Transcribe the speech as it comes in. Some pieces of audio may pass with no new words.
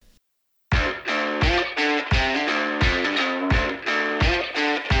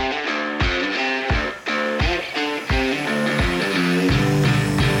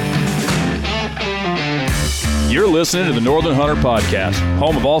listening to the Northern Hunter Podcast,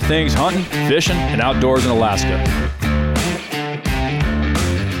 home of all things hunting, fishing, and outdoors in Alaska.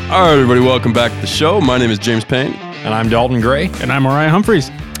 All right, everybody, welcome back to the show. My name is James Payne. And I'm Dalton Gray. And I'm Mariah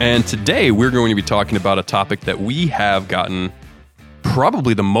Humphreys. And today we're going to be talking about a topic that we have gotten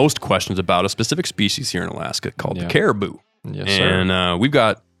probably the most questions about, a specific species here in Alaska called the caribou. Yes, sir. And we've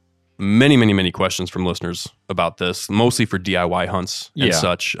got many questions from listeners about this, mostly for DIY hunts and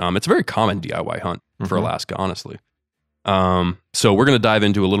such. It's a very common DIY hunt for Alaska, honestly. So we're going to dive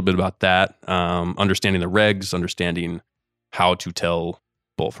into a little bit about that, understanding the regs, understanding how to tell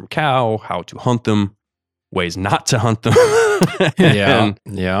bull from cow, how to hunt them, ways not to hunt them.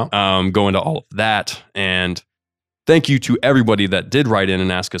 Go into all of that. And thank you to everybody that did write in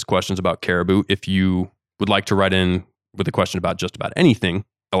and ask us questions about caribou. If you would like to write in with a question about just about anything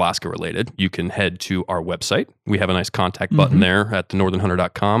Alaska related, you can head to our website. We have a nice contact button there at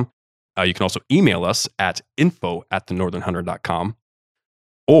thenorthernhunter.com. You can also email us at info@thenorthernhunter.com,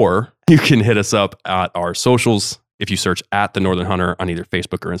 or you can hit us up at our socials. If you search at The Northern Hunter on either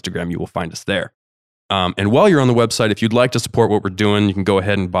Facebook or Instagram, you will find us there. And while you're on the website, if you'd like to support what we're doing, you can go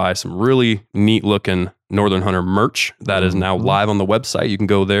ahead and buy some really neat looking Northern Hunter merch that is now live on the website. You can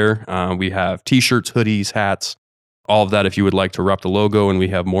go there. We have t-shirts, hoodies, hats, all of that if you would like to rep the logo. And we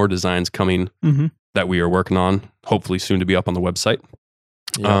have more designs coming that we are working on, hopefully soon to be up on the website.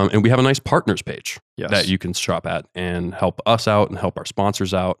 And we have a nice partners page that you can shop at and help us out and help our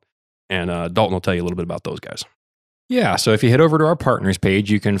sponsors out. And Dalton will tell you a little bit about those guys. Yeah, so if you head over to our partners page,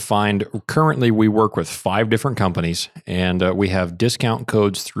 you can find, currently we work with 5 different companies, and we have discount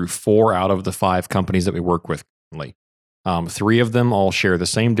codes through 4 out of the 5 companies that we work with currently. 3 of them all share the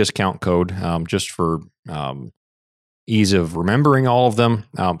same discount code, just for ease of remembering all of them.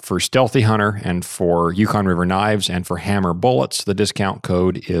 For Stealthy Hunter and for Yukon River Knives and for Hammer Bullets, the discount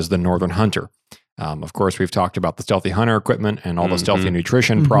code is the Northern Hunter. Of course, we've talked about the Stealthy Hunter equipment and all the Stealthy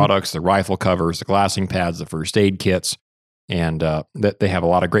Nutrition products, the rifle covers, the glassing pads, the first aid kits, and that they have a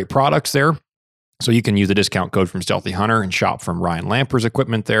lot of great products there. So you can use the discount code from Stealthy Hunter and shop from Ryan Lamper's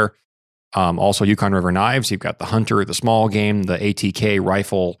equipment there. Also, Yukon River Knives, you've got the Hunter, the small game, the ATK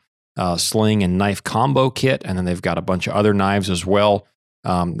rifle sling and knife combo kit, and then they've got a bunch of other knives as well.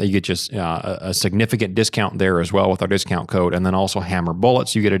 You get just a significant discount there as well with our discount code. And then also Hammer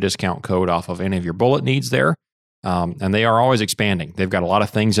Bullets, you get a discount code off of any of your bullet needs there. And they are always expanding. They've got a lot of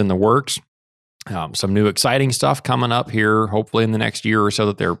things in the works. Some new exciting stuff coming up here, hopefully in the next year or so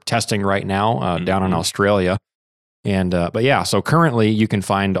that they're testing right now down in Australia. And but yeah, so currently you can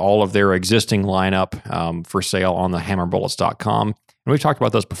find all of their existing lineup for sale on the hammerbullets.com. And we've talked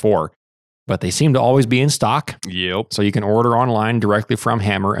about this before, but they seem to always be in stock. Yep. So you can order online directly from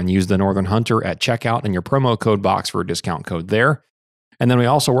Hammer and use the Northern Hunter at checkout in your promo code box for a discount code there. And then we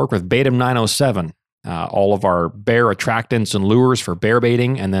also work with Baitum 907, all of our bear attractants and lures for bear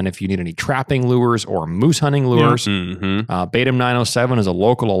baiting. And then if you need any trapping lures or moose hunting lures, Baitum 907 is a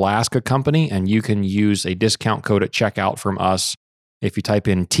local Alaska company, and you can use a discount code at checkout from us. If you type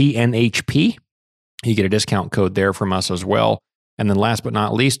in TNHP, you get a discount code there from us as well. And then last but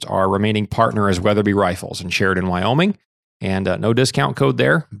not least, our remaining partner is Weatherby Rifles in Sheridan, Wyoming. And no discount code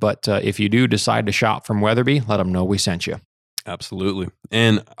there. But if you do decide to shop from Weatherby, let them know we sent you. Absolutely.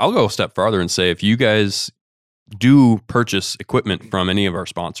 And I'll go a step farther and say, if you guys do purchase equipment from any of our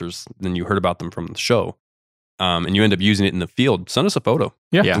sponsors, then you heard about them from the show, and you end up using it in the field, send us a photo.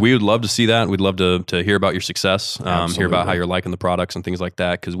 Yeah. We would love to see that. We'd love to hear about your success, hear about how you're liking the products and things like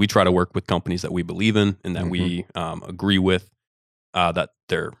that. Because we try to work with companies that we believe in and that we agree with. That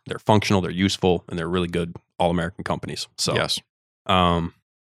they're functional, they're useful, and they're really good all-American companies. So, yes,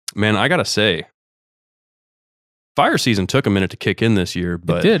 man, I gotta say, fire season took a minute to kick in this year,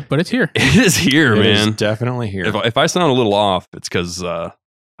 but it did, but it's here. It is here, man. It is definitely here. If I sound a little off, it's because I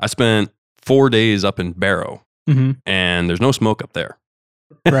spent 4 days up in Barrow, and there's no smoke up there.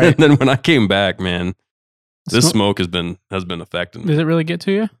 Right. And then when I came back, man, this smoke has been affecting me. Does it really get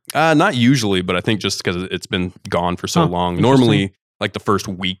to you? Not usually, but I think just because it's been gone for so long. Normally, like the first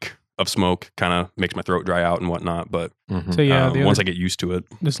week of smoke kind of makes my throat dry out and whatnot. But so yeah, once I get used to it.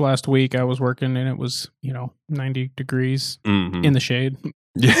 This last week I was working and it was, 90 degrees in the shade.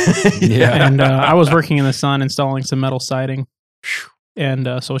 Yeah. And I was working in the sun installing some metal siding. And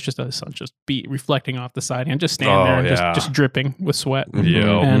so it's just the sun just reflecting off the siding and just standing there and just dripping with sweat.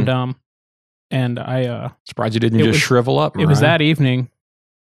 Yeah. And I surprised you didn't shrivel up. It was that evening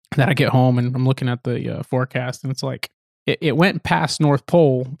that I get home and I'm looking at the forecast and it's like it went past North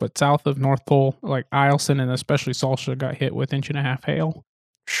Pole, but south of North Pole, like Eielson and especially Salsha got hit with 1.5 inches hail.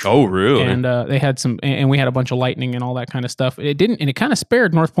 Oh, really? And they had some, and we had a bunch of lightning and all that kind of stuff. It kind of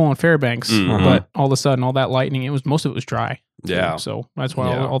spared North Pole and Fairbanks, but all of a sudden, all that lightning, most of it was dry. Yeah. So that's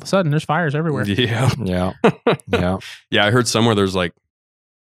why all of a sudden there's fires everywhere. Yeah. Yeah. Yeah. Yeah. I heard somewhere there's I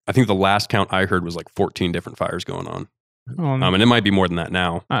think the last count I heard was 14 different fires going on. And it might be more than that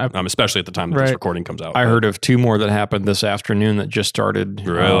now, especially at the time that this recording comes out. I heard of 2 more that happened this afternoon that just started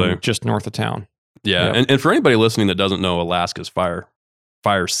just north of town. Yeah. Yep. And for anybody listening that doesn't know Alaska's fire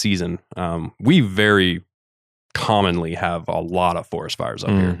season, we very commonly have a lot of forest fires up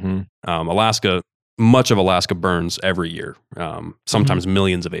here. Much of Alaska burns every year, sometimes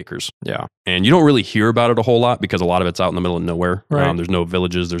millions of acres. Yeah. And you don't really hear about it a whole lot because a lot of it's out in the middle of nowhere. Right. There's no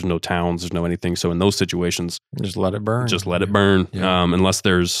villages, there's no towns, there's no anything. So in those situations, just let it burn. Yeah. Unless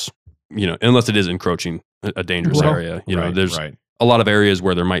unless it is encroaching a dangerous area. There's a lot of areas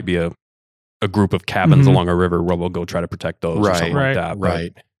where there might be a group of cabins along a river where we'll go try to protect those or something like that.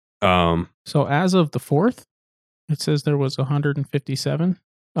 Right. So as of the 4th, it says there was 157.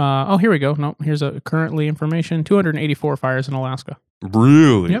 Here we go. No, here's currently information. 284 fires in Alaska.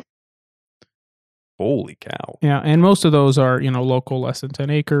 Really? Yep. Holy cow. Yeah, and most of those are, local, less than 10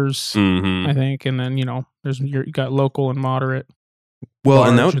 acres, I think. And then, you got local and moderate. Well,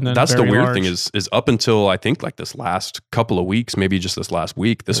 large, and that's the weird thing is up until I think this last couple of weeks, maybe just this last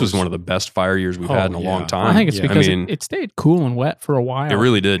week, this was one of the best fire years we've had in a long time. I think it's because it stayed cool and wet for a while. It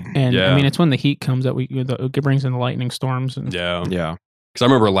really did. And it's when the heat comes that it brings in the lightning storms. And, yeah. Because I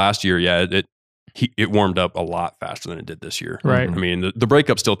remember last year, it warmed up a lot faster than it did this year. Right. I mean, the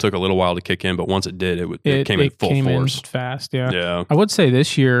breakup still took a little while to kick in, but once it did, it came in full force. Fast, yeah. Yeah. I would say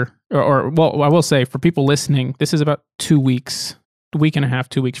this year, I will say for people listening, this is about 2 weeks, a week and a half,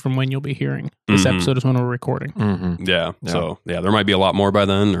 2 weeks from when you'll be hearing. This episode is when we're recording. Yeah. So, there might be a lot more by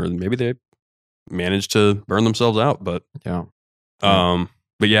then, or maybe they managed to burn themselves out, but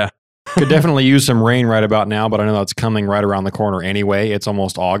but yeah. Could definitely use some rain right about now, but I know that's coming right around the corner anyway. It's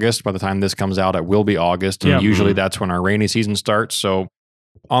almost August. By the time this comes out, it will be August. And usually that's when our rainy season starts. So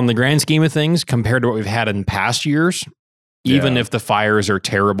on the grand scheme of things, compared to what we've had in past years, even if the fires are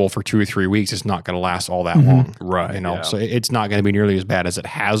terrible for 2 or 3 weeks, it's not going to last all that long. Right. So it's not going to be nearly as bad as it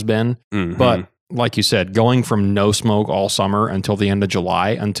has been. But like you said, going from no smoke all summer until the end of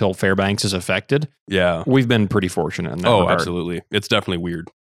July, until Fairbanks is affected. Yeah. We've been pretty fortunate in that regard. Absolutely. It's definitely weird.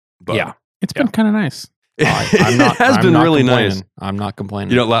 But it's been kind of nice. It has been really nice. I'm not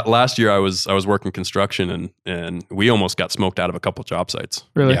complaining. Last year I was working construction and we almost got smoked out of a couple job sites.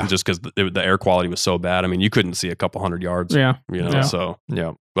 Really? Yeah. Just because the air quality was so bad. I mean, you couldn't see a couple 100 yards. Yeah. So.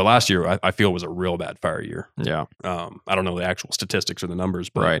 Yeah. But last year, I feel was a real bad fire year. Yeah. I don't know the actual statistics or the numbers,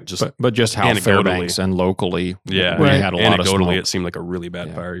 but just how Fairbanks and locally, we had a lot of smoke. It seemed like a really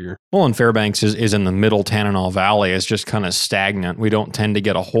bad fire year. Well, and Fairbanks is in the middle Tanana Valley. It's just kind of stagnant. We don't tend to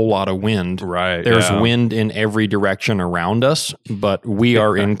get a whole lot of wind. Right. There's wind in every direction around us, but we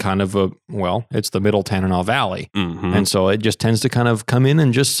are in kind of it's the middle Tanana Valley. And so it just tends to kind of come in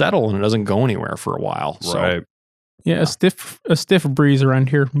and just settle, and it doesn't go anywhere for a while. Right. Yeah, a stiff breeze around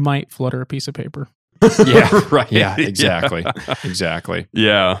here might flutter a piece of paper. Right. Yeah, exactly. Exactly.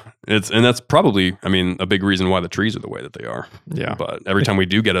 Yeah. And that's probably, a big reason why the trees are the way that they are. Yeah. But every time we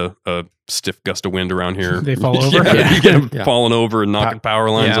do get a stiff gust of wind around here, they fall over. You get them falling over and knocking power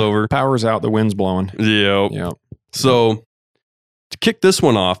lines over. Power's out, the wind's blowing. Yeah. So to kick this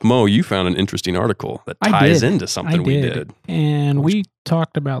one off, Mo, you found an interesting article that ties into something we did. And we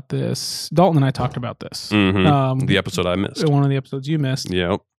talked about this. Dalton and I talked about this. The episode I missed. One of the episodes you missed.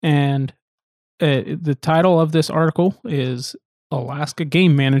 Yep. And the title of this article is Alaska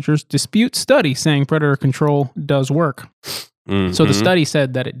Game Managers Dispute Study Saying Predator Control Does Work. So the study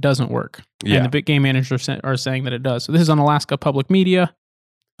said that it doesn't work. Yeah. And the big game managers are saying that it does. So this is on Alaska Public Media.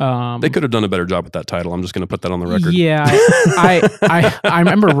 They could have done a better job with that title. I'm just going to put that on the record. Yeah, I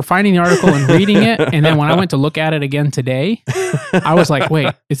remember finding the article and reading it, and then when I went to look at it again today, I was like,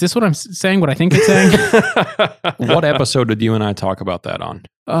 "Wait, is this what I'm saying? What I think it's saying?" What episode did you and I talk about that on?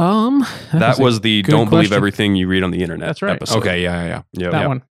 That was the "Don't believe everything you read on the internet." That's right. Episode. Okay, yeah. That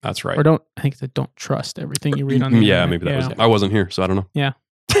one. That's right. Or I think it's "Don't trust everything you read on the internet." Yeah, maybe that was it. I wasn't here, so I don't know. Yeah.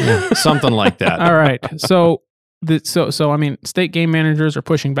 Something like that. All right, so. State game managers are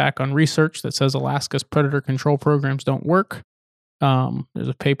pushing back on research that says Alaska's predator control programs don't work. There's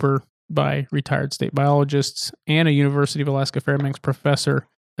a paper by retired state biologists and a University of Alaska Fairbanks professor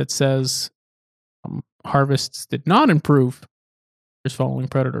that says harvests did not improve following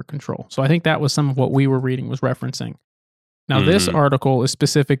predator control. So I think that was some of what we were reading was referencing. Now, this article is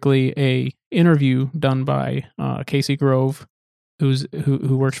specifically a interview done by Casey Grove,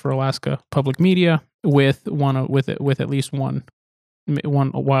 who works for Alaska Public Media, with at least one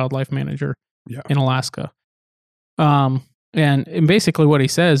one wildlife manager Yeah. in Alaska. And basically what he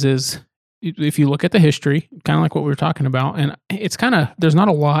says is, if you look at the history, kind of like what we were talking about, and it's kind of, there's not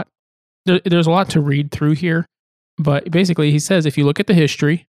a lot, there's a lot to read through here, but basically he says, if you look at the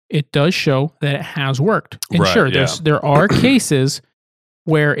history, it does show that it has worked. And Right, sure, yeah. there are cases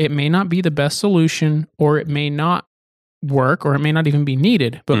where it may not be the best solution, or it may not work, or it may not even be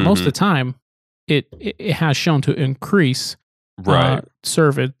needed, but most of the time, it has shown to increase Right.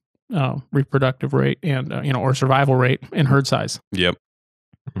 cervid reproductive rate and or survival rate and herd size. Yep.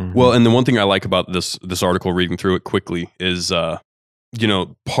 Mhm. Well, and the one thing I like about this article, reading through it quickly, is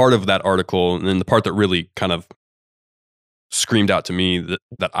part of that article, and then the part that really kind of screamed out to me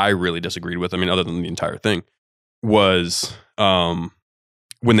that I really disagreed with, I mean, other than the entire thing, was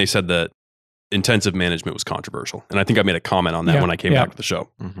when they said that intensive management was controversial. And I think I made a comment on that Yeah, when I came yeah. back to the show.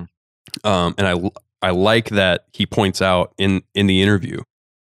 Mhm. And I like that he points out in the interview,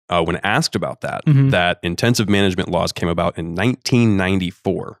 when asked about that, Mhm. that intensive management laws came about in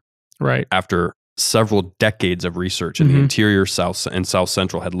 1994 Right. after several decades of research in the Mhm. interior South and South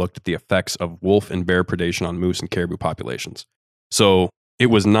Central had looked at the effects of wolf and bear predation on moose and caribou populations. So it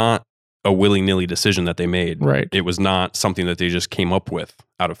was not a willy-nilly decision that they made. Right. It was not something that they just came up with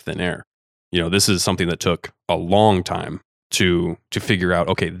out of thin air. This is something that took a long time to figure out,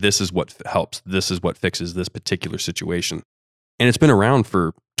 okay, this is what helps. This is what fixes this particular situation. And it's been around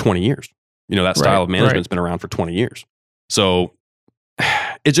for 20 years. That style Right, of management's right. been around for 20 years. So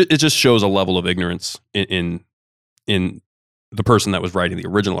it just shows a level of ignorance in the person that was writing the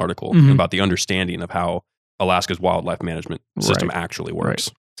original article Mhm. about the understanding of how Alaska's wildlife management system Right. actually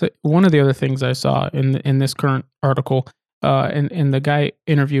works. So one of the other things I saw in this current article, and the guy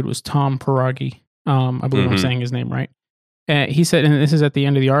interviewed was Tom Piragi. I believe I'm Mhm. saying his name right. He said, and this is at the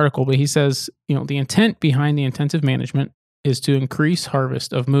end of the article, but he says, the intent behind the intensive management is to increase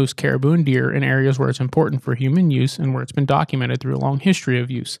harvest of moose, caribou, and deer in areas where it's important for human use and where it's been documented through a long history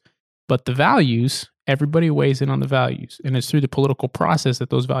of use. But the values, everybody weighs in on the values, and it's through the political process that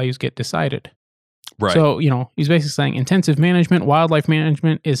those values get decided. Right. So, he's basically saying intensive management, wildlife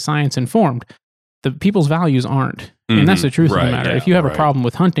management is science informed. The people's values aren't. And that's the truth of Right, the matter. yeah, If you have a right. problem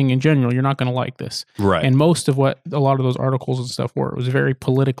with hunting in general, you're not going to like this. right. And most of what a lot of those articles and stuff were, it was very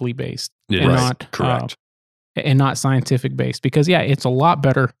politically based It and is. not Correct. and not scientific based. Because it's a lot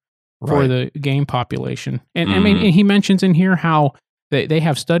better for Right. the game population. And I mean, and he mentions in here how they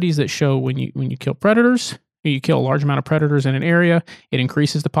have studies that show when you kill predators, you kill a large amount of predators in an area, it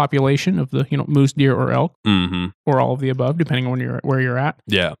increases the population of the moose, deer, or elk, Mm-hmm. or all of the above, depending on where you're at.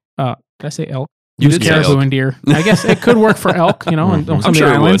 Yeah. Did I say elk? You Moose, did say caribou, elk. and deer. I guess it could work for elk, on some I'm of sure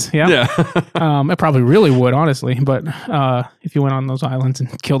the it islands. would. Yeah. Yeah. It probably really would, honestly. But if you went on those islands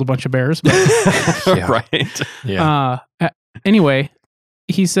and killed a bunch of bears. But, Yeah. Right. Yeah. anyway,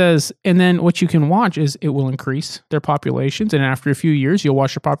 he says, and then what you can watch is it will increase their populations. And after a few years, you'll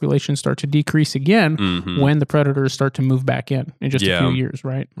watch their population start to decrease again Mhm. when the predators start to move back in just Yeah. a few years,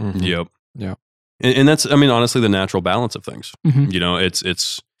 right? Mhm. Yep. Yeah. And that's, I mean, honestly, the natural balance of things. Mhm.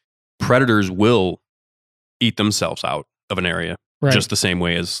 It's predators will eat themselves out of an area, Right. just the same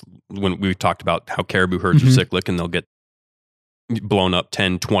way as when we talked about how caribou herds are Mhm. cyclic and they'll get blown up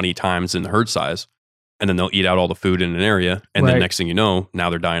 10, 20 times in the herd size. And then they'll eat out all the food in an area. And then Right. next thing you know, now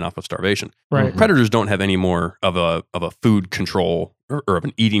they're dying off of starvation. Right. Mhm. Predators don't have any more of a food control or of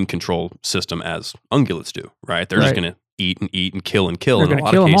an eating control system as ungulates do, right? They're just Right. going to eat and kill and kill. They're In a going to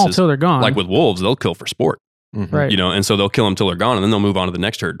lot kill of them all cases, till they're gone. like with wolves, they'll kill for sport, Mhm. Right. and so they'll kill them till they're gone, and then they'll move on to the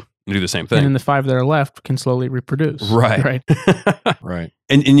next herd and do the same and then thing. the 5 that are left can slowly reproduce. Right. Right. Right.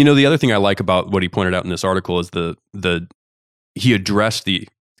 and the other thing I like about what he pointed out in this article is he addressed the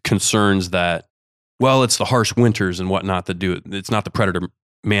concerns that, well, it's the harsh winters and whatnot that do it. It's not the predator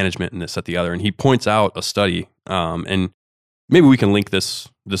management and this, that, the other. And he points out a study, and maybe we can link this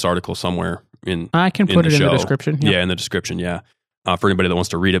article somewhere in I can in put the it in show. the description. Yeah, in the description. Yeah, for anybody that wants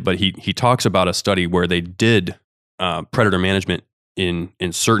to read it. But he talks about a study where they did predator management in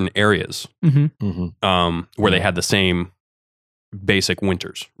certain areas hmm Mhm. where they had the same basic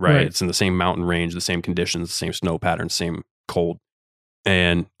winters. Right? Right. It's in the same mountain range, the same conditions, the same snow patterns, same cold.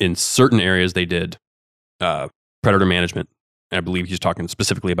 And in certain areas, they did predator management. And I believe he's talking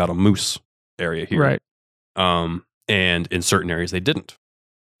specifically about a moose area here. Right. And in certain areas, they didn't.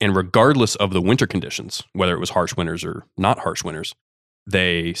 And regardless of the winter conditions, whether it was harsh winters or not harsh winters,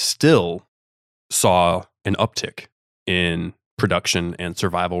 they still saw an uptick in production and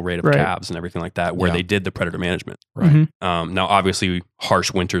survival rate of Right. calves and everything like that, where Yeah. they did the predator management. Right. Mhm. Now, obviously,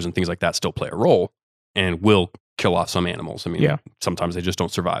 harsh winters and things like that still play a role, and will kill off some animals. I mean, Yeah. sometimes they just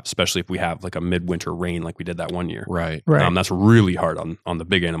don't survive, especially if we have like a midwinter rain like we did that one year. Right. Right. That's really hard on the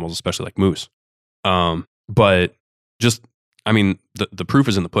big animals, especially like moose. But just, I mean, the proof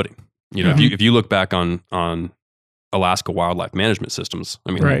is in the pudding. You know, if you look back on Alaska wildlife management systems,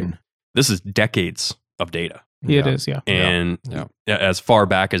 I mean, Right. this is decades of data. It is. Yeah. And as far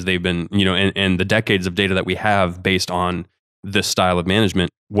back as they've been, you know, and the decades of data that we have based on this style of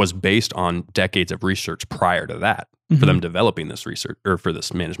management was based on decades of research prior to that for them developing this research or for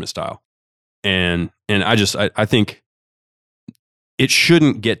this management style. And I think it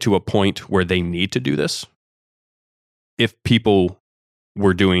shouldn't get to a point where they need to do this if people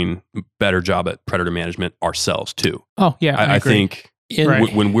were doing a better job at predator management ourselves too. Oh yeah. I think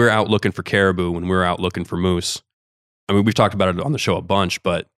Right. when we're out looking for caribou, when we're out looking for moose, I mean, we've talked about it on the show a bunch,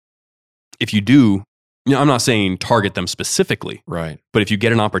 but if you do, you know, I'm not saying target them specifically, Right. but if you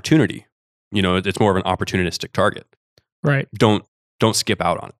get an opportunity, you know, it's more of an opportunistic target. Right. Don't skip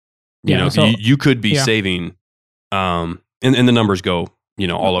out on it. You Yeah, know, so- you could be saving, and the numbers go, you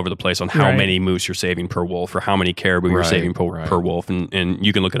know, all over the place on how Right. many moose you're saving per wolf or how many caribou you're Right, saving per wolf. And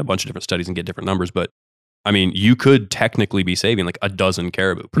you can look at a bunch of different studies and get different numbers. But I mean, you could technically be saving like a dozen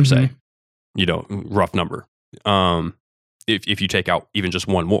caribou per se, you know, rough number. If you take out even just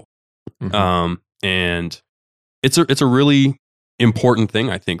one wolf. And it's a really important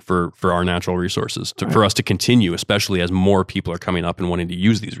thing, I think, for our natural resources for us to continue, especially as more people are coming up and wanting to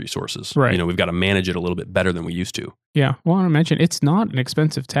use these resources. Right. You know, we've got to manage it a little bit better than we used to Yeah. Well, I want to mention it's not an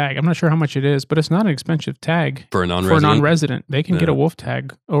expensive tag. I'm not sure how much it is, but it's not an expensive tag for a for a non-resident. non-resident. They can get Yeah. a wolf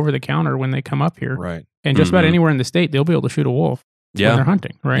tag over the counter when they come up here, Right. and just about Mhm. anywhere in the state, they'll be able to shoot a wolf when they're Yeah.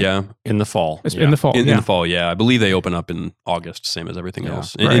 hunting. Right. Yeah. In the fall. It's in the fall. In yeah. the fall. Yeah. I believe they open up in August, same as everything Yeah.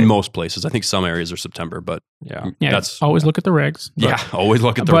 else. Right. In most places. I think some areas are September, but Yeah. Yeah. that's Always look at the regs. But, yeah. Always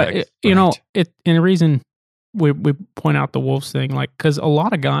look at the but regs. you know, Right. and the reason we point out the wolves thing, like, because a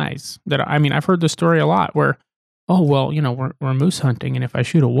lot of guys I've heard this story a lot where, oh well, you know, we're moose hunting, and if I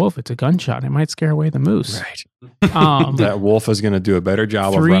shoot a wolf, it's a gunshot, and it might scare away the moose. Right. That wolf is going to do a better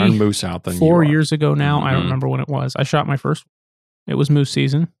job of 3, running moose out than 4 you are. years ago now, I don't Mhm. remember when it was. I shot my first. It was moose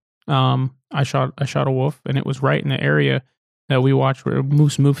season. I shot a wolf, and it was right in the area that we watched where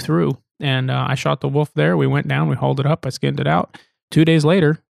moose moved through. And I shot the wolf there. We went down, we hauled it up, I skinned it out. 2 days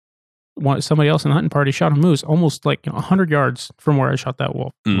later, somebody else in the hunting party shot a moose almost like 100 yards from where I shot that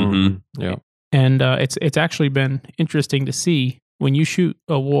wolf. Mhm. Yeah. And it's actually been interesting to see when you shoot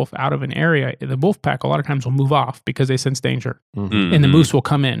a wolf out of an area, the wolf pack a lot of times will move off because they sense danger, Mhm. and the Mhm. moose will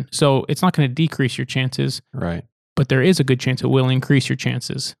come in. So it's not going to decrease your chances, Right. but there is a good chance it will increase your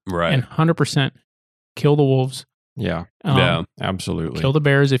chances. Right. And 100% kill the wolves. Yeah. Yeah. Absolutely. Kill the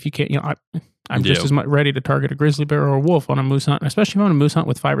bears if you can't. You know, I'm just Yeah. as much ready to target a grizzly bear or a wolf on a moose hunt, especially if I'm on a moose hunt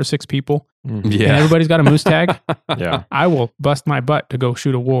with 5 or 6 people Mhm. and Yeah. everybody's got a moose tag. Yeah. I will bust my butt to go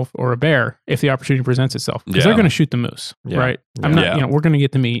shoot a wolf or a bear if the opportunity presents itself, because they're Yeah. going to shoot the moose, Yeah. right? Yeah. I'm not. Yeah. You know, we're going to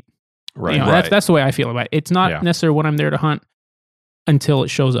get the meat. Right. You know, Right. that's the way I feel about it. It's not Yeah. necessarily what I'm there to hunt until it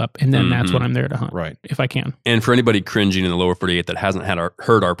shows up, and then that's Mhm. what I'm there to hunt, Right. if I can. And for anybody cringing in the lower 48 that hasn't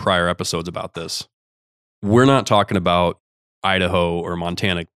heard our prior episodes about this, we're not talking about Idaho or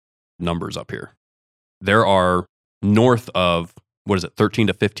Montana numbers up here. There are north of, 13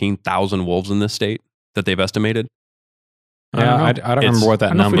 to 15,000 wolves in this state that they've estimated. Yeah. I don't remember what I that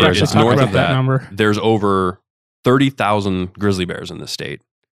don't know if number we've is. actually It's talked north about of that that. number. There's over 30,000 grizzly bears in this state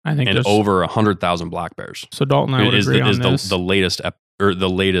I think and there's over 100,000 black bears. so Dalton and I would Is agree the, on is this. the latest the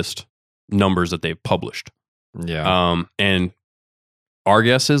latest numbers that they've published. Yeah. And our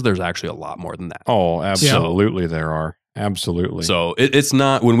guess is there's actually a lot more than that. Oh, absolutely. There are. Absolutely. So it's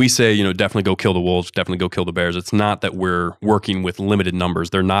not, when we say, you know, definitely go kill the wolves, definitely go kill the bears, it's not that we're working with limited numbers.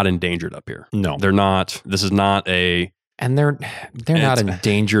 They're not endangered up here. no. They're not, this is not a, And they're not It's-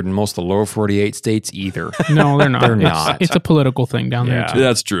 endangered in most of the lower 48 states either. No, they're not. They're It's- not. It's a political thing down there Yeah. too.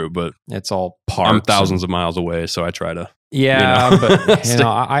 that's true, but It's all parts. I'm thousands of miles away, so I try to Yeah, you know, but you know,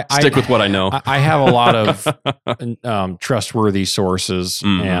 I stick with what I know. I have a lot of trustworthy sources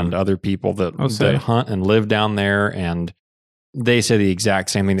Mhm. and other people I'll say. that hunt and live down there, and they say the exact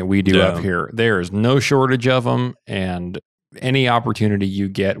same thing that we do Yeah. up here. There is no shortage of them, and any opportunity you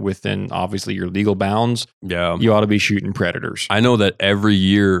get within obviously your legal bounds, Yeah. you ought to be shooting predators. I know that every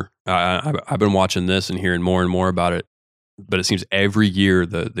year, I've been watching this and hearing more and more about it, but it seems every year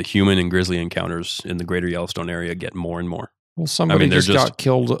the human and grizzly encounters in the greater Yellowstone area get more and more. Well, somebody they're just got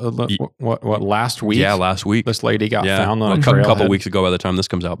killed. What last week? Yeah, last week. This lady got Yeah, found on a a couple trailhead. weeks ago by the time this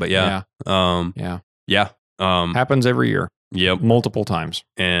comes out, but yeah. Yeah. Happens every year, Yep. multiple times.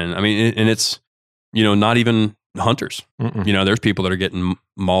 And I mean, and it's, you know, not even hunters. Mm-mm. You know, there's people that are getting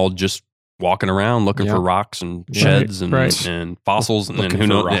mauled just walking around looking for rocks and sheds and fossils and who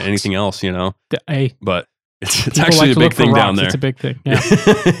knows anything else, But it's actually a big thing down there. It's a big thing. Yeah.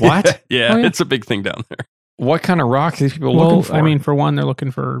 What? Yeah, it's a big thing down there. What kind of rock are these people looking for? I mean, for one, they're looking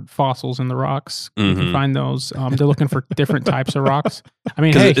for fossils in the rocks. You can find those. They're looking for different types of rocks. I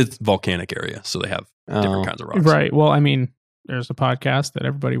mean, it's volcanic area, so they have different kinds of rocks. Right. Well, I mean, there's a podcast that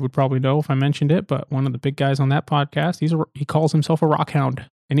everybody would probably know if I mentioned it, but one of the big guys on that podcast, he calls himself a rock hound,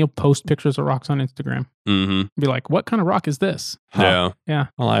 and he'll post pictures of rocks on Instagram. Mm-hmm. Be like, what kind of rock is this? Yeah. Yeah.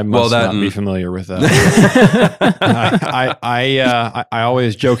 Well, I must not be familiar with that. I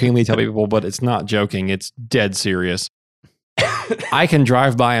always jokingly tell people, but it's not joking. It's dead serious. I can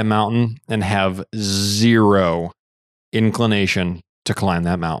drive by a mountain and have zero inclination to climb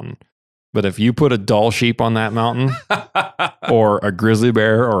that mountain. But if you put a doll sheep on that mountain or a grizzly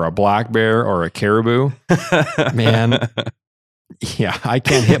bear or a black bear or a caribou, man, yeah, I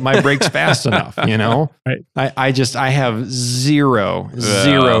can't hit my brakes fast enough, Right. I have zero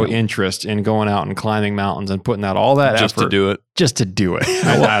interest in going out and climbing mountains and putting out all that just effort. Just to do it.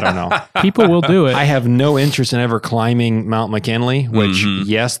 I don't know. People will do it. I have no interest in ever climbing Mount McKinley, which,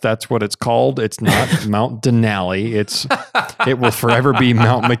 yes, that's what it's called. It's not Mount Denali. It will forever be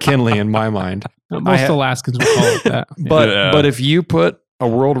Mount McKinley in my mind. Most Alaskans would call it that. But if you put a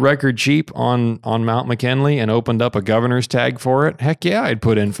world record sheep on Mount McKinley and opened up a governor's tag for it, heck yeah, I'd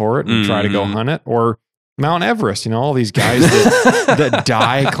put in for it and try to go hunt it. Or Mount Everest, all these guys that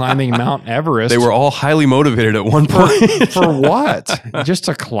die climbing Mount Everest. They were all highly motivated at one point. For what? Just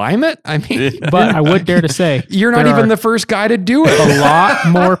to climb it? I mean, but I would dare to say you're not even the first guy to do it. A lot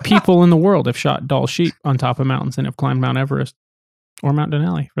more people in the world have shot doll sheep on top of mountains than have climbed Mount Everest or Mount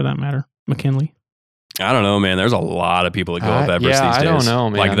Denali, for that matter. McKinley. I don't know, man. There's a lot of people that go up Everest these days. I don't know,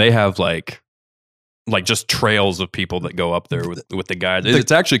 man. Like they have like just trails of people that go up there with the guides.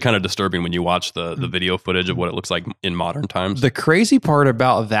 It's actually kind of disturbing when you watch the video footage of what it looks like in modern times. The crazy part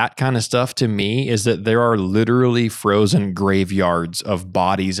about that kind of stuff to me is that there are literally frozen graveyards of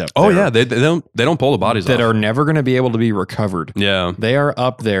bodies up there. Oh yeah, they don't pull the bodies that off. are never going to be able to be recovered. Yeah, they are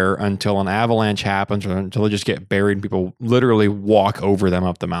up there until an avalanche happens, or until they just get buried and people literally walk over them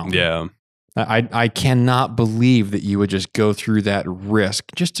up the mountain. Yeah. I cannot believe that you would just go through that risk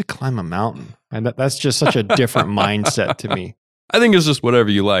just to climb a mountain. And that's just such a different mindset to me. I think it's just whatever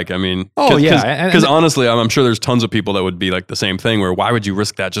you like. I mean, yeah. Because honestly, I'm sure there's tons of people that would be like the same thing where why would you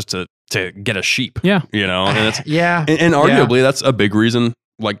risk that just to get a sheep? Yeah. And it's, and arguably that's a big reason.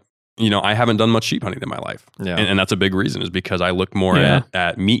 Like, I haven't done much sheep hunting in my life. Yeah. And that's a big reason is because I look more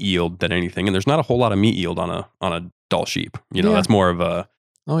at meat yield than anything. And there's not a whole lot of meat yield on a doll sheep. That's more of a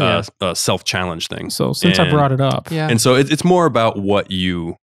self-challenge thing. So since I brought it up, and so it's more about what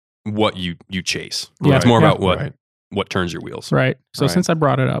you chase. Right. It's more about what turns your wheels. Right. So since I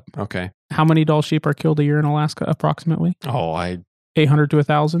brought it up, okay, how many doll sheep are killed a year in Alaska approximately? 800 to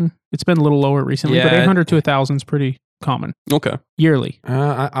 1,000. It's been a little lower recently, but 800 to 1,000 is pretty common. Okay. Yearly.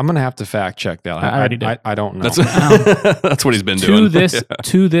 I'm going to have to fact check that. I already did. I don't know. That's what he's been doing.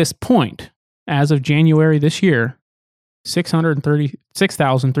 To this point, as of January this year,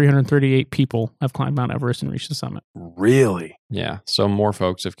 6,338 people have climbed Mount Everest and reached the summit. Really? Yeah. So more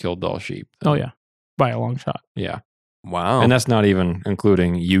folks have killed doll sheep. Oh, yeah. By a long shot. Yeah. Wow. And that's not even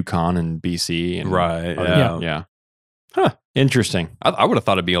including Yukon and BC. And right. Yeah. Huh. Interesting. I would have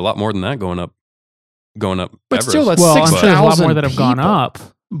thought it'd be a lot more than that going up But Everest. still, that's I'm sure there's a lot 6,000 more that have gone people. up,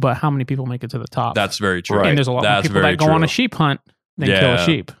 but how many people make it to the top? That's very true. And there's a lot more people that go on a sheep hunt than kill a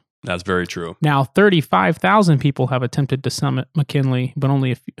sheep. That's very true. Now, 35,000 people have attempted to summit McKinley, but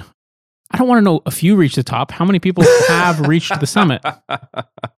only a few. I don't want to know a few reached the top. How many people have reached the summit?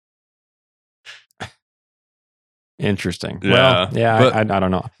 Interesting. Yeah. Well, but, I don't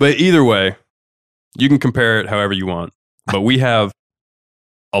know. But either way, you can compare it however you want. But we have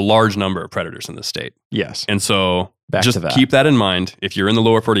a large number of predators in this state. Yes. And so just keep that in mind if you're in the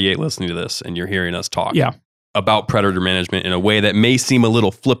lower 48 listening to this and you're hearing us talk about predator management in a way that may seem a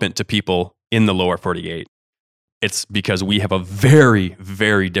little flippant to people in the lower 48. It's because we have a very,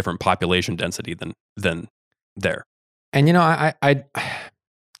 very different population density than there. And I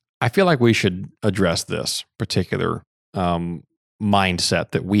feel like we should address this particular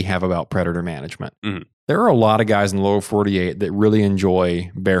mindset that we have about predator management. Mm-hmm. There are a lot of guys in the lower 48 that really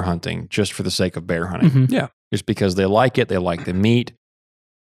enjoy bear hunting just for the sake of bear hunting. Mm-hmm. Yeah. Just because they like it, they like the meat,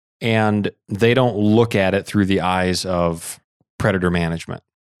 and they don't look at it through the eyes of predator management.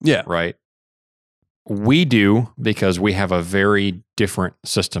 Yeah. Right? We do because we have a very different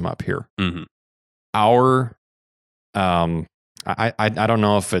system up here. Mm-hmm. Our, I don't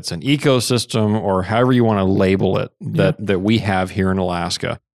know if it's an ecosystem or however you want to label it that we have here in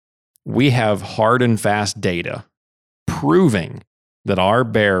Alaska we have hard and fast data proving that our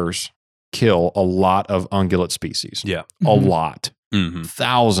bears kill a lot of ungulate species. Yeah. A Mhm. lot. Mm-hmm.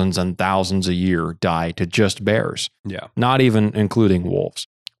 Thousands and thousands a year die to just bears, Yeah. not even including wolves.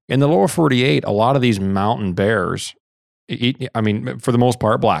 In the lower 48, a lot of these mountain bears eat, I mean, for the most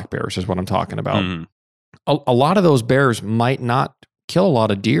part, black bears is what I'm talking about. Mhm. A lot of those bears might not kill a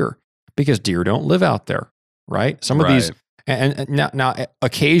lot of deer because deer don't live out there, right? Some of these, Right. and now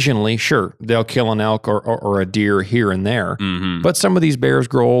occasionally, sure, they'll kill an elk or a deer here and there, Mhm. but some of these bears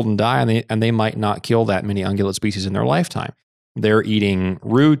grow old and die, and they might not kill that many ungulate species in their lifetime. They're eating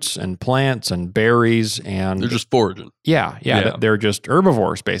roots and plants and berries, and They're just foraging. yeah, Yeah. they're just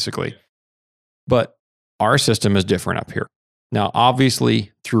herbivores basically. But our system is different up here. Now,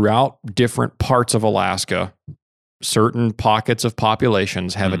 obviously, throughout different parts of Alaska, certain pockets of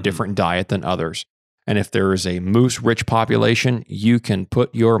populations have a Mhm. different diet than others. And if there is a moose-rich population, you can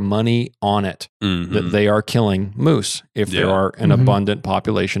put your money on it Mhm. that they are killing moose if there Yeah. are an Mhm. abundant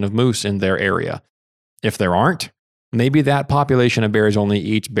population of moose in their area. If there aren't, maybe that population of bears only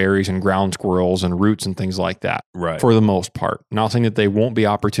eats berries and ground squirrels and roots and things like that Right. for the most part. Not saying that they won't be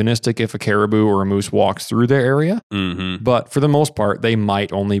opportunistic if a caribou or a moose walks through their area, Mm-hmm. but for the most part, they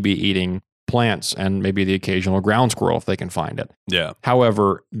might only be eating plants and maybe the occasional ground squirrel if they can find it. Yeah.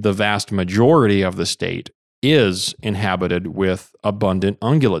 However, the vast majority of the state is inhabited with abundant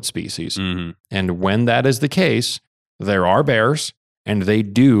ungulate species. Mm-hmm. And when that is the case, there are bears and they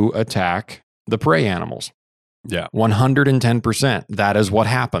do attack the prey animals. Yeah. 110%. That is what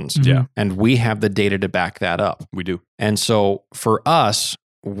happens. Mhm. Yeah. And we have the data to back that up. We do. And so for us,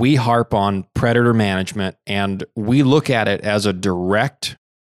 we harp on predator management and we look at it as a direct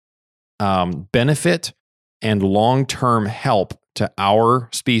benefit and long-term help to our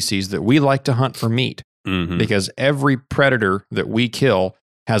species that we like to hunt for meat. Mm-hmm. Because every predator that we kill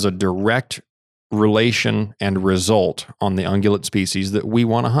has a direct relation and result on the ungulate species that we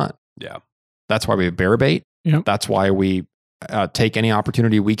want to hunt. Yeah. That's why we have bear bait. Yep. That's why we take any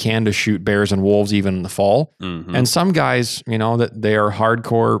opportunity we can to shoot bears and wolves even in the fall. Mm-hmm. And some guys, that they are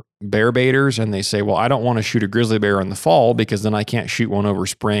hardcore bear baiters and they say, well, I don't want to shoot a grizzly bear in the fall because then I can't shoot one over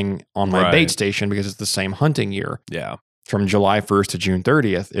spring on my Right. bait station because it's the same hunting year. Yeah. From July 1st to June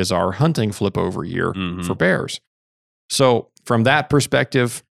 30th is our hunting flip over year Mhm. for bears. So from that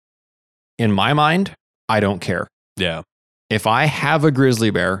perspective, in my mind, I don't care. Yeah. If I have a grizzly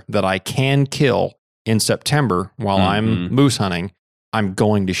bear that I can kill in September while I'm Mhm. moose hunting, I'm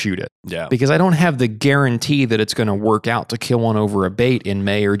going to shoot it Yeah. because I don't have the guarantee that it's going to work out to kill one over a bait in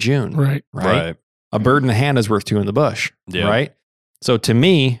May or June. Right. Right? A bird in the hand is worth two in the bush. Yeah. Right. So to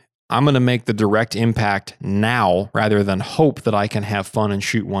me, I'm going to make the direct impact now rather than hope that I can have fun and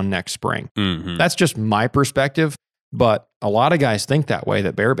shoot one next spring. Mm-hmm. That's just my perspective. But a lot of guys think that way,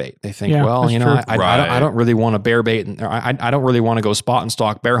 that bear bait. They think, Yeah, well, that's true. I don't really want to bear bait. And I don't really want to go spot and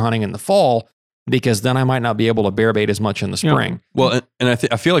stalk bear hunting in the fall because then I might not be able to bear bait as much in the Yeah. spring. Well, and I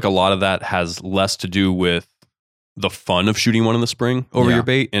feel like a lot of that has less to do with the fun of shooting one in the spring over Yeah. your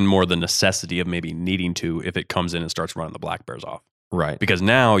bait and more the necessity of maybe needing to if it comes in and starts running the black bears off. Right. Because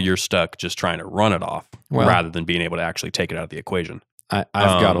now you're stuck just trying to run it off Well- rather than being able to actually take it out of the equation.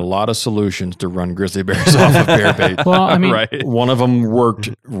 I've got a lot of solutions to run grizzly bears off of bear bait. Well, I mean, Right. One of them worked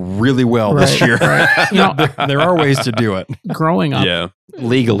really well this Right, year. right. You know, there are ways to do it growing up Yeah.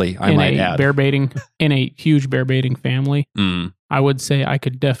 legally, I in might a add. bear baiting in a huge bear baiting family, Mm. I would say I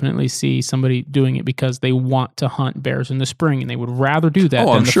could definitely see somebody doing it because they want to hunt bears in the spring and they would rather do that Oh,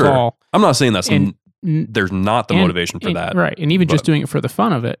 than I'm the sure. fall. I'm not saying that's And- there's not the and- motivation for and- that. Right. And even just but- doing it for the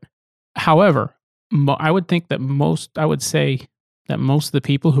fun of it. However, I would think that I would say that most of the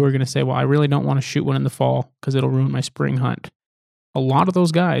people who are going to say, well, I really don't want to shoot one in the fall because it'll ruin my spring hunt. A lot of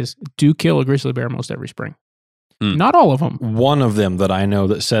those guys do kill a grizzly bear almost every spring. Mm. Not all of them. One of them that I know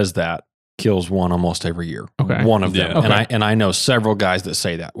that says that kills one almost every year. Okay. One of them. Yeah. And Okay. and I know several guys that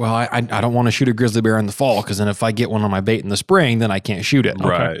say that. Well, I don't want to shoot a grizzly bear in the fall because then if I get one on my bait in the spring, then I can't shoot it.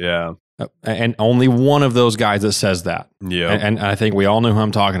 Right. Yeah. And only one of those guys that says that. Yeah. And I think we all know who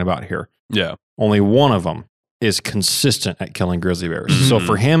I'm talking about here. Yeah. Only one of them is consistent at killing grizzly bears. Mhm. So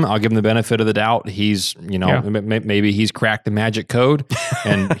for him, I'll give him the benefit of the doubt. He's, Yeah. maybe he's cracked the magic code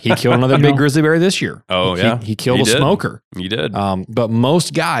and he killed another You big know. grizzly bear this year. Oh, He- yeah. He killed He a did. smoker. You did. But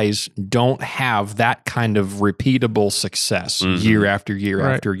most guys don't have that kind of repeatable success Mhm. year after year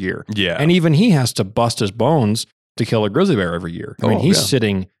Right. after year. yeah. And even he has to bust his bones to kill a grizzly bear every year. I mean, Oh, he's yeah.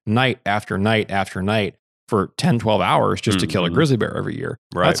 sitting night after night after night for 10, 12 hours just to kill a Mhm. grizzly bear every year.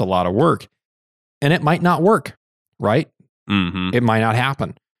 Right. That's a lot of work. And it might not work, right? Mm-hmm. It might not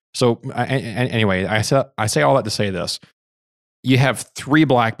happen. So anyway, I say all that to say this. you have 3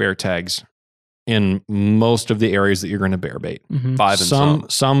 black bear tags in most of the areas that you're going to bear bait. 5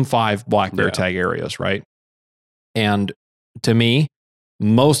 and some 5 black bear tag areas, right? And to me,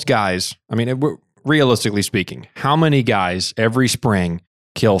 most guys, I mean, realistically speaking, how many guys every spring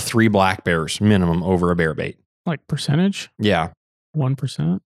kill 3 black bears minimum over a bear bait? Like percentage? Yeah.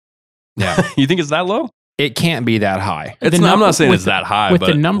 1%? Yeah. You think it's that low? It can't be that high. I'm not saying it's that high, with but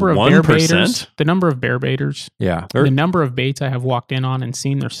the number of 1%? bear baiters, the number of bear baiters, Yeah. the number of baits I have walked in on and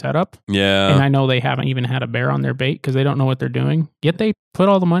seen their setup, Yeah. and I know they haven't even had a bear on their bait because they don't know what they're doing. Yet they put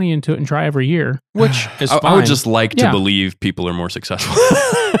all the money into it and try every year. Which is fine. I would just like to Yeah. believe people are more successful.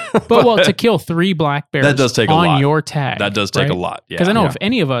 But to kill 3 black bears That does take a on lot. your tag. That does take a lot. Yeah. Because I know Yeah. if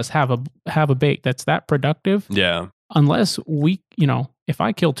any of us have a bait that's that productive, Yeah. unless we, if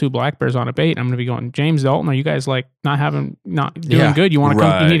I kill 2 black bears on a bait, I'm going to be going, James Dalton, are you guys like not doing Yeah. good? You want to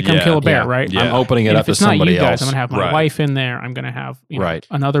come? You need to come kill a bear, right? Yeah. I'm opening it And up if to it's not somebody you guys, else. I'm going to have my Right. wife in there. I'm going to have Right.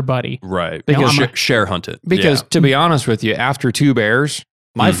 another buddy. Right. Because share hunt it. Because to be honest with you, after 2 bears,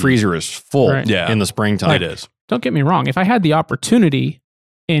 my freezer is full Right. Yeah. in the springtime. It is. Don't get me wrong. If I had the opportunity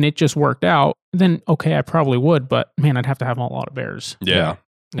and it just worked out, then okay, I probably would. But man, I'd have to have a lot of bears. Yeah.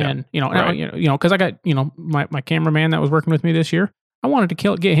 Yeah. And Right. because I got my cameraman that was working with me this year. I wanted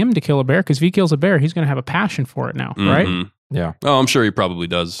to get him to kill a bear because if he kills a bear, he's going to have a passion for it now, right? Mhm. Yeah. Oh, I'm sure he probably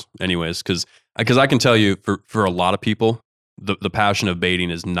does anyways. Because I can tell you for a lot of people, the passion of baiting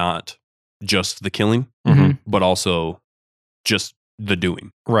is not just the killing, Mhm. but also just the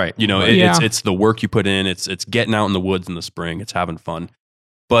doing. Right. Yeah. It's the work you put in. It's getting out in the woods in the spring. It's having fun.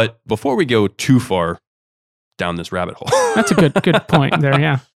 But before we go too far down this rabbit hole, That's a good point there.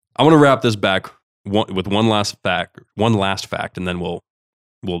 Yeah. I want to wrap this back with one last fact, and then we'll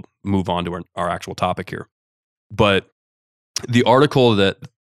move on to our actual topic here. But the article the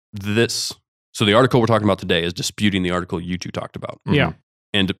article we're talking about today is disputing the article you two talked about. Mhm. Yeah.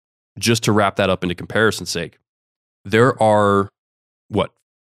 And just to wrap that up into comparison's sake, there are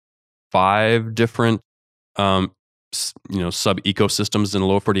 5 different sub ecosystems in the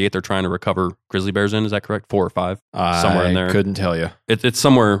lower 48 they're trying to recover grizzly bears in. Is that correct? 4 or 5? Somewhere in there. I couldn't tell you. It's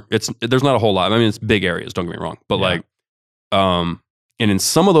somewhere. There's not a whole lot. I mean, it's big areas. Don't get me wrong, but Yeah. and in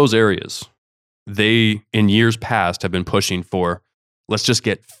some of those areas, they in years past have been pushing for, let's just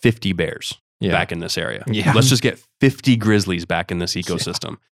get 50 bears Yeah. back in this area. Yeah. Let's just get 50 grizzlies back in this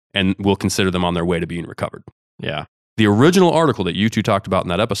ecosystem, and we'll consider them on their way to being recovered. Yeah. The original article that you two talked about in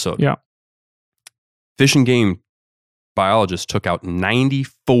that episode, Yeah. Fish and Game biologists took out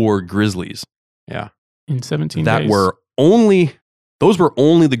 94 grizzlies In 17 that days. were only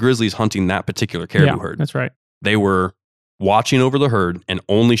the grizzlies hunting that particular caribou herd. That's right. They were watching over the herd and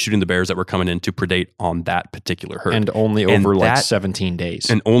only shooting the bears that were coming in to predate on that particular herd. And only And over like that- 17 days.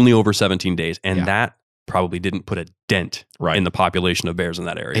 And only over 17 days. And Yeah. that probably didn't put a dent Right. in the population of bears in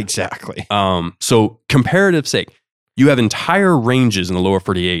that area. Exactly. So comparative sake, you have entire ranges in the lower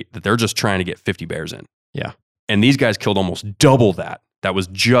 48 that they're just trying to get 50 bears in. Yeah. And these guys killed almost double that. That was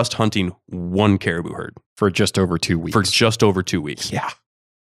just hunting one caribou herd For just over 2 weeks. for just over 2 weeks. Yeah.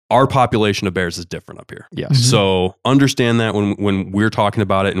 Our population of bears is different up here. Yes. Mhm. So understand that when we're talking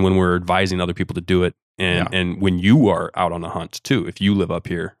about it and when we're advising other people to do it, and when you are out on a hunt too, if you live up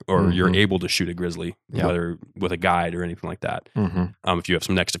here or you're Mhm. able to shoot a grizzly, Yeah. whether with a guide or anything like that, Mm-hmm. if you have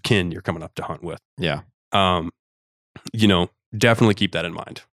some next of kin you're coming up to hunt with, Yeah. definitely keep that in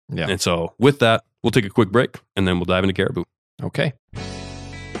mind. Yeah. And so with that, we'll take a quick break and then we'll dive into caribou. Okay.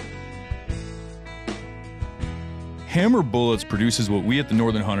 Hammer Bullets produces what we at the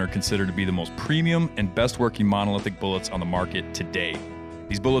Northern Hunter consider to be the most premium and best working monolithic bullets on the market today.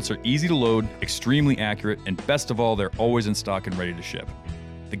 These bullets are easy to load, extremely accurate, and best of all, they're always in stock and ready to ship.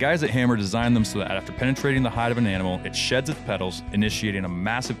 The guys at Hammer designed them so that after penetrating the hide of an animal, it sheds its petals, initiating a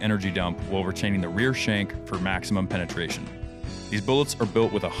massive energy dump while retaining the rear shank for maximum penetration. These bullets are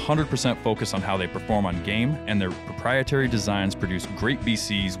built with 100% focus on how they perform on game, and their proprietary designs produce great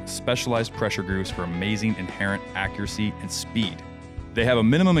BCs with specialized pressure grooves for amazing inherent accuracy and speed. They have a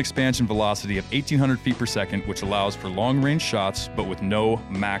minimum expansion velocity of 1,800 feet per second, which allows for long-range shots, but with no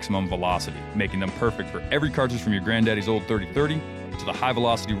maximum velocity, making them perfect for every cartridge from your granddaddy's old 30-30 to the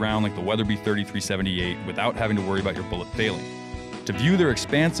high-velocity round like the Weatherby 30-378 without having to worry about your bullet failing. To view their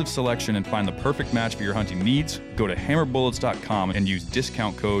expansive selection and find the perfect match for your hunting needs, go to hammerbullets.com and use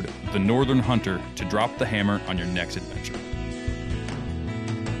discount code TheNorthernHunter to drop the hammer on your next adventure.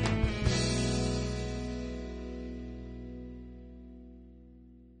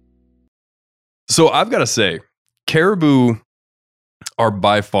 So I've got to say, caribou are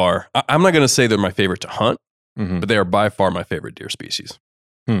by far, I'm not going to say they're my favorite to hunt, Mm-hmm. but they are by far my favorite deer species.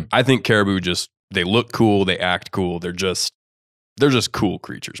 Hmm. I think caribou they look cool, they act cool, they're just they're just cool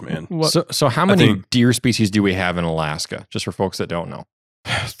creatures, man. So how many deer species do we have in Alaska? Just for folks that don't know.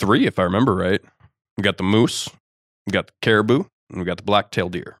 3, if I remember right. We got the moose, we got the caribou, and we got the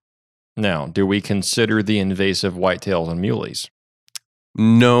black-tailed deer. Now, do we consider the invasive whitetails and muleys?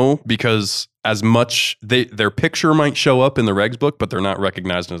 No, because as much their picture might show up in the regs book, but they're not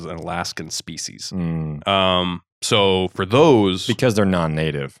recognized as an Alaskan species. So for those, because they're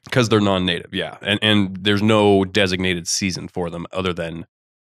non-native, yeah, and there's no designated season for them other than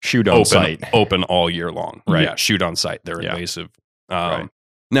shoot on site, open all year long. Right? Yeah, shoot on site. They're invasive. Now,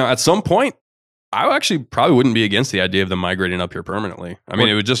 at some point, I actually probably wouldn't be against the idea of them migrating up here permanently. I mean,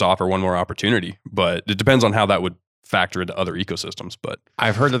 it would just offer one more opportunity, but it depends on how that would factor into other ecosystems. But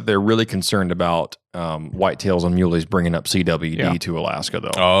I've heard that they're really concerned about whitetails and muleys bringing up CWD to Alaska,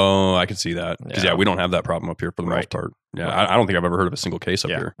 though. Oh, I can see that. Because, we don't have that problem up here for the most part. Yeah, I don't think I've ever heard of a single case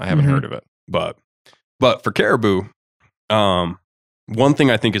up here. I haven't heard of it. But for caribou, one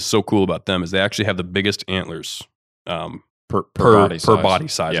thing I think is so cool about them is they actually have the biggest antlers per body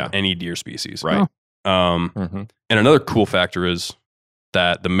size of any deer species. Right. And another cool factor is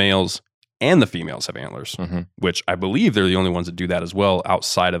that the males and the females have antlers, which I believe they're the only ones that do that as well,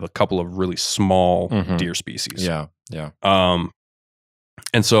 outside of a couple of really small deer species. Yeah.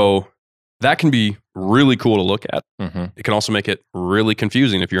 And so that can be really cool to look at. It can also make it really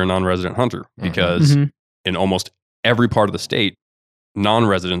confusing if you're a non-resident hunter, because in almost every part of the state,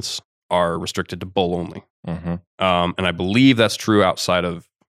 non-residents are restricted to bull only. And I believe that's true outside of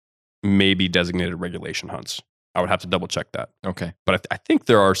maybe designated regulation hunts. I would have to double check that. Okay. But I think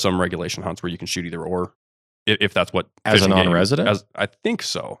there are some regulation hunts where you can shoot either or, if that's what... As a non-resident? I think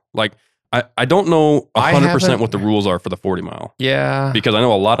so. Like, I don't know 100% what the rules are for the 40 mile. Yeah. Because I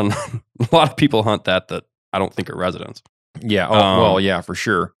know a lot of people hunt that I don't think are residents. Yeah. Well, yeah, for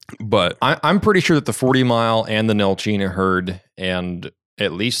sure. But I'm pretty sure that the 40 mile and the Nelchina herd, and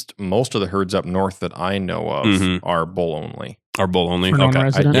at least most of the herds up north that I know of, are bull only. Are bull only. For okay.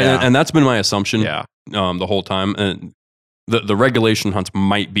 non-resident? And that's been my assumption. Yeah. The whole time. And the regulation hunts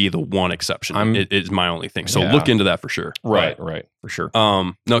might be the one exception. It's my only thing. So look into that for sure. Right. For sure.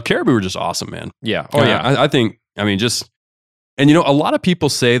 No, caribou are just awesome, man. Yeah. Oh yeah. I think, a lot of people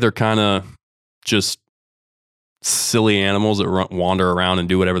say they're kind of just silly animals that wander around and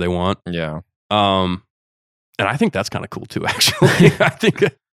do whatever they want. Yeah. And I think that's kind of cool too, actually.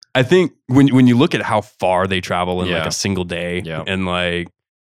 I think when you look at how far they travel in like a single day, and like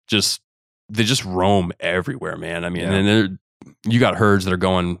they just roam everywhere, man. I mean, and you got herds that are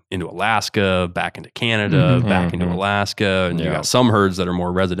going into Alaska, back into Canada, back into Alaska, and you got some herds that are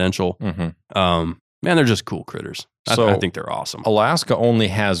more residential. Man, they're just cool critters. I think they're awesome. Alaska only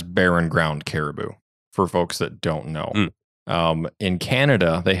has barren ground caribou, for folks that don't know. In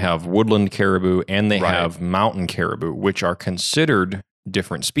Canada, they have woodland caribou and they have mountain caribou, which are considered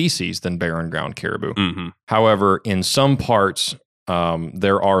different species than barren ground caribou. However, in some parts,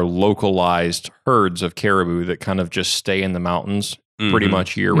 there are localized herds of caribou that kind of just stay in the mountains pretty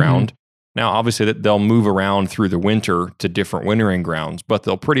much year round. Now, obviously, they'll move around through the winter to different wintering grounds, but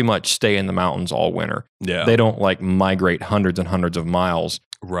they'll pretty much stay in the mountains all winter. Yeah. They don't like migrate hundreds and hundreds of miles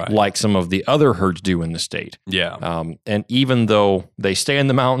like some of the other herds do in the state. Yeah. And even though they stay in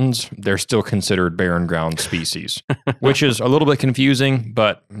the mountains, they're still considered barren ground species, which is a little bit confusing,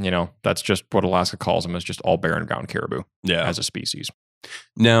 but that's just what Alaska calls them, is just all barren ground caribou as a species.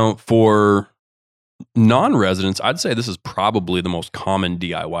 Now, for non-residents, I'd say this is probably the most common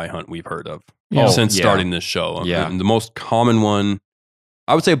DIY hunt we've heard of since starting this show. Yeah. And the most common one,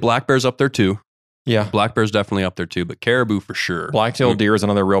 I would say black bear's up there too. Yeah. Black bear's definitely up there too, but caribou for sure. Black-tailed deer is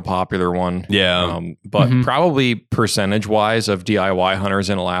another real popular one. Yeah. But probably percentage-wise of DIY hunters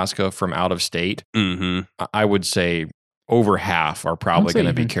in Alaska from out of state, I would say over half are probably going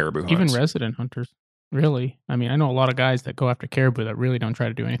to be caribou hunts. Even resident hunters, really. I mean, I know a lot of guys that go after caribou that really don't try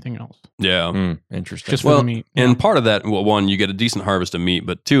to do anything else. Yeah. Interesting. Just for the meat. And part of that, one, you get a decent harvest of meat,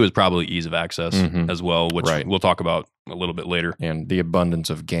 but two is probably ease of access as well, which we'll talk about a little bit later. And the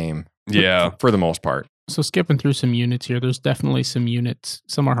abundance of game. Yeah. For the most part. So skipping through some units here, there's definitely some units.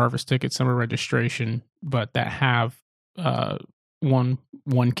 Some are harvest tickets, some are registration, but that have one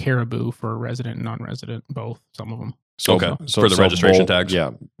caribou for resident and non-resident, both, some of them. So for the registration bull, tags?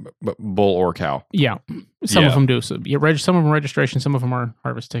 Yeah. Bull or cow. Yeah. Some of them do. So some of them are registration, some of them are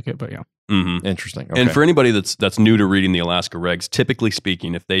harvest ticket, but yeah. Interesting. Okay. And for anybody that's new to reading the Alaska regs, typically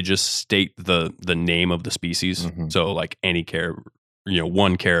speaking, if they just state the name of the species, so like any caribou,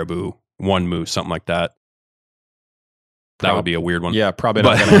 one caribou, one moose, something like that, that would be a weird one. Yeah, probably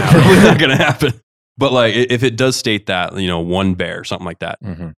not going to happen. Probably not going to happen. But like, if it does state that, one bear, something like that,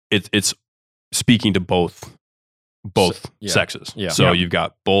 it's speaking to both both yeah. sexes. Yeah. So Yeah. you've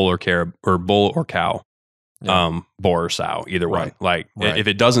got bull or bull or cow, Yeah. boar or sow, either one. Right. Like Right. if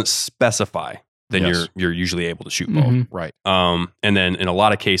it doesn't specify, then Yes. you're usually able to shoot both. Mhm. Right. And then in a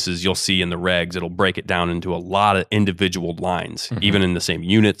lot of cases, you'll see in the regs, it'll break it down into a lot of individual lines, Mhm. even in the same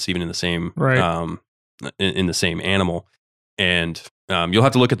units, even in the same Right. in the same animal. And you'll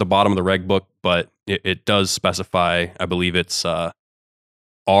have to look at the bottom of the reg book, but it does specify. I believe it's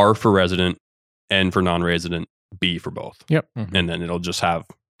R for resident, N for non-resident, B for both, Mhm. and then it'll just have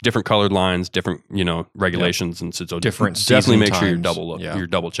different colored lines, different regulations, and so Different definitely season make sure you're times. Yeah. you're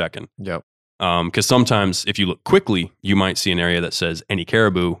double checking. Yep. Because sometimes if you look quickly, you might see an area that says any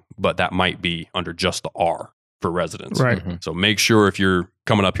caribou, but that might be under just the R for residents. Right. Mhm. So make sure if you're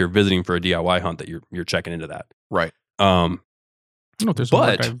coming up here visiting for a DIY hunt that you're checking into that. Right. I don't know if there's a more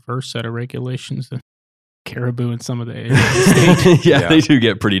But- diverse set of regulations than caribou in some of the areas. of the state. yeah, Yeah. they do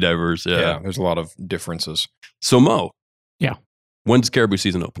get pretty diverse. Yeah. Yeah. There's a lot of differences. So Mo. Yeah. When's caribou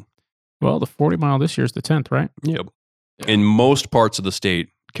season open? Well, the 40 mile this year is the 10th, right? Yep. Yeah. In most parts of the state,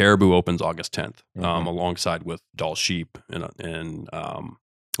 caribou opens August 10th, Mhm. alongside with Dall sheep and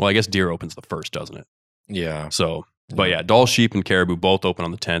well, I guess deer opens the 1st, doesn't it? Yeah. So, but yeah, Dall sheep and caribou both open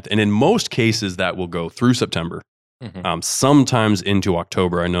on the 10th, and in most cases that will go through September, Mhm. sometimes into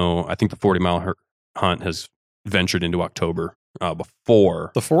October. I think the 40-mile hunt has ventured into October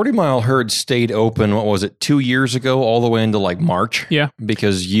before. The 40-mile herd stayed open, what was it, 2 years ago, all the way into like March? Yeah.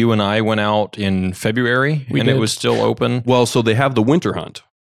 Because you and I went out in February We and it did. was still open. Well, so they have the winter hunt,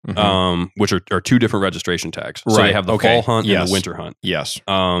 Mhm. which are two different registration tags. So they Right, have the okay, fall hunt and yes. the winter hunt. Yes.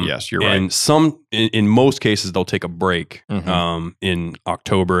 Um, Yes, you're and right. some, in most cases, they'll take a break Mhm. in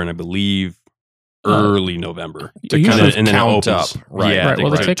October and I believe early November. To kind And of then it count opens. up, right. Yeah, Right, well,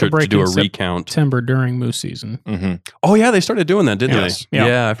 they take a break to do in a recount. September during moose season. Mm-hmm. Oh yeah, they started doing that, didn't Yes. they? Yeah.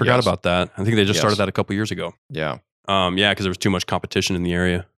 Yeah, I forgot Yes. about that. I think they just started Yes. that a couple years ago. Yeah. Yeah, because there was too much competition in the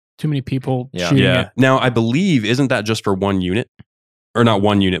area. Too many people Yeah. shooting Yeah. it. Now I believe isn't that just for one unit, or not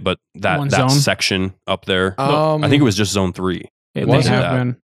one unit, but One that zone? section up there? I think it was just zone 3. It Was may it have that?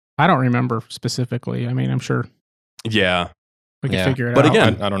 been. I don't remember specifically. I mean, I'm sure Yeah, we can Yeah. figure it But out.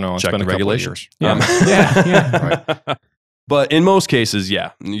 again, I don't know. It's check been the a couple of regulations. years. Yeah. Yeah. But in most cases,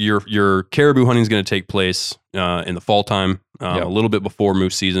 yeah, your caribou hunting is going to take place in the fall time, Yep. a little bit before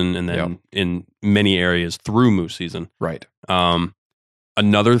moose season, and then Yep. in many areas through moose season. Right.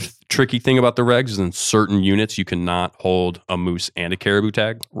 Another tricky thing about the regs is in certain units you cannot hold a moose and a caribou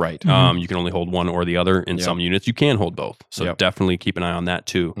tag. Right. Mhm. You can only hold one or the other. In Yep. some units, you can hold both. So Yep. definitely keep an eye on that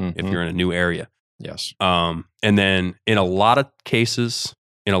too if Mhm. you're in a new area. Yes. And then in a lot of cases,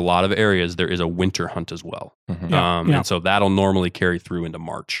 in a lot of areas, there is a winter hunt as well. Mhm. Yeah. And so that'll normally carry through into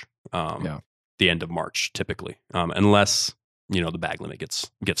March. Yeah. The end of March typically, unless the bag limit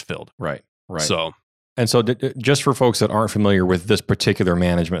gets filled. Right. Right. So And so, just for folks that aren't familiar with this particular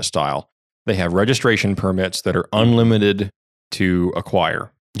management style, they have registration permits that are unlimited to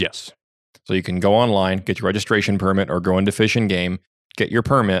acquire. yes, So you can go online, get your registration permit, or go into Fish and Game, get your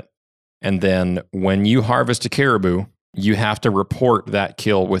permit, and then when you harvest a caribou, you have to report that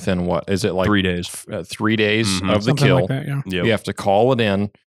kill within what is it like 3 days. 3 days Mhm. of the Something kill. like that, yeah. Yep. You have to call it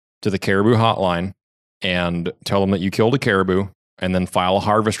in to the caribou hotline and tell them that you killed a caribou, and then file a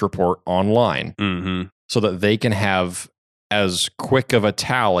harvest report online Mm-hmm. so that they can have as quick of a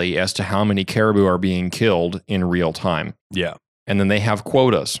tally as to how many caribou are being killed in real time. Yeah. And then they have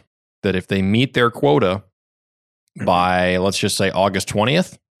quotas that if they meet their quota by, let's just say, August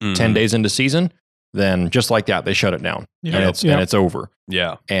 20th, 10 Mhm. days into season, then just like that, they shut it down Yeah. and it's Yeah. and it's over.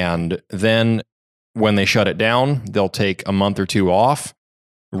 Yeah. And then when they shut it down, they'll take a month or two off,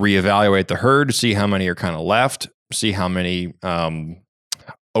 reevaluate the herd, see how many are kind of left, see how many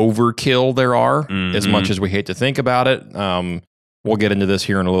overkill there are, as Mhm. much as we hate to think about it. We'll get into this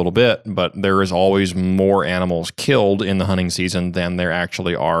here in a little bit, but there is always more animals killed in the hunting season than there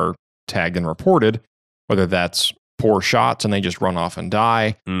actually are tagged and reported, whether that's poor shots and they just run off and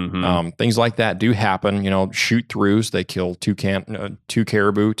die. Mhm. Things like that do happen. Shoot throughs. They kill two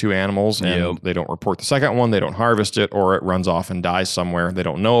caribou, two animals, and Yep. they don't report the second one. They don't harvest it, or it runs off and dies somewhere. They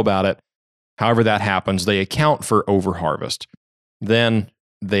don't know about it. However that happens, they account for overharvest. Then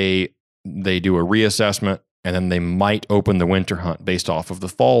they do a reassessment, and then they might open the winter hunt based off of the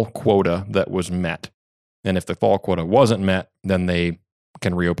fall quota that was met. And if the fall quota wasn't met, then they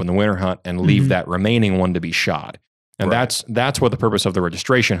can reopen the winter hunt and leave Mhm. that remaining one to be shot. And Right. that's what the purpose of the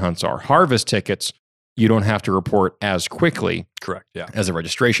registration hunts are. Harvest tickets, you don't have to report as quickly Correct. Yeah. as the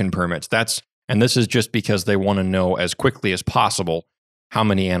registration permits. And this is just because they want to know as quickly as possible how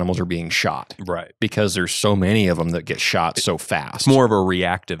many animals are being shot, Right. because there's so many of them that get shot so fast. It's more of a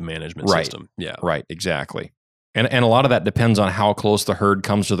reactive management Right. system. Yeah. Right, exactly. And a lot of that depends on how close the herd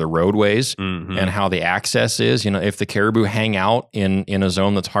comes to the roadways Mhm. and how the access is. If the caribou hang out in a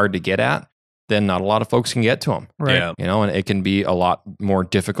zone that's hard to get at, then not a lot of folks can get to them. Right. Yeah. And it can be a lot more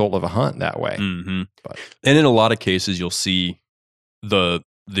difficult of a hunt that way. Mhm. But- And in a lot of cases, you'll see the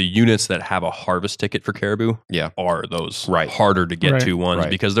units that have a harvest ticket for caribou Yeah. are those Right. harder to get Right. to ones Right.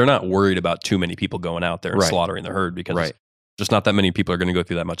 because they're not worried about too many people going out there and Right. slaughtering the herd because Right. just not that many people are going to go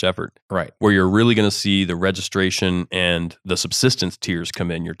through that much effort. Right. Where you're really going to see the registration and the subsistence tiers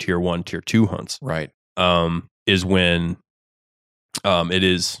come in, your tier 1, tier 2 hunts, Right. is when it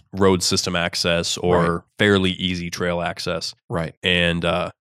is road system access or Right. fairly easy trail access. Right. And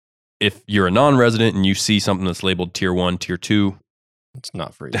if you're a non-resident and you see something that's labeled tier 1, tier 2, It's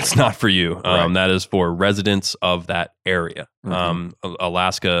not for you. that's not for you. Right. That is for residents of that area. Mhm.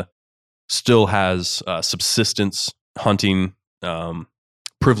 Alaska still has subsistence hunting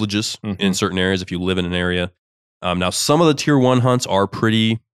privileges in Mhm. certain areas if you live in an area. Now, some of the tier 1 hunts are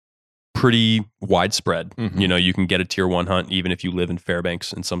pretty widespread. Mhm. You can get a tier 1 hunt even if you live in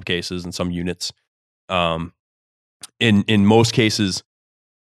Fairbanks in some cases, in some units. In most cases,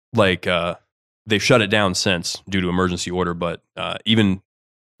 like they've shut it down since due to emergency order, but even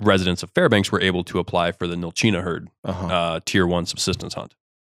residents of Fairbanks were able to apply for the Nilchina herd Uh-huh. tier 1 subsistence hunt.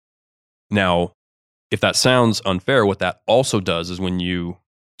 Now, if that sounds unfair, what that also does is when you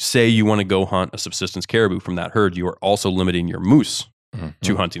say you want to go hunt a subsistence caribou from that herd, you are also limiting your moose Mhm.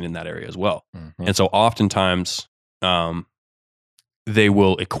 to hunting in that area as well. Mhm. And so oftentimes they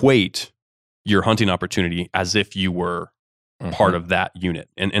will equate your hunting opportunity as if you were part of that unit.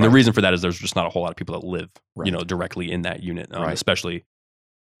 And the Right. reason for that is there's just not a whole lot of people that live, Right. directly in that unit, Right. especially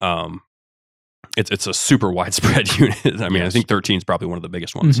it's a super widespread unit. I mean, I Yes. think 13 is probably one of the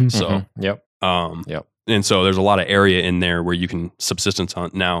biggest ones. Mhm. So, Mhm. Yep. Yep. and so there's a lot of area in there where you can subsistence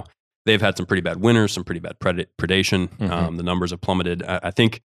hunt. Now, they've had some pretty bad winters, some pretty bad predation. Mhm. The numbers have plummeted. I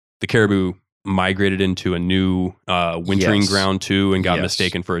think the caribou migrated into a new wintering Yes. ground too and got Yes.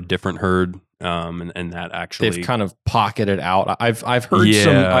 mistaken for a different herd. And that actually They've kind of pocketed out. I've heard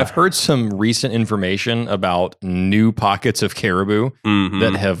Yeah. I've heard some recent information about new pockets of caribou Mhm.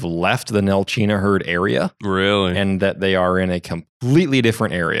 that have left the Nilchina herd area really and that they are in a completely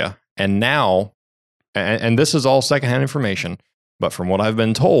different area. And now, and this is all secondhand information, but from what I've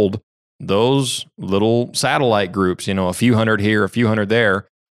been told, those little satellite groups, a few hundred here, a few hundred there,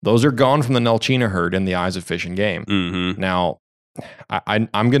 those are gone from the Nilchina herd in the eyes of Fish and Game. Mm-hmm. Now,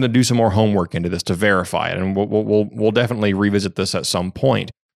 I'm going to do some more homework into this to verify it, and we'll definitely revisit this at some point.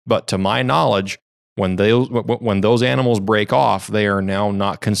 But to my knowledge, when those animals break off, they are now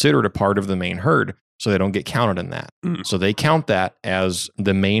not considered a part of the main herd, so they don't get counted in that. Mm. So they count that as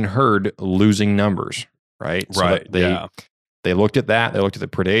the main herd losing numbers, right? So Right. that they looked at that. They looked at the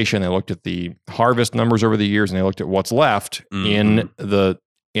predation. They looked at the harvest numbers over the years, and they looked at what's left in the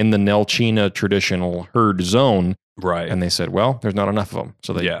Nilchina traditional herd zone. Right. And they said, well, there's not enough of them.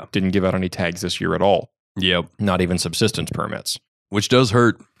 So they didn't give out any tags this year at all. Yep. Not even subsistence permits. Which does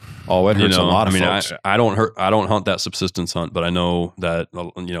hurt. Oh, it hurts a lot of I mean, folks. I don't hunt that subsistence hunt, but I know that a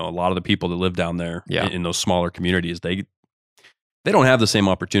lot of the people that live down there in those smaller communities, they don't have the same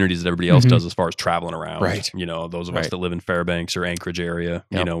opportunities that everybody else does as far as traveling around. Right. Those of us that live in Fairbanks or Anchorage area,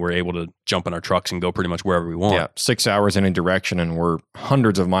 Yep. we're able to jump in our trucks and go pretty much wherever we want. Yeah, 6 hours in any direction, and we're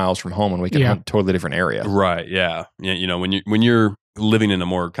hundreds of miles from home, and we can hunt a totally different area. Right. Yeah. Yeah. When you're living in a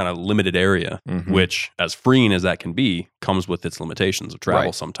more kind of limited area, Mhm. which as freeing as that can be, comes with its limitations of travel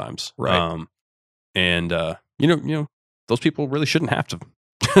Right. sometimes. Right. Those people really shouldn't have to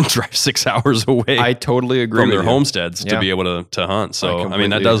drive 6 hours away I totally agree from with their you. homesteads Yeah. to be able to hunt. So, I mean,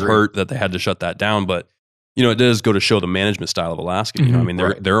 that completely does agree. hurt that they had to shut that down, but it does go to show the management style of Alaska. I mean,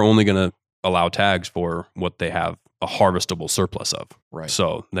 Right. they're only going to allow tags for what they have a harvestable surplus of. Right.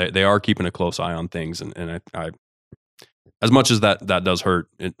 So they are keeping a close eye on things. And I as much as that does hurt,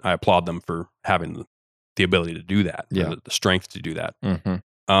 I applaud them for having the ability to do that, Yeah. the strength to do that.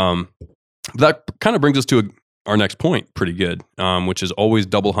 Mhm. That kind of brings us to our next point pretty good, which is always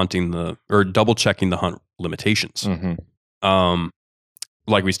double checking the hunt limitations. Mhm.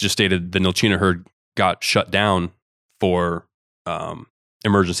 Like we just stated, the Nilchina herd got shut down for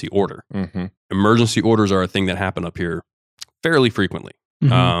emergency order. Mhm. Emergency orders are a thing that happen up here fairly frequently.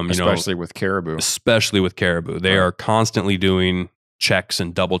 Especially with caribou. Especially with caribou. They Right. are constantly doing checks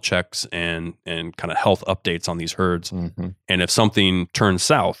and double checks and kind of health updates on these herds. Mhm. And if something turns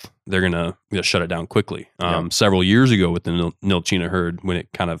south, they're going to shut it down quickly. Yep. Several years ago with the Nilchina herd, when it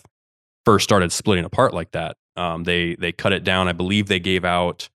kind of first started splitting apart like that, they cut it down. I believe they gave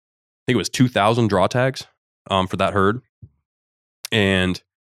out, I think it was 2,000 draw tags for that herd. And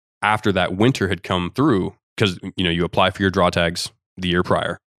after that winter had come through, because you apply for your draw tags the year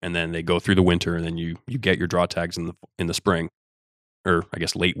prior, and then they go through the winter, and then you get your draw tags in the spring, or I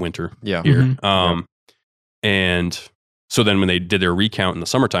guess late winter Yeah. here. And so then when they did their recount in the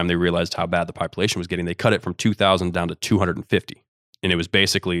summertime, they realized how bad the population was getting. They cut it from 2,000 down to 250. And it was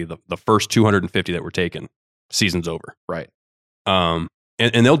basically the first 250 that were taken, season's over. Right. And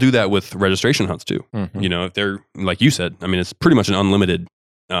they'll do that with registration hunts too. If they're, like you said, I mean, it's pretty much an unlimited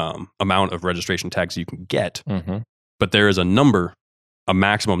amount of registration tags you can get. But there is a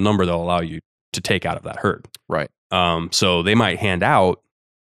maximum number that'll allow you to take out of that herd. Right. So they might hand out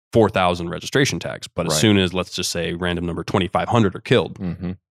 4,000 registration tags, but as Right. soon as, let's just say, random number 2,500 are killed,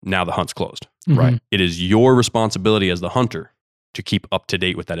 now the hunt's closed. Right. It is your responsibility as the hunter to keep up to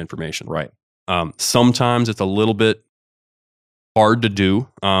date with that information. Right. Sometimes it's a little bit hard to do,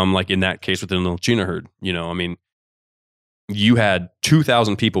 like in that case with the Chino herd. I mean, you had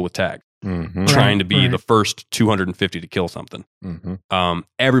 2,000 people with tags trying to be the first 250 to kill something.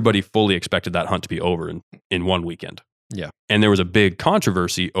 Everybody fully expected that hunt to be over in one weekend. Yeah. And there was a big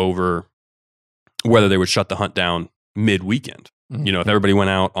controversy over whether they would shut the hunt down mid-weekend. If everybody went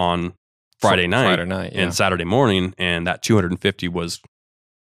out on Friday night and Saturday morning and that 250 was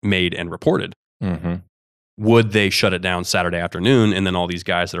made and reported, would they shut it down Saturday afternoon, and then all these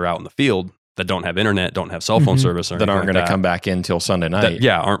guys that are out in the field that don't have internet, don't have cell phone service, or that aren't going to come back in until Sunday night.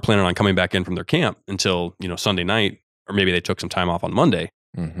 Aren't planning on coming back in from their camp until Sunday night, or maybe they took some time off on Monday.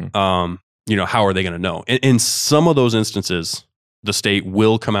 How are they going to know? In some of those instances, the state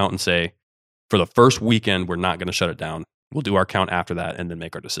will come out and say, for the first weekend, we're not going to shut it down. We'll do our count after that and then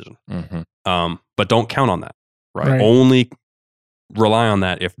make our decision. But don't count on that. Right. Only rely on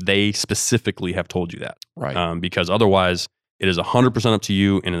that if they specifically have told you that. Right. Because otherwise, it is 100% up to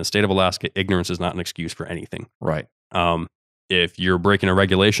you. And in the state of Alaska, ignorance is not an excuse for anything. Right. If you're breaking a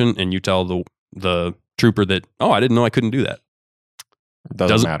regulation and you tell the trooper that, I didn't know I couldn't do that.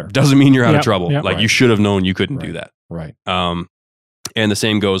 Doesn't matter. Doesn't mean you're out of trouble. Yep. Like you should have known you couldn't do that. Right. And the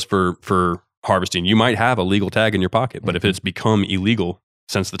same goes for harvesting. You might have a legal tag in your pocket, but if it's become illegal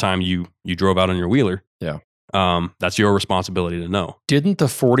since the time you drove out on your wheeler, that's your responsibility to know. Didn't the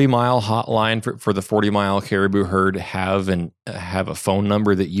 40-mile hotline for the 40-mile caribou herd have a phone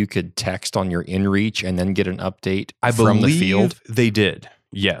number that you could text on your inReach and then get an update from the field? They did.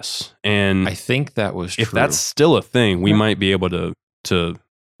 Yes. And I think that was true. If that's still a thing, we might be able to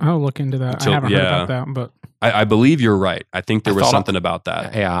I'll look into that. I haven't heard about that, but I believe you're right. I think there was something about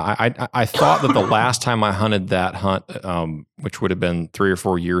that. Yeah, I thought that the last time I hunted that hunt, which would have been 3 or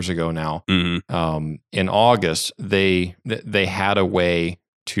 4 years ago now, in August, they had a way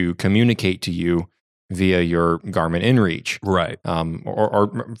to communicate to you via your Garmin inReach, right?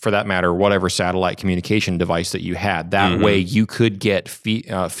 Or for that matter, whatever satellite communication device that you had. That way, you could get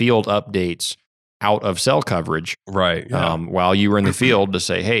field updates out of cell coverage, right? Yeah. While you were in the field to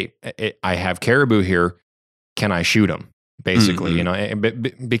say, "Hey, I have caribou here. Can I shoot them?" Basically,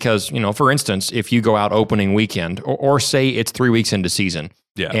 because for instance, if you go out opening weekend, or say it's 3 weeks into season,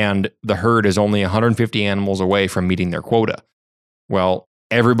 and the herd is only 150 animals away from meeting their quota, well,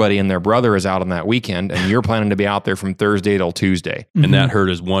 everybody and their brother is out on that weekend, and you're planning to be out there from Thursday till Tuesday, and that herd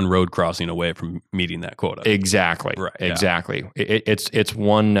is one road crossing away from meeting that quota. Exactly, right? Exactly. It's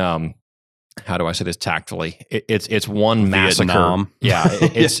one. How do I say this tactfully? It's one massacre. Vietnam. Yeah,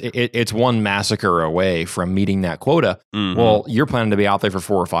 it's one massacre away from meeting that quota. Well, you're planning to be out there for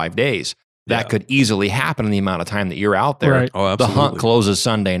 4 or 5 days. That could easily happen in the amount of time that you're out there. Right. Oh, absolutely. The hunt closes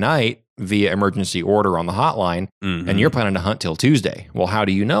Sunday night via emergency order on the hotline, and you're planning to hunt till Tuesday. Well, how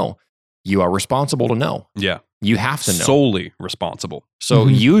do you know? You are responsible to know. Yeah. You have to know. Solely responsible. So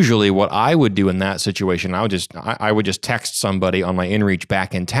usually what I would do in that situation, I would just text somebody on my inReach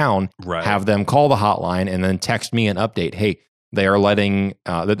back in town, have them call the hotline, and then text me an update. Hey, they are letting,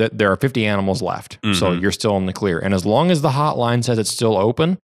 there are 50 animals left. So you're still in the clear. And as long as the hotline says it's still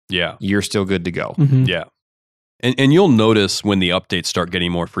open, you're still good to go. Yeah. And you'll notice when the updates start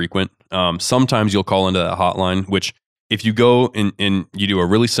getting more frequent, sometimes you'll call into that hotline, which if you go and you do a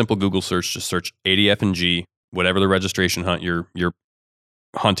really simple Google search, just search ADF&G, whatever the registration hunt you're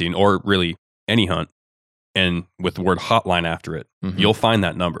hunting, or really any hunt, and with the word hotline after it, you'll find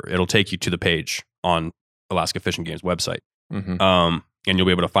that number. It'll take you to the page on Alaska Fish and Game's website. And you'll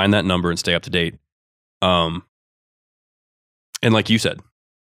be able to find that number and stay up to date. And like you said,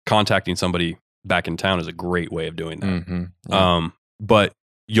 contacting somebody back in town is a great way of doing that. But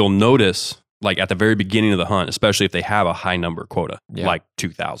you'll notice, like at the very beginning of the hunt, especially if they have a high number quota, like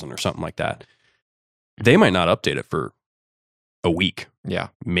 2,000 or something like that, they might not update it for a week. Yeah.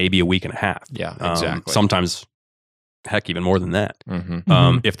 Maybe a week and a half. Yeah, exactly. Sometimes, heck, even more than that.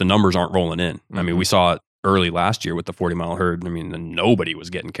 If the numbers aren't rolling in. I mean, we saw it early last year with the 40-mile herd, I mean, nobody was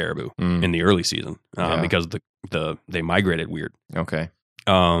getting caribou in the early season because they migrated weird. Okay.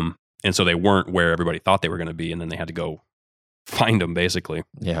 And so they weren't where everybody thought they were going to be, and then they had to go find them basically.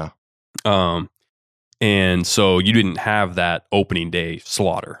 Yeah. And so you didn't have that opening day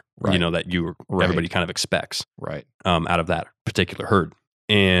slaughter, Right. that everybody kind of expects Right. out of that particular herd.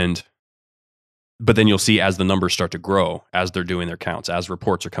 But then you'll see as the numbers start to grow, as they're doing their counts, as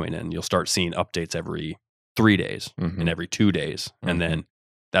reports are coming in, you'll start seeing updates every 3 days and every 2 days. And then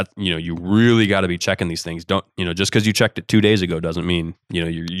that, you really got to be checking these things. Don't, just because you checked it 2 days ago doesn't mean,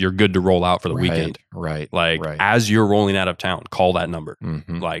 you're good to roll out for the weekend. Right. Like right. as you're rolling out of town, call that number.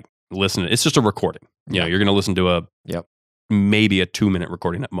 Like listen, it's just a recording. You're going to listen to maybe a 2-minute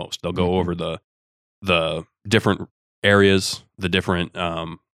recording at most. They'll go over the different areas, the different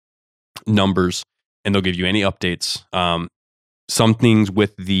numbers, and they'll give you any updates. Some things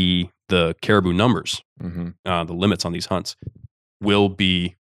with the caribou numbers, the limits on these hunts will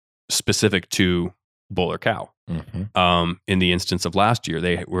be specific to bull or cow. In the instance of last year,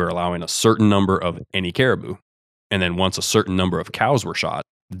 they were allowing a certain number of any caribou. And then once a certain number of cows were shot,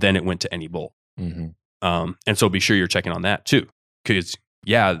 then it went to any bull. And so be sure you're checking on that too. Because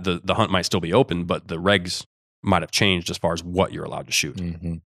the hunt might still be open, but the regs might have changed as far as what you're allowed to shoot.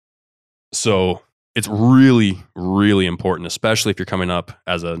 So it's really, really important, especially if you're coming up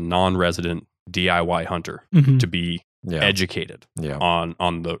as a non-resident DIY hunter, to be educated on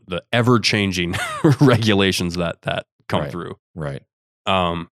the ever-changing regulations that come through. Right.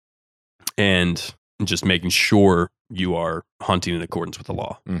 And just making sure you are hunting in accordance with the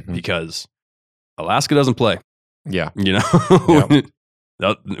law, because Alaska doesn't play. Yeah. When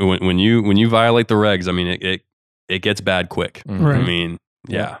you violate the regs, I mean, it gets bad quick. Right. I mean,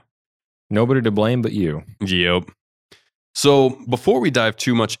 Nobody to blame but you. Yep. So before we dive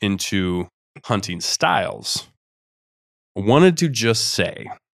too much into hunting styles, I wanted to just say,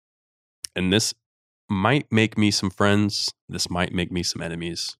 and this might make me some friends, this might make me some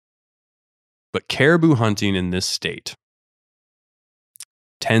enemies, but caribou hunting in this state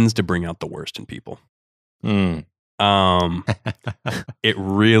tends to bring out the worst in people. It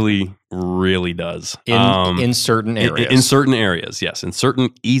really, really does. In certain areas. In certain areas, yes. In certain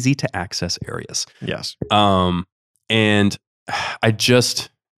easy to access areas. Yes. And I just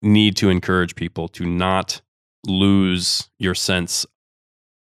need to encourage people to not lose your sense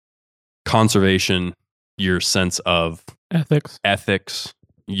conservation, your sense of ethics,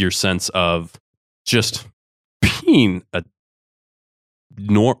 your sense of just being like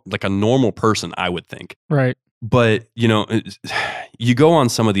a normal person, I would think. Right. But, you go on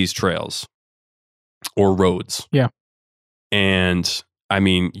some of these trails or roads. Yeah. And I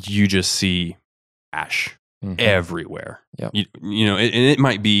mean, you just see ash everywhere. Yep. And it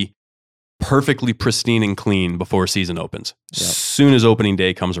might be perfectly pristine and clean before season opens. Yep. Soon as opening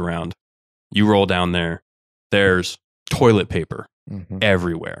day comes around, you roll down there, there's toilet paper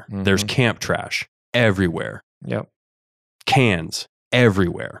everywhere. There's camp trash everywhere. Yep. Cans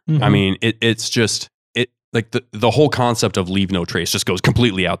everywhere. I mean, it's just like the whole concept of leave no trace just goes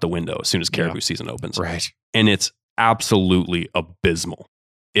completely out the window as soon as caribou season opens. Right. And it's absolutely abysmal.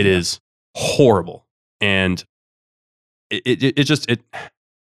 It is horrible. And it just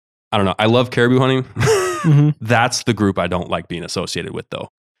I don't know. I love caribou hunting. That's the group I don't like being associated with though.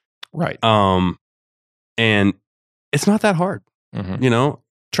 Right. And it's not that hard.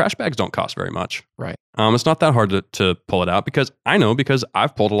 Trash bags don't cost very much. Right. It's not that hard to pull it out because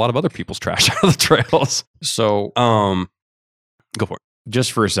I've pulled a lot of other people's trash out of the trails. So, go for it.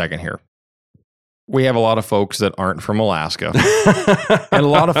 Just for a second here. We have a lot of folks that aren't from Alaska and a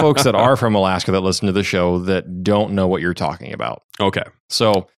lot of folks that are from Alaska that listen to the show that don't know what you're talking about. Okay.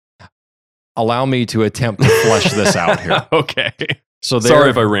 So allow me to attempt to flesh this out here. Okay. So sorry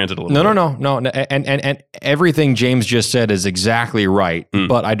if I ranted a little bit. No. And everything James just said is exactly right.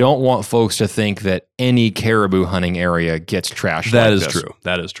 But I don't want folks to think that any caribou hunting area gets trashed. That is true.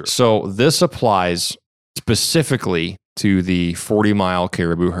 That is true. So this applies specifically to the 40-mile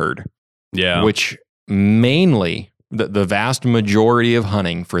caribou herd. Yeah. Which mainly, the vast majority of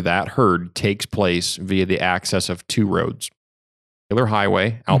hunting for that herd takes place via the access of 2 roads. Taylor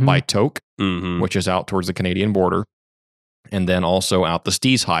Highway out by Tok, which is out towards the Canadian border. And then also out the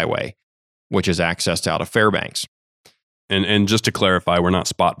Stees Highway, which is accessed out of Fairbanks. And just to clarify, we're not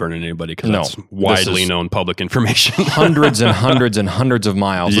spot burning anybody because that's widely known public information. Hundreds and hundreds and hundreds of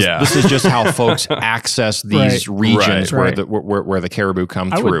miles. Yeah. This is just how folks access these regions where the caribou come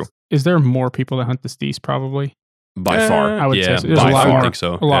through. Is there more people that hunt the Stees? Probably. By far. I would say so. There's a lot more, I think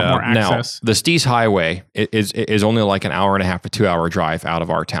so. A lot more access. Now, the Stees Highway is only like an hour and a half to 2 hour drive out of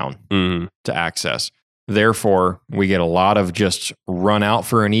our town to access. Therefore, we get a lot of just run out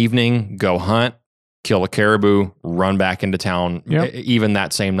for an evening, go hunt, kill a caribou, run back into town, even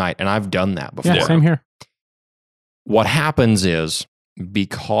that same night. And I've done that before. Yeah, same here. What happens is,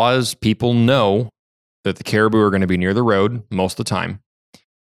 because people know that the caribou are going to be near the road most of the time,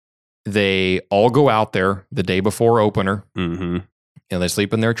 they all go out there the day before opener, and they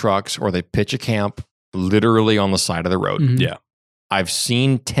sleep in their trucks, or they pitch a camp literally on the side of the road. Yeah. I've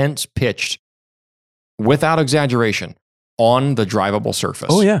seen tents pitched, without exaggeration, on the drivable surface.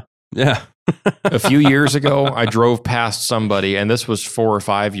 Oh, yeah. Yeah. A few years ago, I drove past somebody, and this was 4 or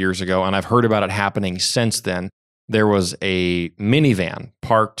 5 years ago, and I've heard about it happening since then. There was a minivan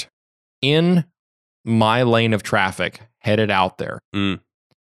parked in my lane of traffic, headed out there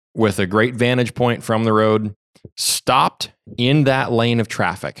with a great vantage point from the road, stopped in that lane of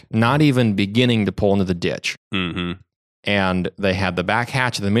traffic, not even beginning to pull into the ditch. And they had the back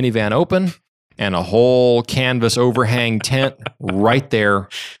hatch of the minivan open and a whole canvas overhang tent right there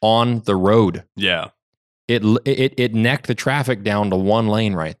on the road. Yeah. It necked the traffic down to one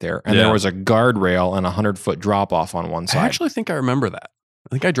lane right there. And there was a guardrail and a 100-foot drop off on one side. I actually think I remember that. I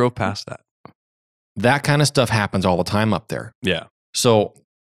think I drove past that. That kind of stuff happens all the time up there. Yeah. So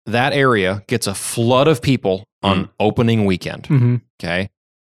that area gets a flood of people on opening weekend. Okay.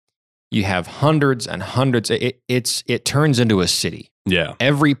 You have hundreds and hundreds. It turns into a city. Yeah.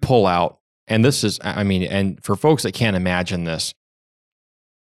 Every pullout, and this is, I mean, and for folks that can't imagine this,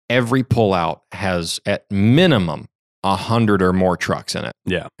 every pullout has at minimum 100 or more trucks in it.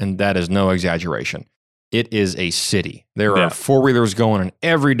 Yeah. And that is no exaggeration. It is a city. There are four-wheelers going in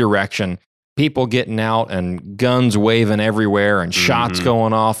every direction, people getting out and guns waving everywhere and shots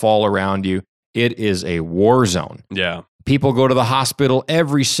going off all around you. It is a war zone. Yeah. People go to the hospital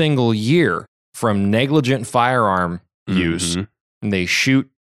every single year from negligent firearm use, and they shoot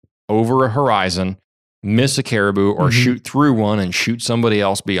over a horizon, miss a caribou, or shoot through one and shoot somebody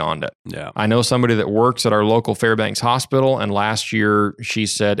else beyond it. Yeah. I know somebody that works at our local Fairbanks hospital, and last year she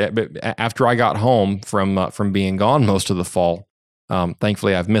said, after I got home from being gone most of the fall,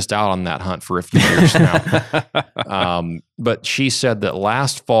 thankfully I've missed out on that hunt for a few years now. But she said that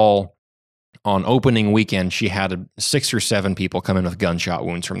last fall on opening weekend, she had 6 or 7 people come in with gunshot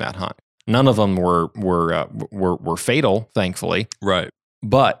wounds from that hunt. None of them were fatal, thankfully. Right.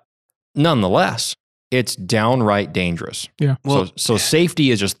 But nonetheless, it's downright dangerous. Yeah. Well, so safety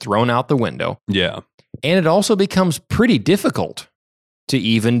is just thrown out the window. Yeah. And it also becomes pretty difficult to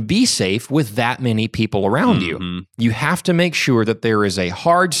even be safe with that many people around you. You have to make sure that there is a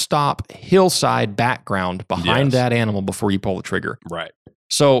hard stop hillside background behind that animal before you pull the trigger. Right.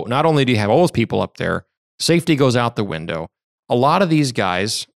 So not only do you have all those people up there, safety goes out the window. A lot of these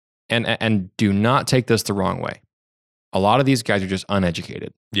guys, and do not take this the wrong way, a lot of these guys are just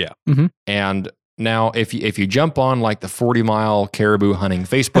uneducated. Yeah. And now, if you jump on like the 40-mile caribou hunting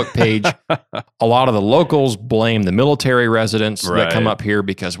Facebook page, a lot of the locals blame the military residents that come up here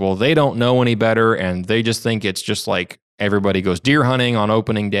because, well, they don't know any better, and they just think it's just like everybody goes deer hunting on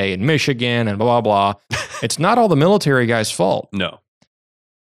opening day in Michigan and blah, blah, blah. It's not all the military guys' fault. No.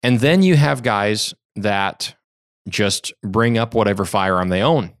 And then you have guys that just bring up whatever firearm they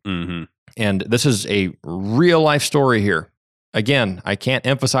own. And this is a real life story here. Again, I can't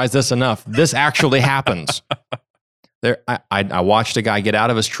emphasize this enough. This actually happens. I watched a guy get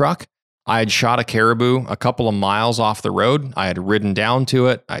out of his truck. I had shot a caribou a couple of miles off the road. I had ridden down to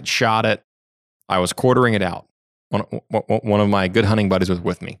it. I'd shot it. I was quartering it out. One of my good hunting buddies was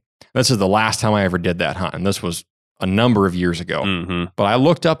with me. This is the last time I ever did that hunt, and this was a number of years ago. But I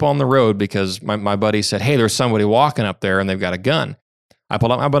looked up on the road because my buddy said, hey, there's somebody walking up there and they've got a gun. I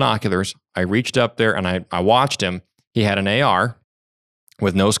pulled out my binoculars. I reached up there and I watched him. He had an AR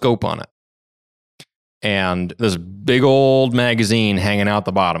with no scope on it. And this big old magazine hanging out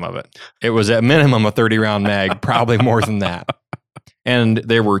the bottom of it. It was at minimum a 30-round mag, probably more than that. And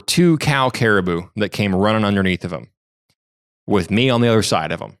there were 2 cow caribou that came running underneath of him with me on the other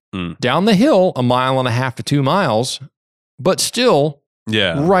side of him. Down the hill, 1.5 miles to 2 miles, but still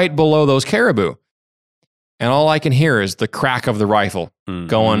right below those caribou. And all I can hear is the crack of the rifle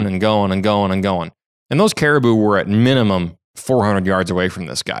going and going and going and going. And those caribou were at minimum 400 yards away from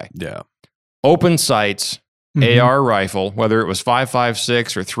this guy. Yeah. Open sights, AR rifle, whether it was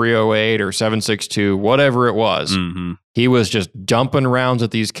 5.56 or 308 or 7.62, whatever it was. He was just dumping rounds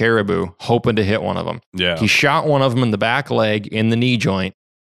at these caribou, hoping to hit one of them. Yeah. He shot one of them in the back leg, in the knee joint.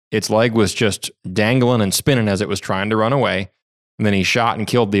 Its leg was just dangling and spinning as it was trying to run away. And then he shot and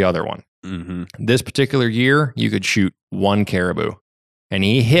killed the other one. This particular year, you could shoot 1 caribou. And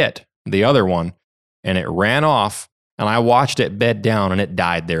he hit the other one, and it ran off. And I watched it bed down, and it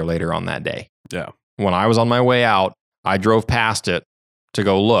died there later on that day. Yeah. when I was on my way out, I drove past it to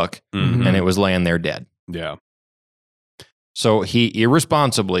go look, Mhm. and it was laying there dead. Yeah. So he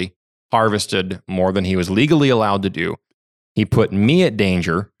irresponsibly harvested more than he was legally allowed to do. He put me at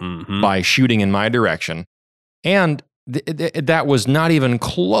danger Mhm. by shooting in my direction. And that was not even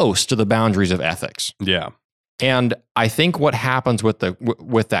close to the boundaries of ethics. Yeah. And I think what happens with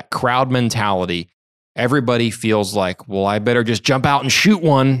that crowd mentality, everybody feels like, well, I better just jump out and shoot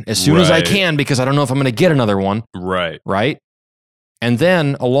one as soon as I Right. can because I don't know if I'm going to get another one. Right. Right. And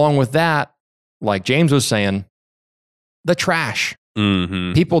then along with that, like James was saying, the trash.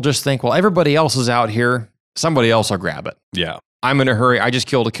 Mhm. People just think, well, everybody else is out here. Somebody else will grab it. Yeah. I'm in a hurry. I just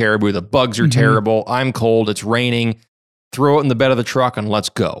killed a caribou. The bugs are Mhm. terrible. I'm cold. It's raining. Throw it in the bed of the truck and let's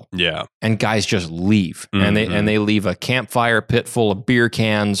go. Yeah. And guys just leave. And they leave a campfire pit full of beer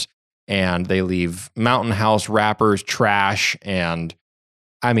cans, and they leave Mountain House wrappers, trash, and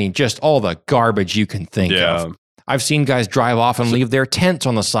I mean, just all the garbage you can think Yeah. of. I've seen guys drive off and leave their tents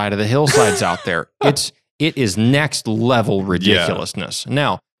on the side of the hillsides out there. It is next level ridiculousness.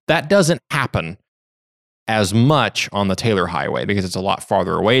 Now, that doesn't happen as much on the Taylor Highway because it's a lot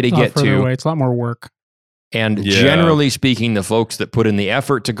farther away to It's a lot get further to. away. It's a lot more work. And Yeah. generally speaking, the folks that put in the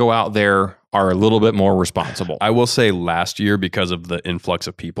effort to go out there are a little bit more responsible. I will say last year, because of the influx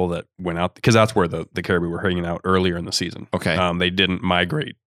of people that went out, because that's where the caribou were hanging out earlier in the season. Okay. They didn't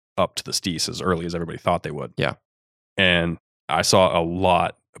migrate up to the Steese as early as everybody thought they would. Yeah. And I saw a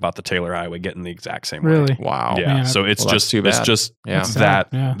lot about the Taylor Highway getting the exact same way. Really? Wow. Yeah. Man, So it's well, that's just too bad. Yeah. That's sad, that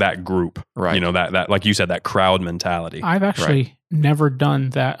yeah. that group. Right. You know, that like you said, that crowd mentality. I've actually never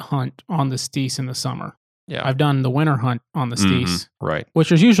done that hunt on the Steese in the summer. Yeah. I've done the winter hunt on the Mhm. Steese, Right. which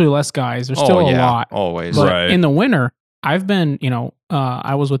there's usually less guys. There's still a lot. Always. But Right. in the winter, I've been,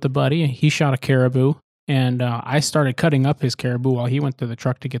 I was with a buddy and he shot a caribou, and I started cutting up his caribou while he went to the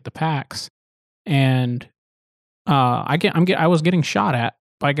truck to get the packs. And I was getting shot at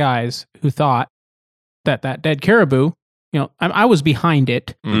by guys who thought that dead caribou, I was behind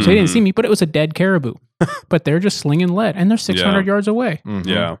it, so they didn't see me, but it was a dead caribou. But they're just slinging lead, and they're 600 yards away, Mhm.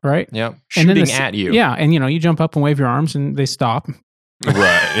 Yeah. right? Yeah. And then Shooting the- at you. Yeah, and you jump up and wave your arms, and they stop.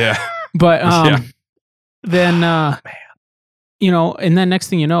 Right. Yeah. But Yeah. then and then next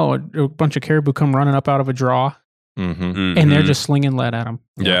thing you know, a bunch of caribou come running up out of a draw, Mm-hmm. and they're Mhm. just slinging lead at them.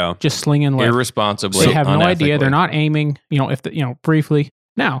 Yeah. Just slinging lead. Irresponsibly. They have no idea. They're unethically. not aiming. Briefly.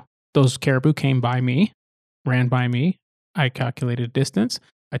 Now those caribou came by me, ran by me. I calculated a distance.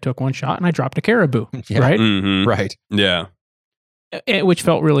 I took one shot and I dropped a caribou. Yeah. Right. Mhm. Right. Yeah. Which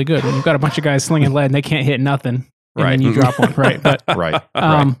felt really good when you've got a bunch of guys slinging lead and they can't hit nothing. And Right. then you drop one. Right. But Right.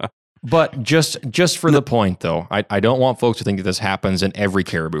 But just for the point, though, I don't want folks to think that this happens in every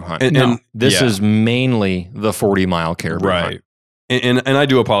caribou hunt. And This yeah. is mainly the 40-mile caribou hunt. Right. And I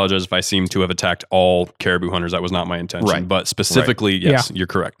do apologize if I seem to have attacked all caribou hunters. That was not my intention. Right. But specifically, yes, you're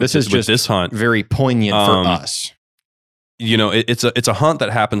correct. This is with just this hunt. Very poignant for Um, us. It's a hunt that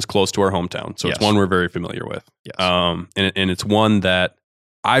happens close to our hometown, so Yes. it's one we're very familiar with. Yes. And it's one that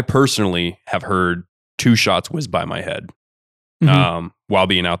I personally have heard 2 shots whiz by my head, Mhm. while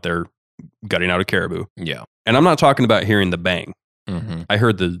being out there gutting out a caribou. Yeah. And I'm not talking about hearing the bang. Mm-hmm. I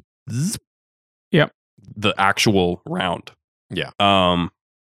heard the zzz, Yep. the actual round. Yeah.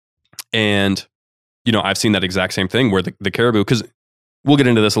 And I've seen that exact same thing where the caribou, because we'll get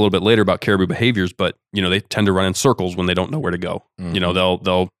into this a little bit later about caribou behaviors, but they tend to run in circles when they don't know where to go. Mhm.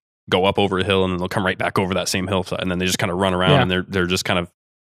 They'll go up over a hill and then they'll come right back over that same hillside, and then they just kind of run around Yeah. and they're just kind of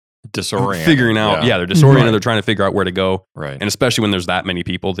Disoriented. figuring out. Yeah, they're Mm-hmm. disoriented. Right. They're trying to figure out where to go, Right. and especially when there's that many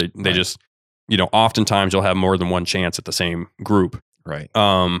people, they Right. just oftentimes you'll have more than one chance at the same group. Right.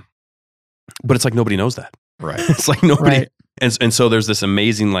 But it's like nobody knows that. Right. It's like nobody, Right. and so there's this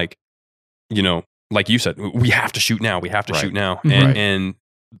amazing like you said, we have to shoot now. We have to Right. shoot now, Mhm. and Right. and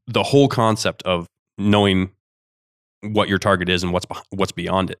the whole concept of knowing what your target is and what's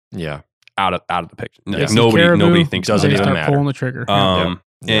beyond it Yeah. out of the picture. Like, Yes. nobody Caribou, thinks doesn't they about even start matter. pulling the trigger. that.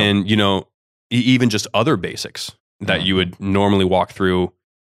 Yeah. And even just other basics that you would normally walk through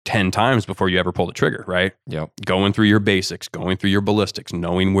 10 times before you ever pull the trigger, right? Yep. Going through your basics, going through your ballistics,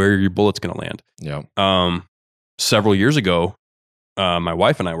 knowing where your bullet's going to land. Yep. Several years ago, my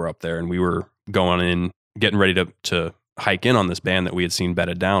wife and I were up there, and we were going in, getting ready to hike in on this band that we had seen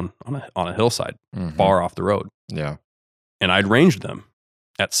bedded down on a hillside Mhm. far off the road. Yeah. And I'd ranged them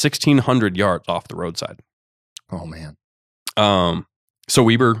at 1,600 yards off the roadside. Oh man. So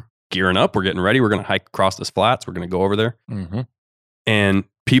we were gearing up. We're getting ready. We're going to hike across this flats. We're going to go over there. Mm-hmm. And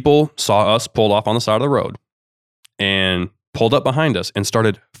people saw us pulled off on the side of the road and pulled up behind us and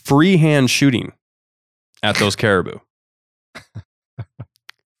started freehand shooting at those caribou.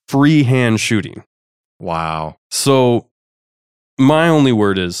 Freehand shooting. Wow. So my only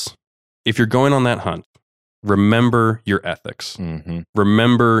word is, if you're going on that hunt, remember your ethics. Mm-hmm.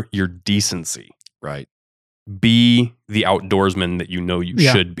 Remember your decency. Right. Be the outdoorsman that you know you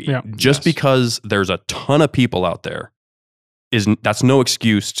should be. Yeah. Just Yes. because there's a ton of people out there, that's no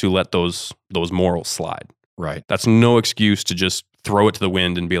excuse to let those morals slide. Right. That's no excuse to just throw it to the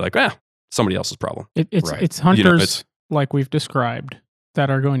wind and be like, somebody else's problem. Right. It's hunters it's- like we've described that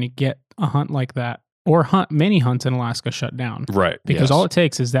are going to get a hunt like that or many hunts in Alaska shut down. Right. Because Yes. all it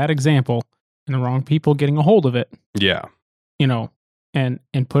takes is that example and the wrong people getting a hold of it, Yeah. and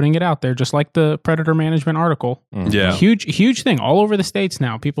putting it out there, just like the predator management article. Mhm. Yeah. Huge thing all over the states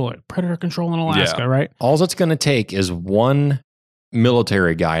now. People are like, predator control in Alaska, right? All it's going to take is one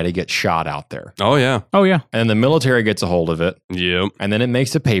military guy to get shot out there. Oh, yeah. Oh yeah. And the military gets a hold of it. Yep. And then it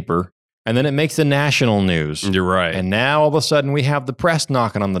makes the paper. And then it makes the national news. You're right. And now all of a sudden we have the press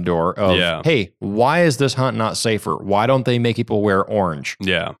knocking on the door of, Yeah. hey, why is this hunt not safer? Why don't they make people wear orange?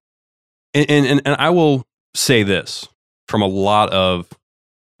 Yeah. And I will say this from a lot of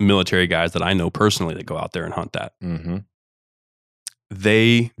military guys that I know personally that go out there and hunt that. Mm-hmm.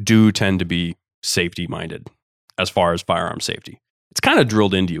 They do tend to be safety minded as far as firearm safety. It's kind of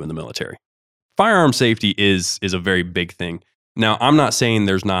drilled into you in the military. Firearm safety is a very big thing. Now, I'm not saying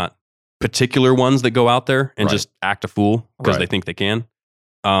there's not particular ones that go out there and Right. just act a fool because Right. they think they can.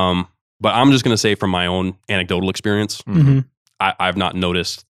 But I'm just going to say from my own anecdotal experience, Mm-hmm. I've not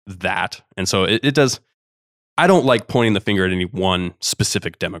noticed that. And so it does. I don't like pointing the finger at any one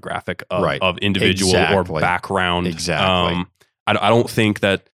specific demographic of, Right. of individual Exactly. or background. Exactly. I don't think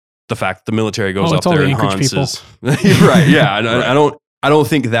that the fact that the military goes Oh, up it's all there the and Anchorage hunts is right. Yeah. I don't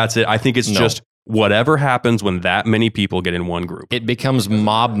think that's it. I think it's No. just whatever happens when that many people get in one group. It becomes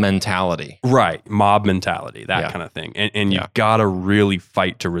mob mentality. Right. Mob mentality, that Yeah. kind of thing. And Yeah. you've got to really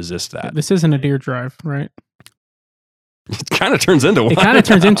fight to resist that. This isn't a deer drive, right? It kind of turns into one. It kind of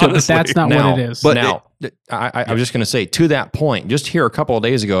turns into it, but honestly. that's not Now, what it is. but- now, I was just going to say, to that point, just here a couple of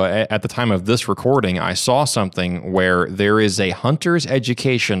days ago, at the time of this recording, I saw something where there is a hunter's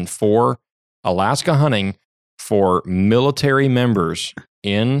education for Alaska hunting for military members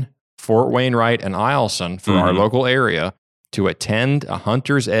in Fort Wainwright and Eielson for our Mhm. local area to attend a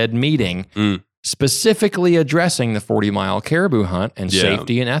hunter's ed meeting Mm. specifically addressing the 40-mile caribou hunt and Yeah.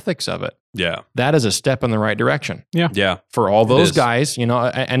 safety and ethics of it. Yeah. That is a step in the right direction Yeah. for all those is. guys, and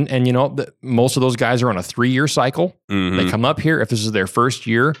most of those guys are on a 3-year cycle. Mhm. They come up here. If this is their first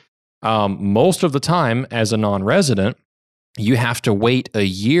year, most of the time as a non-resident, you have to wait a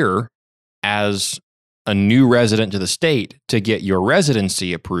year as a new resident to the state to get your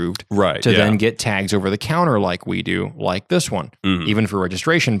residency approved Right. to yeah. then get tags over the counter like we do, like this one, Mhm. even for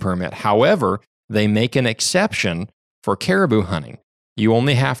registration permit. However, they make an exception for caribou hunting. You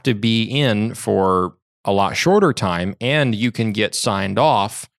only have to be in for a lot shorter time, and you can get signed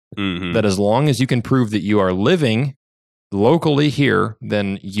off Mhm. that as long as you can prove that you are living locally here,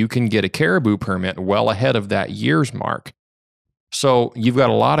 then you can get a caribou permit well ahead of that year's mark. So you've got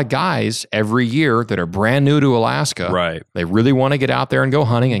a lot of guys every year that are brand new to Alaska. Right. They really want to get out there and go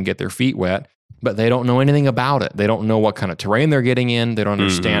hunting and get their feet wet, but they don't know anything about it. They don't know what kind of terrain they're getting in. They don't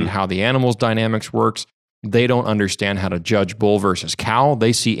understand how the animal's dynamics works. They don't understand how to judge bull versus cow.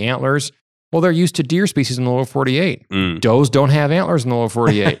 They see antlers. Well, they're used to deer species in the lower 48. Mm. Does don't have antlers in the lower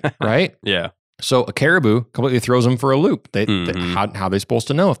 48, right? Yeah. So a caribou completely throws them for a loop. Mhm. How are they supposed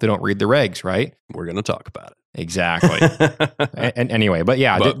to know if they don't read the regs, right? We're going to talk about Exactly. it. and anyway, but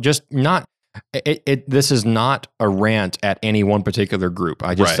yeah, But- just not. This is not a rant at any one particular group.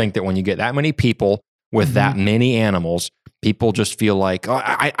 I just Right. think that when you get that many people with that many animals, people just feel like, oh,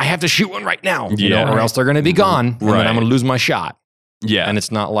 I have to shoot one right now, Yeah. or else they're going to be gone, and then Right. I'm going to lose my shot. Yeah. And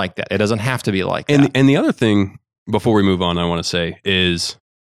it's not like that. It doesn't have to be like And that. and the other thing before we move on, I want to say is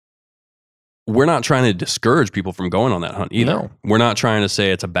we're not trying to discourage people from going on that hunt either. No. We're not trying to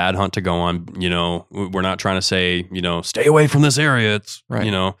say it's a bad hunt to go on. We're not trying to say, stay away from this area. It's,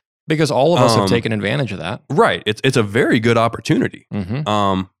 Right. Because all of us have Um, taken advantage of that. right. It's a very good opportunity.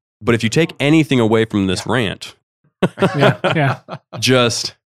 Mm-hmm. But if you take anything away from this rant, yeah.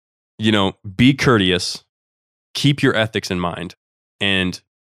 just, be courteous, keep your ethics in mind, and,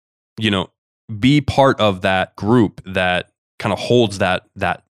 be part of that group that kind of holds that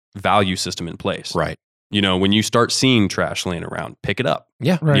value system in place. Right. When you start seeing trash laying around, pick it up.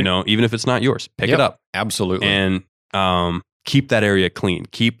 Yeah. Right. Even if it's not yours, pick Yep. it up Absolutely. and keep that area clean.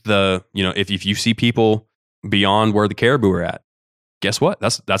 Keep the, if you see people beyond where the caribou are at, guess what?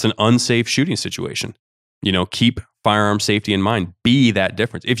 That's an unsafe shooting situation. Keep firearm safety in mind. Be that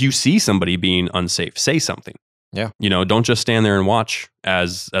difference. If you see somebody being unsafe, say something. Yeah. Don't just stand there and watch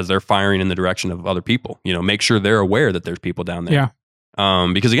as they're firing in the direction of other people. Make sure they're aware that there's people down there. Yeah.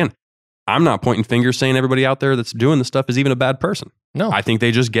 Because again, I'm not pointing fingers saying everybody out there that's doing this stuff is even a bad person. No. I think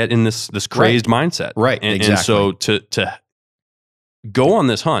they just get in this crazed mindset. Right. And Exactly. so to go on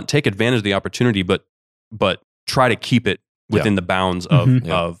this hunt, take advantage of the opportunity, but try to keep it within the bounds of Mhm.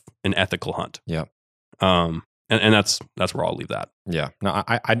 of an ethical hunt. Yeah. And that's where I'll leave that. Yeah. Now,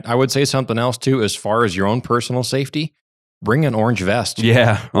 I would say something else too, as far as your own personal safety. Bring an orange vest.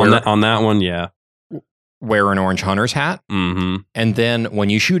 Yeah. On that one, yeah. Wear an orange hunter's hat. Mm-hmm. And then when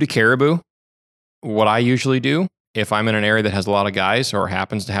you shoot a caribou, what I usually do, if I'm in an area that has a lot of guys or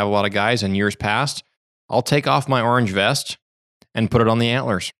happens to have a lot of guys in years past, I'll take off my orange vest and put it on the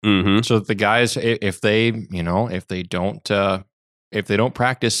antlers. Mm-hmm. So that the guys, if they don't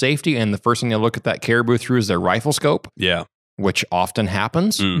practice safety and the first thing they look at that caribou through is their rifle scope, Yeah. which often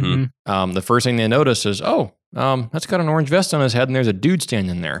happens, Mm-hmm. the first thing they notice is, that's got an orange vest on his head and there's a dude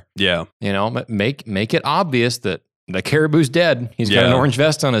standing there. Yeah. Make it obvious that the caribou's dead. He's got an Yeah. orange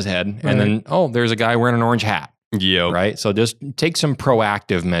vest on his head. Right. And then, there's a guy wearing an orange hat. Yeah. Right. So just take some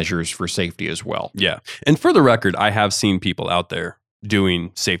proactive measures for safety as well. Yeah. And for the record, I have seen people out there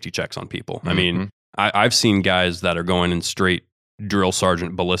doing safety checks on people. I mean, I've seen guys that are going in straight drill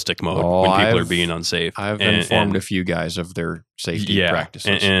sergeant ballistic mode when people are being unsafe. I've informed a few guys of their safety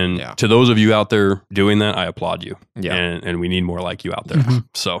practices. And to those of you out there doing that, I applaud you. Yeah. And we need more like you out there. Mhm.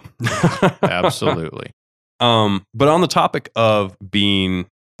 So Absolutely. But on the topic of being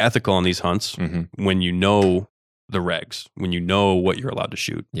ethical on these hunts, when you know the regs, when you know what you're allowed to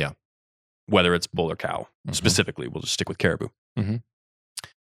shoot, Yeah. whether it's bull or cow, specifically, we'll just stick with caribou.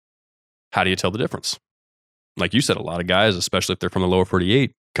 How do you tell the difference? Like you said, a lot of guys, especially if they're from the lower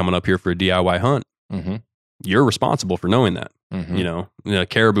 48, coming up here for a DIY hunt, you're responsible for knowing that.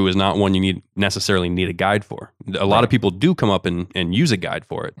 Caribou is not one you necessarily need a guide for. A lot of people do come up and use a guide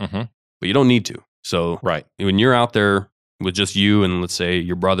for it, but you don't need to. So when you're out there with just you and let's say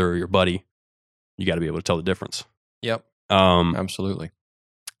your brother or your buddy, you got to be able to tell the difference. Yep. Absolutely.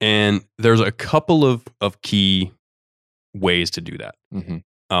 And there's a couple of key ways to do that.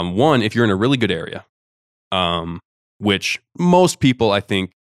 One, if you're in a really good area, which most people, I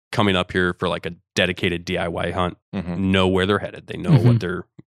think, coming up here for like a dedicated DIY hunt know where they're headed. They know what they're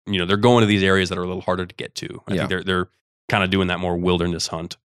going to these areas that are a little harder to get to. I think they're kind of doing that more wilderness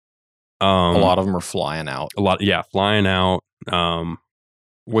hunt. A lot of them are flying out. Flying out.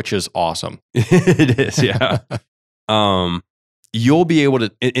 Which is awesome. It is, yeah. You'll be able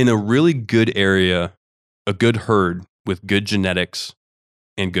to, in a really good area, a good herd with good genetics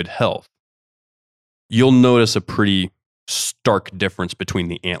and good health, you'll notice a pretty stark difference between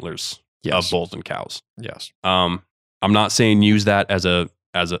the antlers of bulls and cows. Yes. I'm not saying use that as a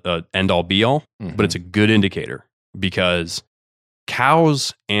end all be all, but it's a good indicator because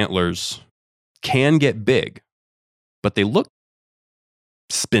cows' antlers can get big, but they look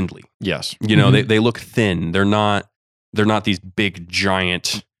spindly. Yes. They look thin. They're not these big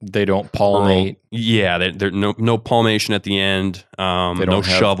giant. They don't palmate. They're no palmation at the end. They don't no have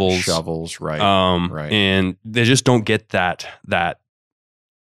shovels. Shovels, right. Right. And they just don't get that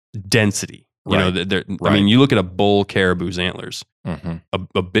density. Right. I mean, you look at a bull caribou's antlers, Mm-hmm.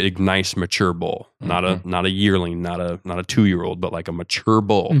 a big, nice, mature bull, not a yearling, not a 2-year-old, but like a mature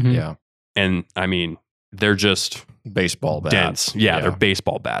bull. Mhm. Yeah. And I mean, they're just Baseball bats. dense. Yeah, they're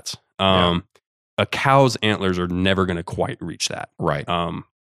baseball bats. A cow's antlers are never going to quite reach that. Right.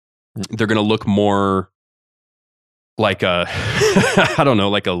 They're going to look more like a, I don't know,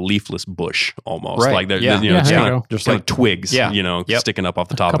 like a leafless bush almost. Right. Like they're, Yeah. it's there kind you of go. just like twigs, Yeah. sticking up off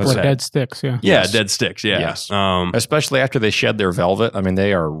the A top of couple his of head. dead sticks, yeah. Yeah, Yes. dead sticks. Yeah. Yes. Um, Especially after they shed their velvet. I mean,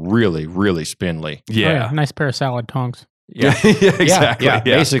 they are really, really spindly. Oh, yeah. nice pair of salad tongs. Yeah. Exactly. Yeah.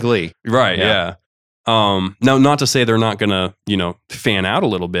 Basically. Right. Yeah. Yeah. Now, not to say they're not gonna, fan out a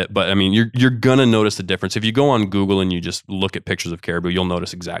little bit, but I mean, you're gonna notice the difference. If you go on Google and you just look at pictures of caribou, you'll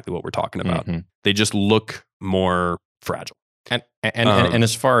notice exactly what we're talking about. Mhm. They just look more fragile. And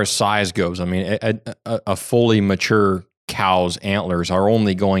as far as size goes, I mean, a fully mature cow's antlers are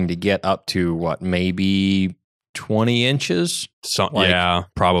only going to get up to maybe 20 inches, So, Like-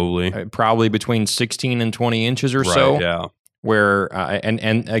 probably. probably between 16 and 20 inches or so. Yeah. Where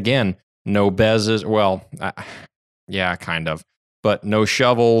and again, no bezzes. Well, kind of, but no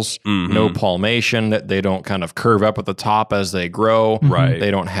shovels, no Mhm. palmation. That they don't kind of curve up at the top as they grow. Right.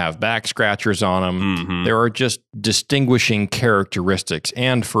 They don't have back scratchers on them. Mhm. There are just distinguishing characteristics.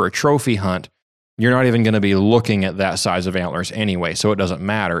 And for a trophy hunt, you're not even going to be looking at that size of antlers anyway. So it doesn't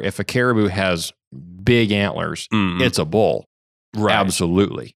matter. If a caribou has big antlers, Mhm. it's a bull. right.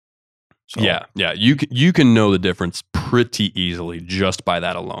 Absolutely. So, Yeah. You can know the difference pretty easily just by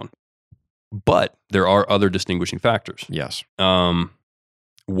that alone. But there are other distinguishing factors. Yes.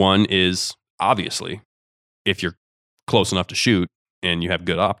 One is obviously if you're close enough to shoot and you have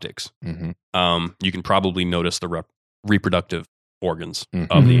good optics, Mm-hmm. You can probably notice the reproductive organs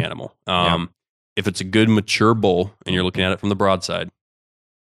Mm-hmm. of the animal. Yeah. If it's a good mature bull and you're looking at it from the broadside,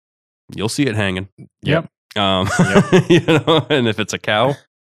 you'll see it hanging. Yep. You know, and if it's a cow,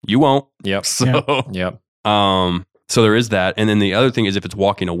 you won't. Yep. So, Yep. so there is that. And then the other thing is if it's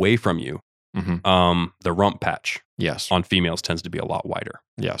walking away from you, Mm-hmm. the rump patch Yes. on females tends to be a lot wider.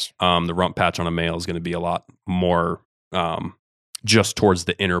 Yes. The rump patch on a male is going to be a lot more just towards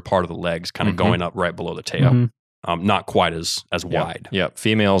the inner part of the legs, kind of Mhm. going up right below the tail. Mhm. Not quite as Yep. wide. Yep.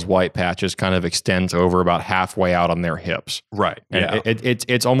 Females' white patches kind of extends over about halfway out on their hips. Right. And Yeah.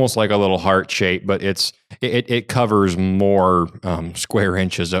 it's almost like a little heart shape, but it covers more square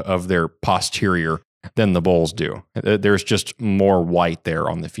inches of their posterior than the bulls do. There's just more white there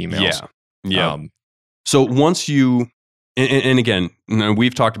on the females. Yeah. So once you, and again, you know,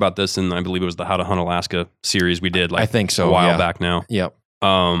 we've talked about this in, I believe it was the How to Hunt Alaska series we did like I think so. a while yeah. back now. Yep.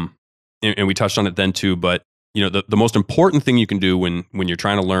 And we touched on it then too, but you know, the most important thing you can do when you're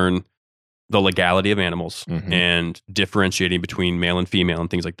trying to learn the legality of animals Mhm. and differentiating between male and female and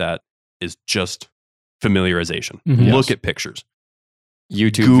things like that is just familiarization. Mhm. Yes. Look at pictures.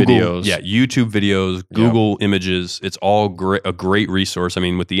 YouTube Google, videos. Yeah, YouTube videos, Google images. It's all a great resource. I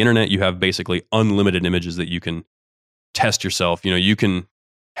mean, with the internet, you have basically unlimited images that you can test yourself. You know, you can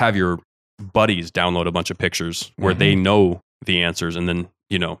have your buddies download a bunch of pictures where they know the answers and then,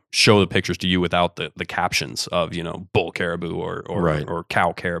 you know, show the pictures to you without the captions of, you know, bull caribou or Right. or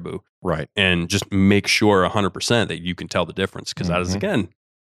cow caribou, Right. and just make sure 100% that you can tell the difference, because that is, again,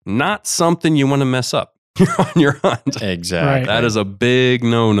 not something you want to mess up on your hunt. Exactly. Right. That is a big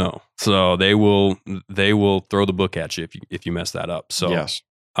no. So they will throw the book at you if you mess that up. So yes.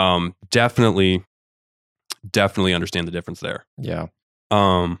 definitely understand the difference there. Yeah.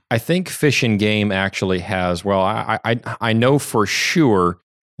 I think Fish and Game actually has. Well, I know for sure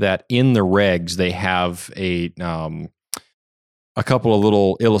that in the regs they have a couple of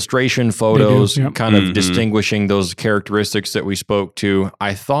little illustration photos, yep. kind of Mhm. distinguishing those characteristics that we spoke to.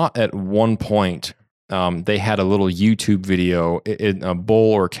 I thought at one point they had a little YouTube video, a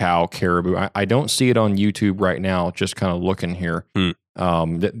bull or cow caribou. I don't see it on YouTube right now. Just kind of looking here.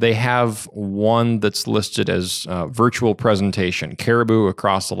 They have one that's listed as virtual presentation, Caribou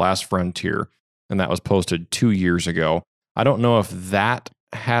Across the Last Frontier, and that was posted 2 years ago. I don't know if that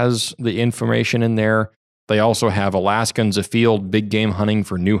has the information in there. They also have Alaskans Afield, Big Game Hunting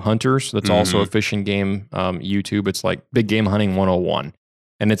for New Hunters. That's also a Fish and Game YouTube. It's like Big Game Hunting 101.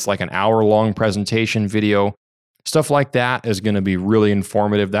 And it's like an hour-long presentation video. Stuff like that is going to be really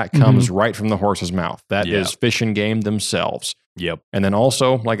informative. That comes right from the horse's mouth. That is Fish and Game themselves. Yep. And then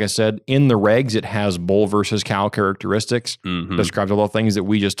also, like I said, in the regs, it has bull versus cow characteristics. Describes all the things that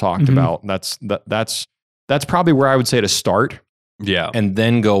we just talked about. That's probably where I would say to start. Yeah. And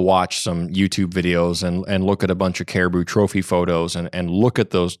then go watch some YouTube videos and look at a bunch of caribou trophy photos and look at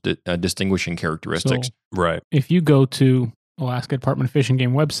those distinguishing characteristics. So Right. if you go to Alaska Department of Fish and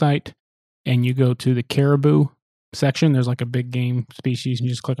Game website and you go to the caribou section, there's like a big game species, and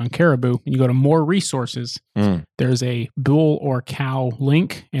you just click on caribou and you go to more resources. There's a bull or cow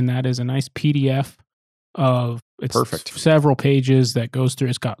link, and that is a nice PDF of Perfect. several pages that goes through.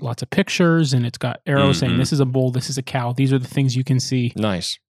 It's got lots of pictures and it's got arrows saying this is a bull, this is a cow. These are the things you can see.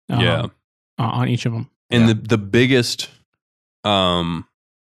 Nice. On each of them. And the biggest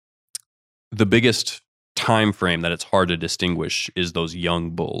time frame that it's hard to distinguish is those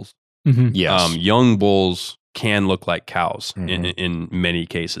young bulls. Yes. Young bulls can look like cows in many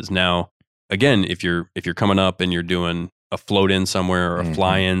cases. Now, again, if you're coming up and you're doing a float in somewhere or a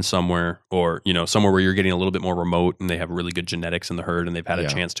fly in somewhere, or you know, somewhere where you're getting a little bit more remote and they have really good genetics in the herd and they've had a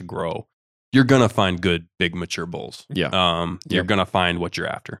chance to grow, you're gonna find good big mature bulls. You're gonna find what you're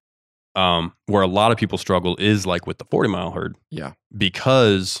after. Where a lot of people struggle is like with the 40-mile herd.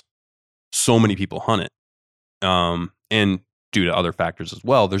 Because so many people hunt it. And due to other factors as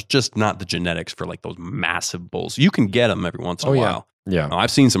well, there's just not the genetics for like those massive bulls. You can get them every once in a while.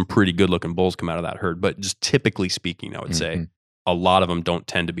 I've seen some pretty good looking bulls come out of that herd, but just typically speaking, I would say a lot of them don't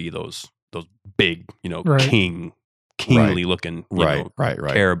tend to be those big, you know, kingly looking, you know,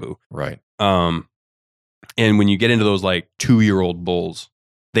 caribou. Right. And when you get into those like 2-year-old bulls,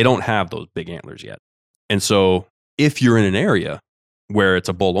 they don't have those big antlers yet. And so if you're in an area where it's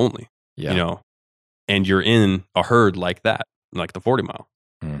a bull only, you know, and you're in a herd like that, like the 40-mile,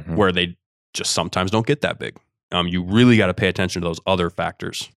 where they just sometimes don't get that big, you really got to pay attention to those other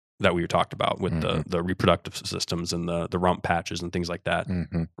factors that we talked about with the reproductive systems and the rump patches and things like that.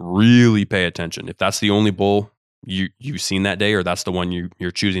 Mm-hmm. Really pay attention. If that's the only bull you've seen that day, or that's the one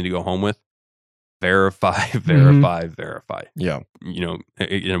you're choosing to go home with, verify. Yeah.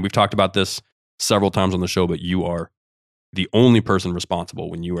 We've talked about this several times on the show, but you are the only person responsible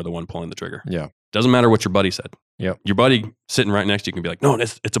when you are the one pulling the trigger. Yeah. Doesn't matter what your buddy said. Yep. Your buddy sitting right next to you can be like, no,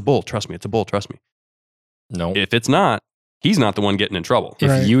 it's a bull. Trust me. It's a bull. Trust me. No. If it's not, he's not the one getting in trouble.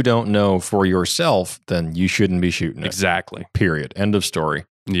 If you don't know for yourself, then you shouldn't be shooting it. Exactly. Period. End of story.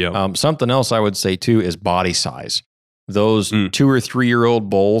 Yeah. Something else I would say too is body size. Those 2 or 3 year old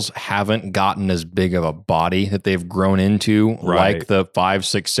bulls haven't gotten as big of a body that they've grown into like the 5,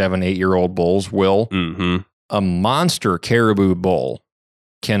 6, 7, 8 year old bulls will. Mm-hmm. A monster caribou bull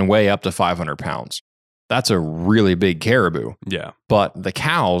can weigh up to 500 pounds. That's a really big caribou. Yeah. But the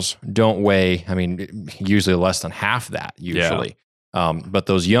cows don't weigh, usually less than half that usually. But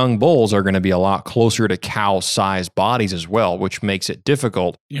those young bulls are going to be a lot closer to cow-sized bodies as well, which makes it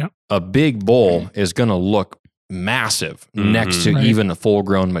difficult. Yeah. A big bull is going to look massive next to even a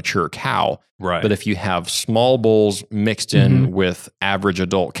full-grown mature cow. Right. But if you have small bulls mixed in with average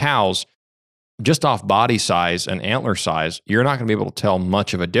adult cows, just off body size and antler size, you're not going to be able to tell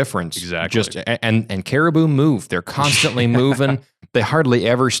much of a difference. Exactly. And caribou move. They're constantly moving. They hardly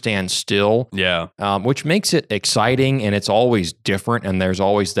ever stand still. Yeah. Which makes it exciting, and it's always different, and there's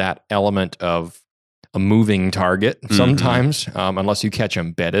always that element of a moving target sometimes, unless you catch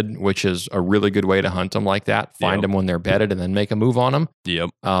them bedded, which is a really good way to hunt them like that. Find them when they're bedded and then make a move on them.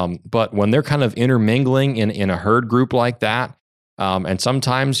 Yep. But when they're kind of intermingling in a herd group like that, and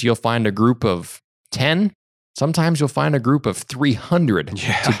sometimes you'll find a group of 10, sometimes you'll find a group of 300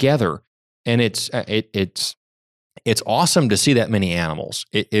 together. And it's awesome to see that many animals.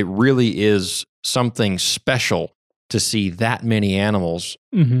 It really is something special to see that many animals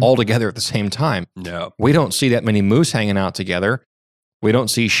all together at the same time. Yeah. We don't see that many moose hanging out together. We don't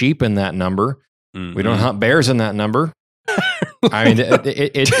see sheep in that number. We don't hunt bears in that number.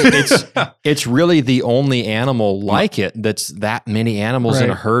 It's really the only animal like it that's that many animals in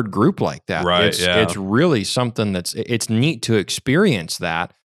a herd group like that. Right. It's really something it's neat to experience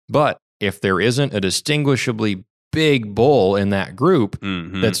that. But if there isn't a distinguishably big bull in that group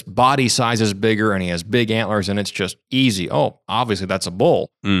that's body size is bigger and he has big antlers and it's just easy, obviously that's a bull,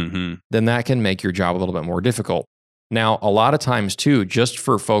 then that can make your job a little bit more difficult. Now, a lot of times too, just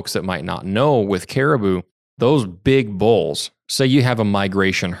for folks that might not know with caribou, those big bulls, say you have a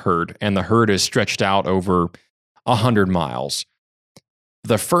migration herd and the herd is stretched out over 100 miles.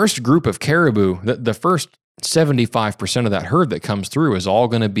 The first group of caribou, the first 75% of that herd that comes through is all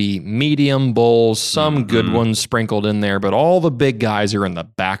going to be medium bulls, some good ones sprinkled in there, but all the big guys are in the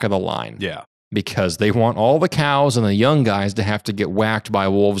back of the line. Yeah. Because they want all the cows and the young guys to have to get whacked by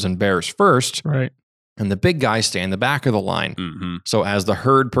wolves and bears first. Right. And the big guys stay in the back of the line. So as the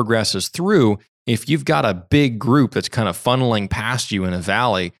herd progresses through, if you've got a big group that's kind of funneling past you in a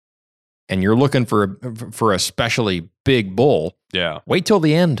valley and you're looking for a especially big bull, wait till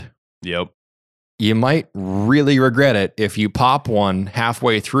the end. Yep. You might really regret it if you pop one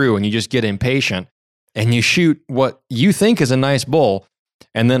halfway through and you just get impatient and you shoot what you think is a nice bull,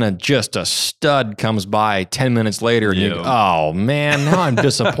 and then just a stud comes by 10 minutes later and you go, oh man, now I'm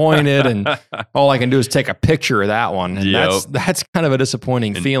disappointed, and all I can do is take a picture of that one. And that's kind of a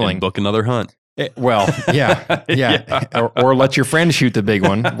disappointing feeling. And book another hunt. Or let your friend shoot the big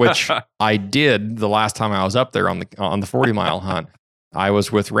one, which I did the last time I was up there on the 40-mile hunt. I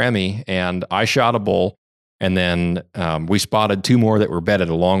was with Remy and I shot a bull, and then we spotted 2 more that were bedded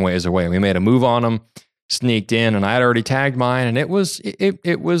a long ways away. We made a move on them, sneaked in, and I had already tagged mine, and it was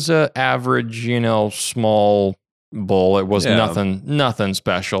a average, small bull. It was nothing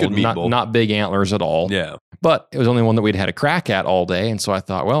special, not big antlers at all. Yeah. But it was only one that we'd had a crack at all day. And so I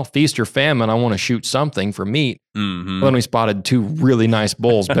thought, well, feast or famine, I want to shoot something for meat. But then we spotted 2 really nice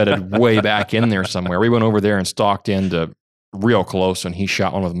bulls bedded way back in there somewhere. We went over there and stalked into real close, and he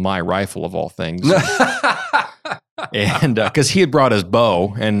shot one with my rifle of all things. And because he had brought his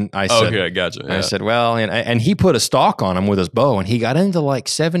bow, and I said, okay, gotcha. Yeah. I said, well, and he put a stalk on him with his bow, and he got into like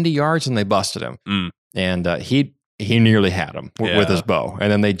 70 yards, and they busted him. And he nearly had him with his bow.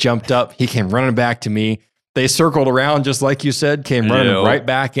 And then they jumped up. He came running back to me. They circled around, just like you said, came running right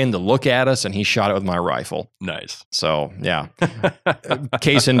back in to look at us, and he shot it with my rifle. Nice. So, yeah.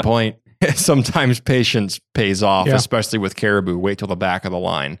 Case in point, sometimes patience pays off, especially with caribou. Wait till the back of the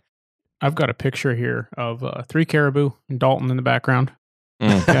line. I've got a picture here of 3 caribou and Dalton in the background.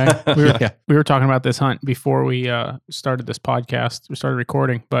 Okay. We were talking about this hunt before we started this podcast. We started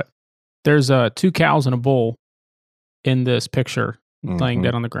recording, but there's 2 cows and a bull in this picture. laying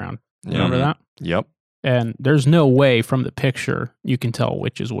dead on the ground. Yeah. Remember that? Yep. And there's no way from the picture you can tell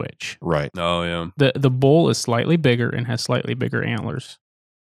which is which. Right. Oh yeah. The bull is slightly bigger and has slightly bigger antlers.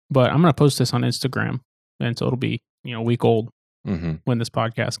 But I'm going to post this on Instagram, and so it'll be a week old Mm-hmm. when this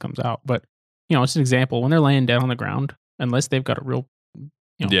podcast comes out. But it's an example. When they're laying down on the ground, unless they've got a real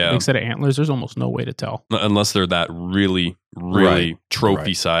big set of antlers, there's almost no way to tell. Unless they're that really Right.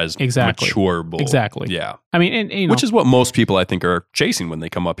 trophy-sized, Exactly. mature bull. Exactly. Yeah. I mean, and Which is what most people, I think, are chasing when they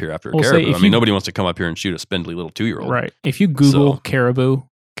come up here after a Well, say caribou. if I mean, you- nobody wants to come up here and shoot a spindly little 2-year-old. right. If you Google So- caribou,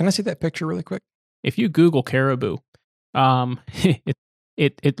 Can I see that picture really quick? if you Google caribou,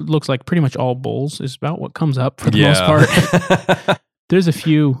 it looks like pretty much all bulls is about what comes up for the most part. There's a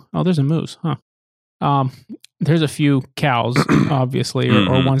few. Oh, there's a moose, huh? There's a few cows, obviously, or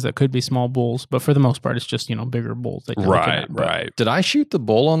Mhm. ones that could be small bulls, but for the most part, it's just bigger bulls that you're looking Right, at. But right. Did I shoot the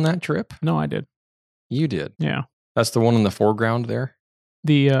bull on that trip? No, I did. You did. Yeah. That's the one in the foreground there.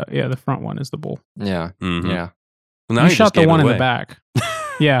 The front one is the bull. Yeah. Mhm. Yeah. Well, now You just shot the gave it one in the away. back.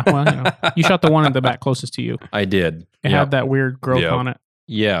 Yeah, well, you shot the one in the back closest to you. I did. It Yep. had that weird growth Yep. on it.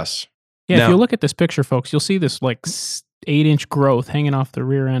 Yes. Yeah, Now- if you look at this picture, folks, you'll see this 8-inch growth hanging off the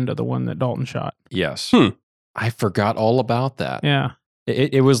rear end of the one that Dalton shot. Yes. Hmm. I forgot all about that. Yeah.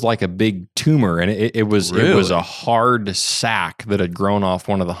 It was like a big tumor, and it was Really? a hard sac that had grown off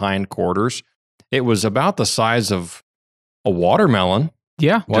one of the hind quarters. It was about the size of a watermelon,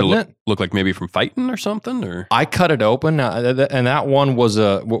 Yeah. Did it wasn't look, it? look like maybe from fighting or something? Or I cut it open, and that one was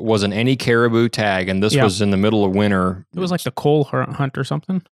an any caribou tag, and this Yeah. was in the middle of winter. It was like the coal hunt or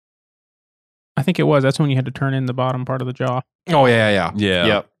something. I think it was. That's when you had to turn in the bottom part of the jaw. Oh yeah.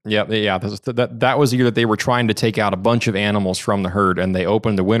 Yeah. Yeah. That was the year that they were trying to take out a bunch of animals from the herd, and they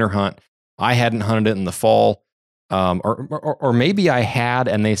opened the winter hunt. I hadn't hunted it in the fall, or maybe I had,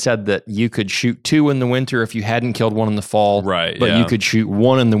 and they said that you could shoot 2 in the winter if you hadn't killed one in the fall, right. but yeah. you could shoot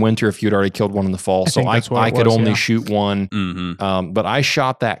 1 in the winter if you'd already killed one in the fall. I So think I that's what it could was, only yeah. shoot 1. Mm-hmm. But I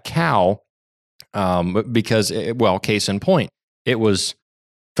shot that cow because, case in point, it was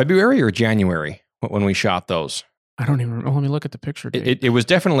February or January when we shot those. I don't even remember. Let me look at the picture. Dave. It was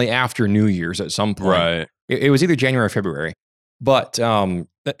definitely after New Year's at some point. Right. It was either January or February. But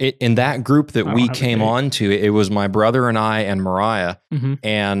in that group that I don't we have a came date. on to, it was my brother and I and Mariah. Mhm.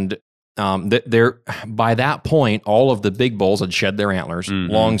 And by that point, all of the big bulls had shed their antlers Mhm.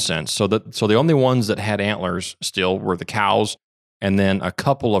 long since. So the only ones that had antlers still were the cows, and then a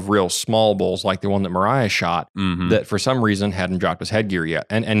couple of real small bulls like the one that Mariah shot Mm-hmm. that for some reason hadn't dropped his headgear yet.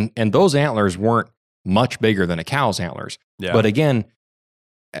 And those antlers weren't much bigger than a cow's antlers. Yeah. But again,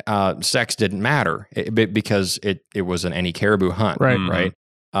 sex didn't matter because it was an any caribou hunt, Right. Mhm. right?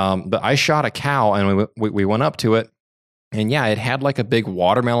 But I shot a cow, and we went up to it, and yeah, it had like a big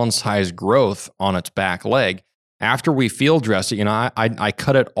watermelon-sized growth on its back leg. After we field dressed it, I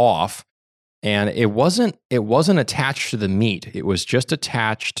cut it off, and it wasn't attached to the meat. It was just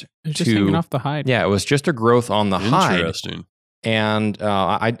attached It was just to hanging off the hide. yeah, it was just a growth on the hide. Interesting. And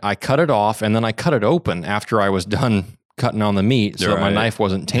I cut it off, and then I cut it open after I was done cutting on the meat, so that my Right. knife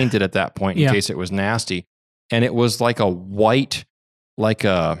wasn't tainted at that point in Yeah. case it was nasty. And it was like a white,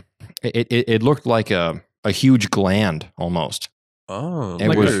 it looked like a huge gland almost. Oh, It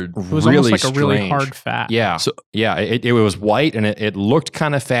Like was weird. It was really almost like a really strange. hard fat. Yeah, So- yeah. It was white, and it looked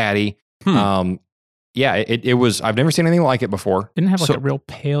kind of fatty. Yeah, it was. I've never seen anything like it before. Didn't it have like So- a real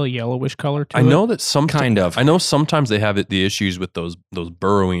pale yellowish color to I it. know that sometimes Kind of. I know sometimes they have the issues with those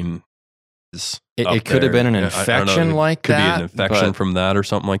burrowing. It could have been an infection like could that. be an infection but from that or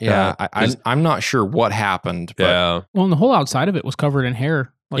something like yeah, that. I'm not sure what happened. But Yeah. Well, and the whole outside of it was covered in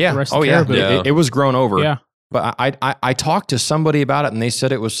hair, like yeah. the rest Oh of the yeah. caribou. Yeah. It was grown over. Yeah. But I talked to somebody about it, and they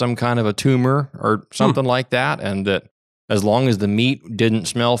said it was some kind of a tumor or something like that, and that as long as the meat didn't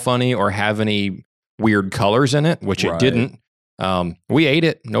smell funny or have any weird colors in it, which it Right. didn't, we ate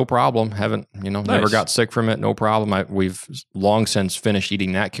it, no problem. Haven't never Nice. got sick from it, no problem. We've long since finished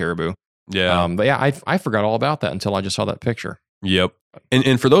eating that caribou. Yeah. But yeah, I forgot all about that until I just saw that picture. Yep.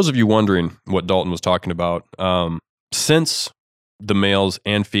 And for those of you wondering what Dalton was talking about, since the males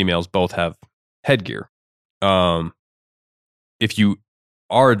and females both have headgear, if you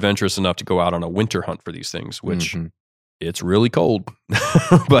are adventurous enough to go out on a winter hunt for these things, which Mhm. it's really cold,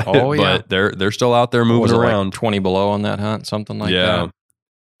 but Oh, yeah. but they're still out there What was moving it, like around. 20 below on that hunt, something like yeah.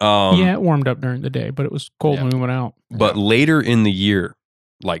 that. Yeah, it warmed up during the day, but it was cold Yeah. when we went out. But later in the year,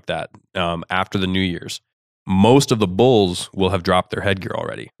 like that, after the New Year's, most of the bulls will have dropped their headgear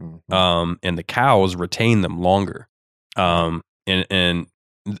already. Mhm. And the cows retain them longer. And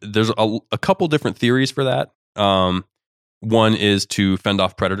there's a couple different theories for that. One is to fend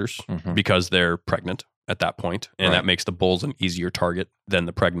off predators Mhm. because they're pregnant at that point, and Right. that makes the bulls an easier target than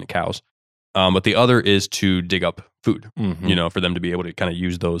the pregnant cows. But the other is to dig up food, Mhm. for them to be able to kind of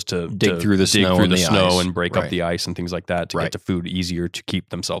use those to Dig through the snow and the ice. and break up Right. the ice and things like that to Right. get to food easier to keep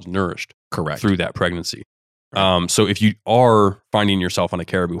themselves nourished Correct. through that pregnancy. Right. So if you are finding yourself on a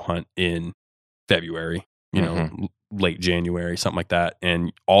caribou hunt in February, late January, something like that,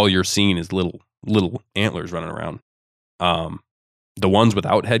 and all you're seeing is little antlers running around, the ones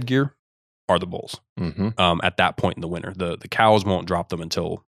without headgear are the bulls. At that point in the winter, the cows won't drop them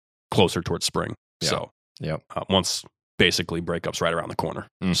until closer towards spring. Yeah. So Yep. once basically breakup's right around the corner.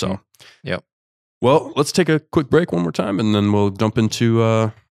 Mhm. So Yep. well, let's take a quick break one more time, and then we'll jump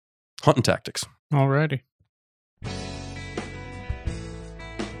into hunting tactics. Alrighty.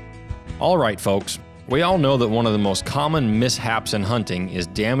 All right, folks. We all know that one of the most common mishaps in hunting is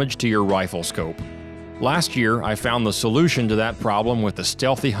damage to your rifle scope. Last year, I found the solution to that problem with the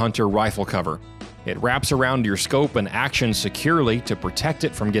Stealthy Hunter rifle cover. It wraps around your scope and actions securely to protect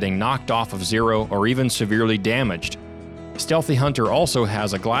it from getting knocked off of zero or even severely damaged. Stealthy Hunter also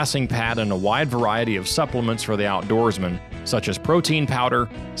has a glassing pad and a wide variety of supplements for the outdoorsman, such as protein powder,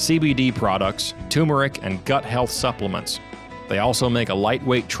 CBD products, turmeric, and gut health supplements. They also make a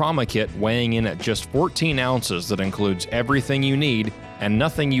lightweight trauma kit weighing in at just 14 ounces that includes everything you need and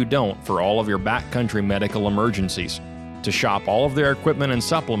nothing you don't for all of your backcountry medical emergencies. To shop all of their equipment and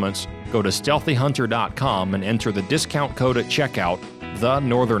supplements, go to stealthyhunter.com and enter the discount code at checkout, The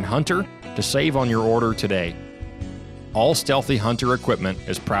Northern Hunter, to save on your order today. All Stealthy Hunter equipment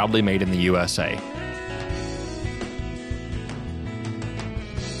is proudly made in the USA.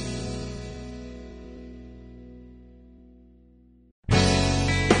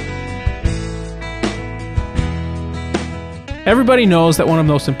 Everybody knows that one of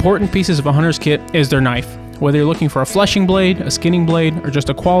the most important pieces of a hunter's kit is their knife. Whether you're looking for a fleshing blade, a skinning blade, or just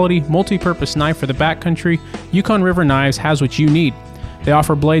a quality, multi-purpose knife for the backcountry, Yukon River Knives has what you need. They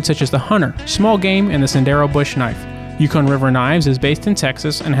offer blades such as the Hunter, Small Game, and the Sendero Bush Knife. Yukon River Knives is based in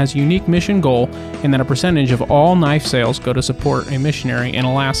Texas and has a unique mission goal in that a percentage of all knife sales go to support a missionary in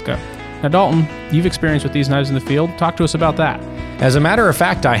Alaska. Now, Dalton, you've experience with these knives in the field. Talk to us about that. As a matter of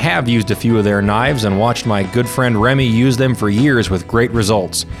fact, I have used a few of their knives and watched my good friend Remy use them for years with great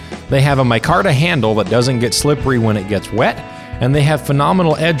results. They have a micarta handle that doesn't get slippery when it gets wet, and they have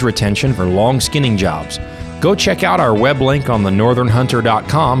phenomenal edge retention for long skinning jobs. Go check out our web link on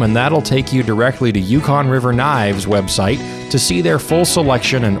thenorthernhunter.com, and that'll take you directly to Yukon River Knives website to see their full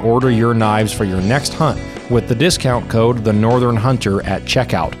selection and order your knives for your next hunt with the discount code TheNorthernHunter at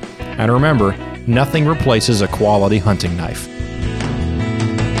checkout. And remember, nothing replaces a quality hunting knife.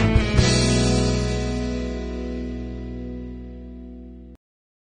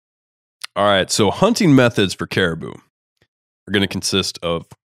 All right, so hunting methods for caribou are going to consist of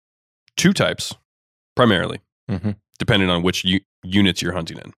two types, primarily, depending on which units you're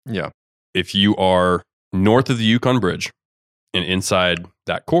hunting in. Yeah. If you are north of the Yukon Bridge and inside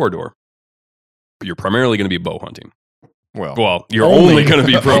that corridor, you're primarily going to be bow hunting. Well, you're only going to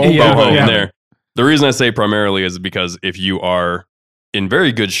be bow hunting there. The reason I say primarily is because if you are in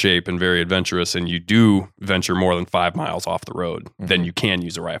very good shape and very adventurous and you do venture more than 5 miles off the road, then you can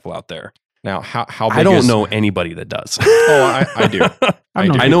use a rifle out there. Now, how big I don't know anybody that does. Oh, I do.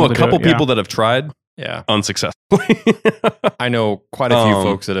 I know a couple people that have tried unsuccessfully. I know quite a few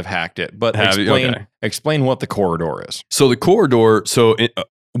folks that have hacked it, but explain what the corridor is. So the corridor,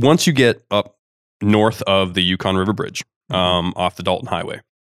 once you get up north of the Yukon River Bridge, off the Dalton Highway,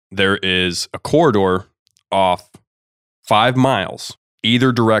 there is a corridor off 5 miles,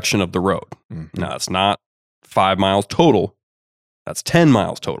 either direction of the road. Now, it's not 5 miles total. That's 10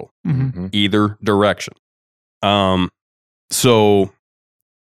 miles total, either direction. So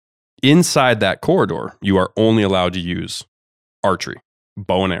inside that corridor, you are only allowed to use archery,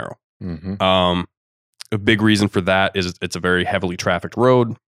 bow and arrow. A big reason for that is it's a very heavily trafficked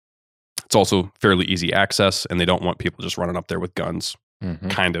road. It's also fairly easy access, and they don't want people just running up there with guns,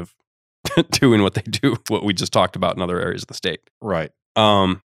 kind of doing what they do, what we just talked about in other areas of the state. Right.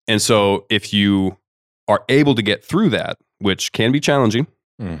 And so if you are able to get through that, which can be challenging,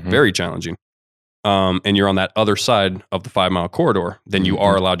 very challenging, and you're on that other side of the 5 mile corridor, then you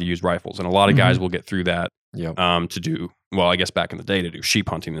are allowed to use rifles. And a lot of guys will get through that to do, well, I guess back in the day, to do sheep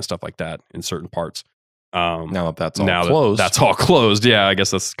hunting and stuff like that in certain parts. Now that that's all closed. That's all closed. Yeah, I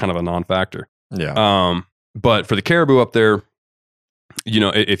guess that's kind of a non-factor. Yeah. But for the caribou up there,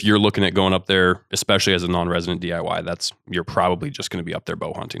 if you're looking at going up there, especially as a non-resident DIY, you're probably just going to be up there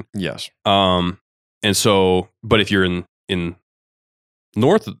bow hunting. Yes. And so, but if you're in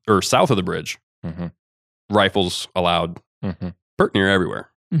north or south of the bridge, rifles allowed, pert near everywhere.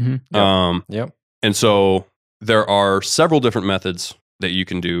 Yep. And so there are several different methods that you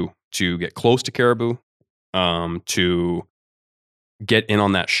can do to get close to caribou, to get in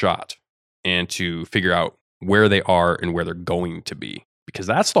on that shot, and to figure out where they are and where they're going to be. Because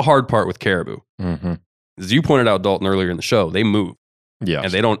that's the hard part with caribou. Mm-hmm. As you pointed out, Dalton, earlier in the show, they move. Yes.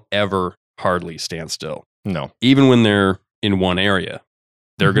 And they don't ever hardly stand still. No. Even when they're in one area,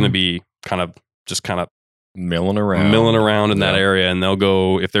 they're going to be kind of milling around in that area. And they'll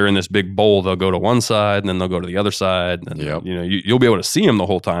go, if they're in this big bowl, they'll go to one side and then they'll go to the other side. And you'll be able to see them the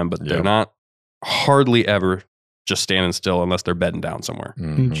whole time, but they're not hardly ever just standing still unless they're bedding down somewhere.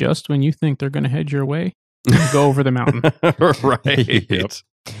 Mm-hmm. Just when you think they're going to head your way, go over the mountain. Right. Yep.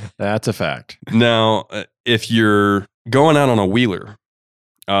 That's a fact. Now, if you're going out on a wheeler,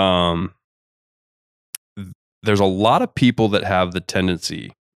 there's a lot of people that have the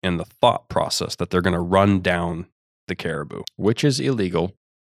tendency and the thought process that they're going to run down the caribou. Which is illegal.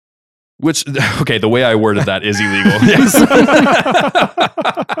 Okay, the way I worded that is illegal. Yes.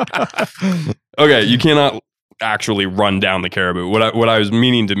 Okay, you cannot actually run down the caribou. What I was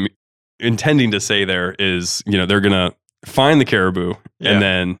intending to say there is, they're going to find the caribou and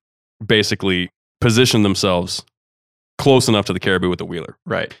then basically position themselves close enough to the caribou with the wheeler.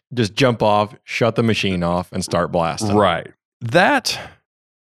 Right. Just jump off, shut the machine off, and start blasting. Right. That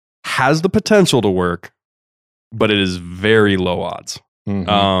has the potential to work, but it is very low odds.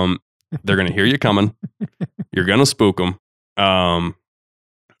 Mm-hmm. They're going to hear you coming. You're going to spook them.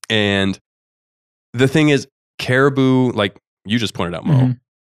 And the thing is, caribou, like you just pointed out, Mo,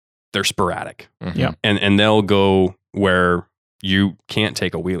 they're sporadic. Mm-hmm. Yeah. And they'll go where you can't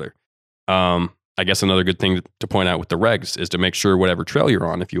take a wheeler. I guess another good thing to point out with the regs is to make sure whatever trail you're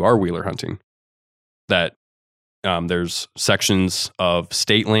on, if you are wheeler hunting, that there's sections of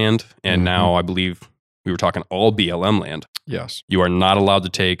state land, and now I believe we were talking all BLM land. Yes. You are not allowed to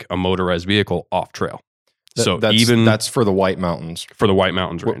take a motorized vehicle off trail. That's for the White Mountains. For the White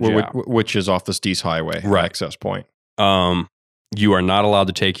Mountains range, which is off the Steese Highway access point. You are not allowed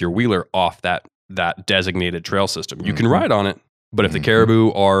to take your wheeler off that designated trail system. You can ride on it, but if the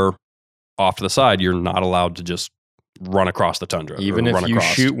caribou are off to the side, you're not allowed to just run across the tundra. Even if you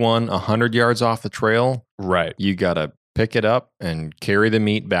shoot one 100 yards off the trail, right? You got to pick it up and carry the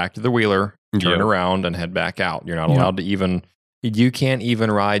meat back to the wheeler, turn around, and head back out. You're not allowed to even. You can't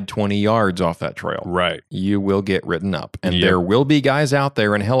even ride 20 yards off that trail. Right. You will get written up. And there will be guys out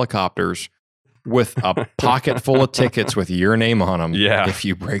there in helicopters with a pocket full of tickets with your name on them if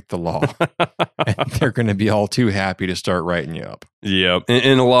you break the law. And they're going to be all too happy to start writing you up. Yeah.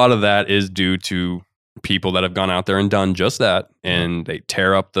 And a lot of that is due to people that have gone out there and done just that. And they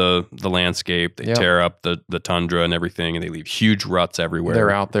tear up the landscape. They tear up the tundra and everything. And they leave huge ruts everywhere. They're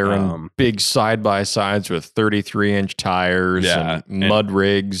out there in big side-by-sides with 33-inch tires and mud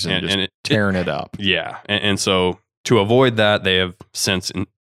rigs and tearing it up. Yeah. And so to avoid that, they have since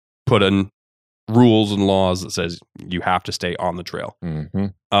put in rules and laws that says you have to stay on the trail.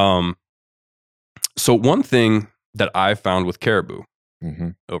 Mm-hmm. So one thing that I've found with caribou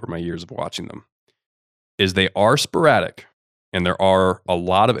over my years of watching them is they are sporadic, and there are a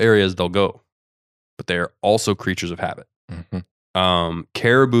lot of areas they'll go, but they are also creatures of habit.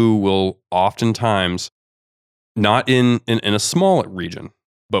 Caribou will oftentimes, not in a small region,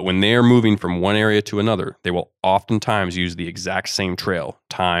 but when they are moving from one area to another, they will oftentimes use the exact same trail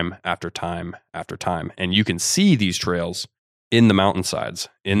time after time after time. And you can see these trails in the mountainsides,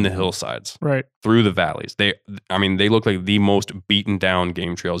 in the hillsides, right through the valleys. They look like the most beaten down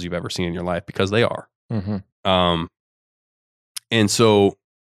game trails you've ever seen in your life, because they are. And so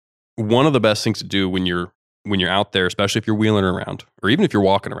one of the best things to do when you're out there, especially if you're wheeling around, or even if you're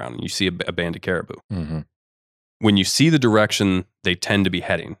walking around and you see a band of caribou, when you see the direction they tend to be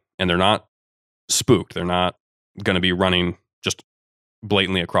heading, and they're not spooked, they're not going to be running just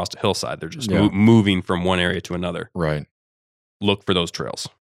blatantly across the hillside. They're just moving from one area to another. Right. Look for those trails.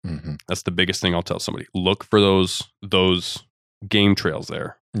 That's the biggest thing I'll tell somebody. Look for those game trails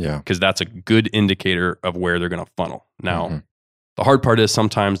there. Yeah. Because that's a good indicator of where they're going to funnel. Now, the hard part is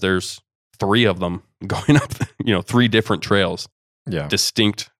sometimes there's 3 of them going up, 3 different trails. Yeah.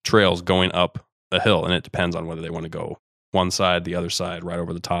 Distinct trails going up a hill, and it depends on whether they want to go one side, the other side, right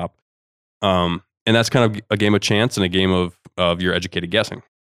over the top. And that's kind of a game of chance and a game of your educated guessing.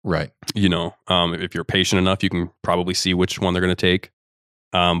 Right. If you're patient enough, you can probably see which one they're going to take.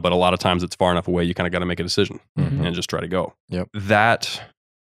 But a lot of times it's far enough away, you kind of got to make a decision and just try to go. Yep. That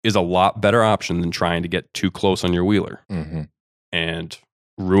is a lot better option than trying to get too close on your wheeler and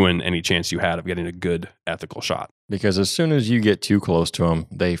ruin any chance you had of getting a good ethical shot. Because as soon as you get too close to them,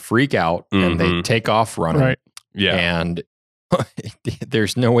 they freak out and they take off running. Right. Yeah. And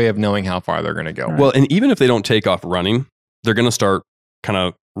there's no way of knowing how far they're going to go. Right. Well, and even if they don't take off running, they're going to start kind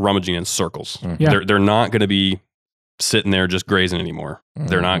of rummaging in circles. Mm-hmm. Yeah. They're not going to be sitting there just grazing anymore.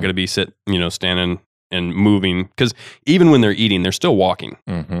 They're not going to be standing and moving, because even when they're eating, they're still walking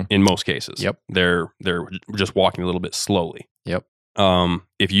in most cases. Yep. They're just walking a little bit slowly. Yep.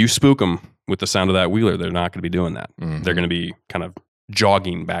 If you spook them with the sound of that wheeler, they're not going to be doing that. Mhm. They're going to be kind of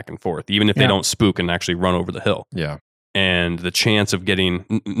jogging back and forth, even if they don't spook and actually run over the hill. Yeah. And the chance of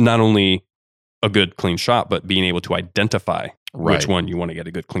getting not only a good clean shot, but being able to identify which one you want to get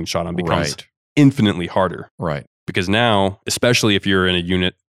a good clean shot on becomes infinitely harder. Right. Because now, especially if you're in a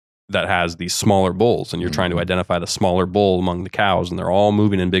unit that has these smaller bulls and you're trying to identify the smaller bull among the cows and they're all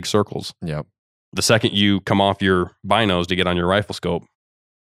moving in big circles. Yep. The second you come off your binos to get on your rifle scope,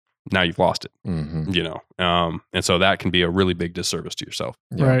 now you've lost it, and so that can be a really big disservice to yourself.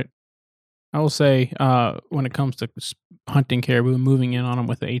 Yeah. Right. I will say, when it comes to hunting caribou and moving in on them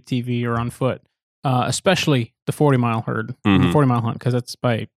with an ATV or on foot, especially the 40-mile herd, the 40-mile hunt, because that's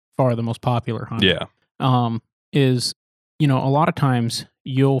by far the most popular hunt. Yeah. Is, a lot of times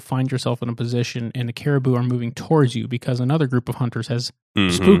you'll find yourself in a position and the caribou are moving towards you because another group of hunters has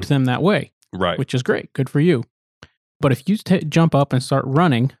spooked them that way. Right. Which is great. Good for you. But if you jump up and start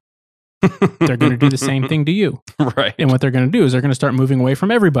running, they're going to do the same thing to you. Right. And what they're going to do is they're going to start moving away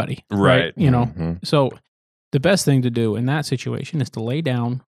from everybody. Right. So the best thing to do in that situation is to lay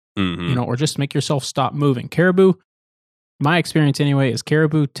down, or just make yourself stop moving. Caribou, my experience anyway, is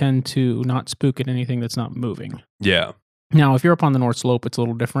caribou tend to not spook at anything that's not moving. Yeah. Now, if you're up on the North Slope, it's a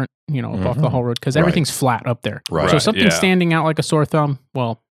little different, up off the haul road, because everything's flat up there. Right. So something standing out like a sore thumb,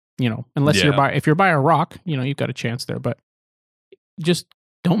 well, unless if you're by a rock, you've got a chance there, but just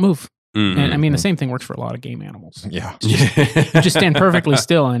don't move. And I mean, the same thing works for a lot of game animals. Yeah. You just stand perfectly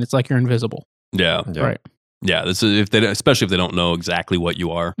still and it's like you're invisible. Yeah. Right. Yeah. This is especially if they don't know exactly what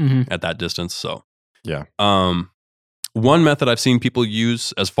you are at that distance. So, yeah. One method I've seen people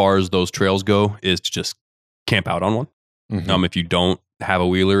use as far as those trails go is to just camp out on one. If you don't have a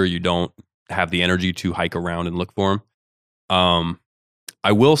wheeler, or you don't have the energy to hike around and look for them.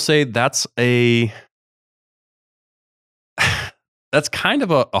 I will say that's kind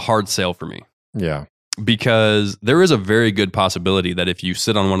of a hard sale for me. Yeah. Because there is a very good possibility that if you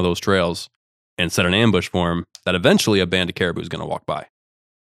sit on one of those trails and set an ambush for them, that eventually a band of caribou is going to walk by.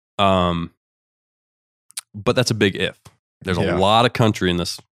 But that's a big if. There's a lot of country in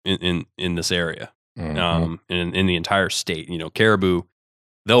this in this area, in the entire state. Caribou,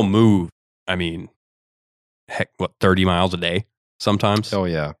 they'll move. I mean, 30 miles a day sometimes. Oh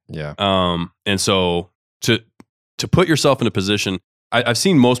yeah, yeah. And so to put yourself in a position, I've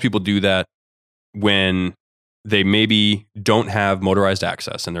seen most people do that when they maybe don't have motorized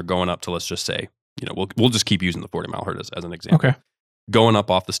access and they're going up to, let's just say, we'll just keep using the 40-mile herd as an example. Okay. Going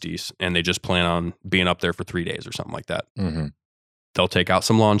up off the stees, and they just plan on being up there for 3 days or something like that. They'll take out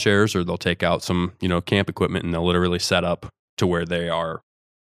some lawn chairs, or they'll take out some, camp equipment, and they'll literally set up to where they are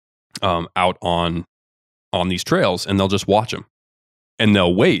out on these trails, and they'll just watch them. And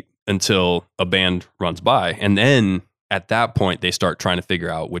they'll wait until a band runs by. And then at that point, they start trying to figure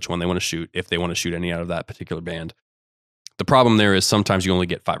out which one they want to shoot, if they want to shoot any out of that particular band. The problem there is sometimes you only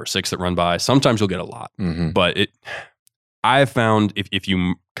get 5 or 6 that run by. Sometimes you'll get a lot. But I've found if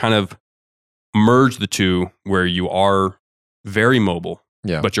you kind of merge the two, where you are very mobile,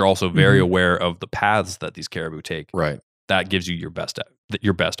 but you're also very aware of the paths that these caribou take, right, that gives you your best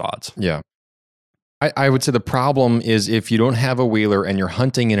odds. Yeah. I would say the problem is if you don't have a wheeler and you're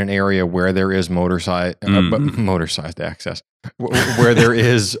hunting in an area where there is motorized access, where there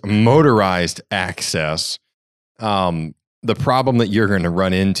is motorized access, the problem that you're going to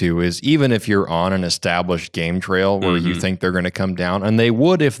run into is, even if you're on an established game trail where you think they're going to come down, and they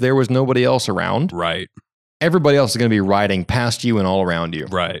would if there was nobody else around, right? Everybody else is going to be riding past you and all around you,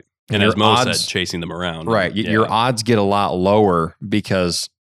 right? And as Mo said, chasing them around, right? Your odds get a lot lower because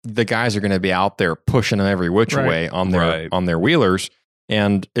the guys are going to be out there pushing them every which way on their wheelers,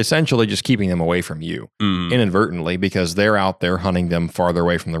 and essentially just keeping them away from you inadvertently, because they're out there hunting them farther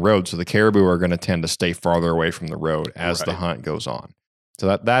away from the road. So the caribou are going to tend to stay farther away from the road as the hunt goes on.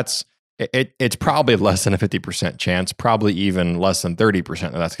 So that's it. It's probably less than a 50% chance, probably even less than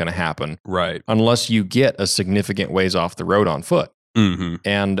 30% that's going to happen. Right. Unless you get a significant ways off the road on foot.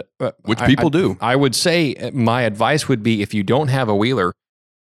 And which people do. I would say my advice would be, if you don't have a wheeler,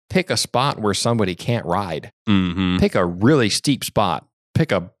 pick a spot where somebody can't ride. Pick a really steep spot.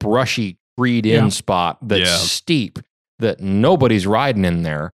 Pick a brushy, treed-in spot that's steep, that nobody's riding in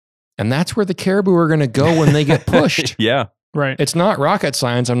there. And that's where the caribou are going to go when they get pushed. Right. It's not rocket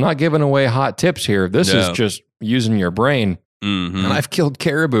science. I'm not giving away hot tips here. This is just using your brain. Mm-hmm. And I've killed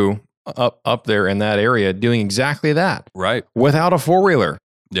caribou up there in that area doing exactly that. Right. Without a four-wheeler.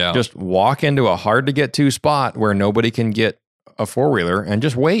 Yeah. Just walk into a hard-to-get-to spot where nobody can get a four-wheeler and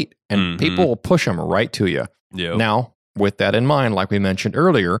just wait. And people will push them right to you. Yep. Now, with that in mind, like we mentioned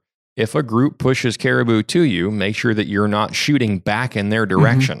earlier, if a group pushes caribou to you, make sure that you're not shooting back in their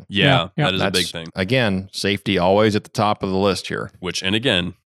direction. Yeah, Yeah. that is a big thing. Again, safety always at the top of the list here. Which, and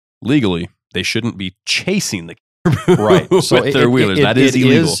again, legally, they shouldn't be chasing the caribou Right. So with their wheelers. That is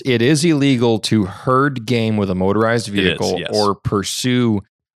illegal. It is illegal to herd game with a motorized vehicle yes.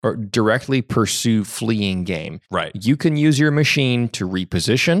 or directly pursue fleeing game. Right. You can use your machine to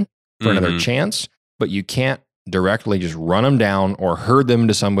reposition for another Mhm. chance, but you can't directly just run them down or herd them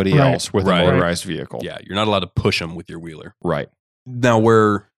to somebody Right. else with Right. a motorized vehicle. Yeah, you're not allowed to push them with your wheeler. Right. Now,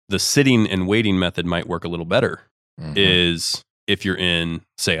 where the sitting and waiting method might work a little better Mhm. is if you're in,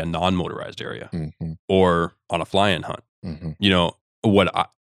 say, a non-motorized area Mhm. or on a fly-in hunt. Mhm. You know,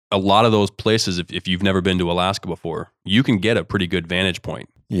 a lot of those places, if you've never been to Alaska before, you can get a pretty good vantage point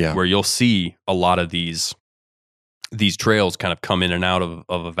Yeah. where you'll see a lot of these trails kind of come in and out of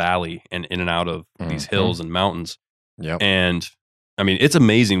a valley and in and out of these Mhm. hills and mountains. Yep. And I mean, it's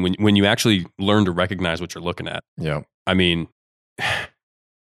amazing when you actually learn to recognize what you're looking at. Yep. I mean,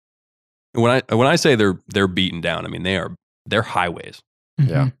 when I say they're beaten down, I mean they're highways.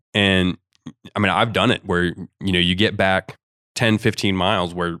 Yeah. And I mean, I've done it where, you know, you get back 10, 15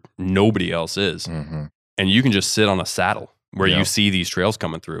 miles where nobody else is, Mhm. and you can just sit on a saddle where you Yep. see these trails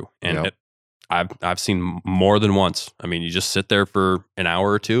coming through. And Yep. I've seen more than once. I mean, you just sit there for an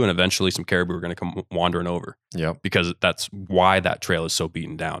hour or two, and eventually some caribou are going to come wandering over, Yep. because that's why that trail is so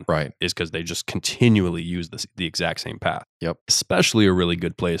beaten down. Right. Is because they just continually use the exact same path. Yep. Especially a really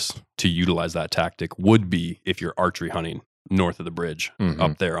good place to utilize that tactic would be if you're archery hunting north of the bridge, Mhm.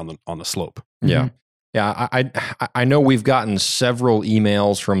 up there on the slope. Yeah. Yeah. I know we've gotten several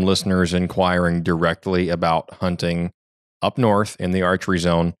emails from listeners inquiring directly about hunting up north in the archery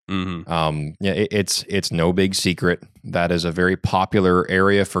zone. Mm-hmm. It's no big secret. That is a very popular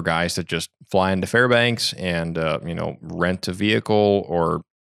area for guys that just fly into Fairbanks and rent a vehicle or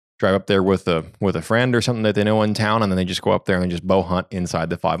drive up there with a friend or something that they know in town, and then they just go up there and they just bow hunt inside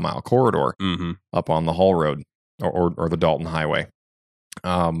the 5-mile corridor Mm-hmm. up on the Hall Road or the Dalton Highway.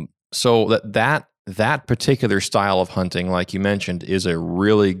 So that particular style of hunting, like you mentioned, is a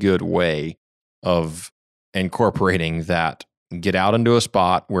really good way of incorporating that. Get out into a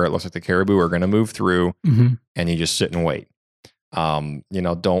spot where it looks like the caribou are going to move through, Mhm. and you just sit and wait. Don't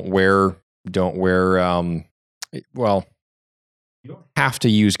wear. Well, you don't have to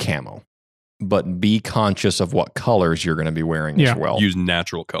use camo, but be conscious of what colors you're going to be wearing Yeah. as well. Use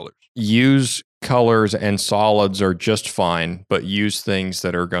natural colors. Use colors and solids are just fine, but use things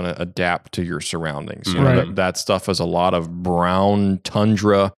that are going to adapt to your surroundings. You know, Right. that stuff is a lot of brown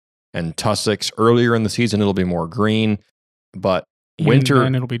tundra and tussocks. Earlier in the season, it'll be more green, but And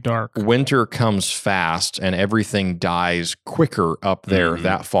it'll be dark. winter comes fast and everything dies quicker up there Mhm.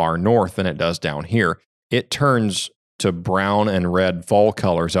 that far north than it does down here. It turns to brown and red fall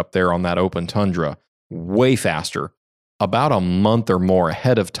colors up there on that open tundra way faster, about a month or more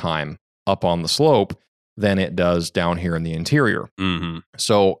ahead of time up on the slope than it does down here in the interior. Mm-hmm.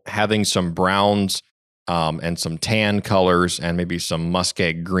 So having some browns and some tan colors and maybe some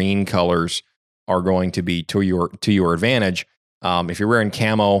muskeg green colors are going to be to your advantage. If you're wearing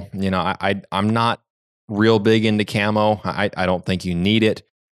camo, I'm not real big into camo. I don't think you need it.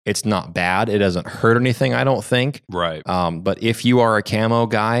 It's not bad. It doesn't hurt anything, I don't think. Right. But if you are a camo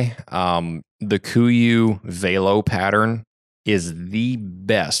guy, the Kuiu Velo pattern is the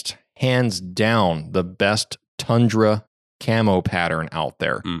best, hands down, the best tundra camo pattern out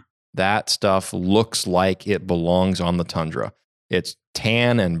there. Mm. That stuff looks like it belongs on the tundra. It's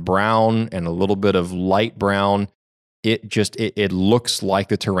tan and brown and a little bit of light brown. It looks like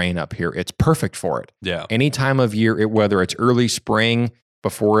the terrain up here. It's perfect for it. Yeah. Any time of year, whether it's early spring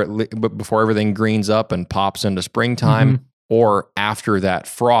before everything greens up and pops into springtime, or after that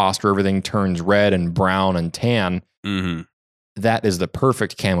frost where everything turns red and brown and tan, Mm-hmm. that is the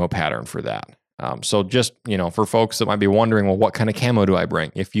perfect camo pattern for that. So just, for folks that might be wondering, well, what kind of camo do I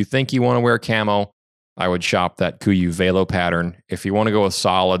bring? If you think you want to wear camo, I would shop that Kuiu Velo pattern. If you want to go with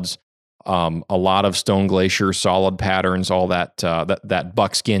solids, a lot of Stone Glacier solid patterns, all that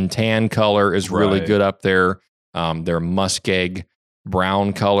buckskin tan color is really Right. good up there. Their muskeg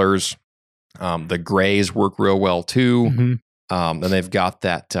brown colors, the grays work real well too. Mhm. And they've got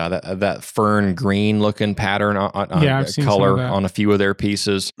that fern green looking pattern on Yeah, I've seen some color of that. on a few of their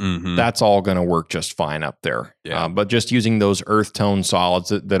pieces. Mm-hmm. That's all going to work just fine up there. Yeah. But just using those earth tone solids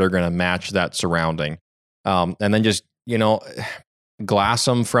that are going to match that surrounding. And then just, glass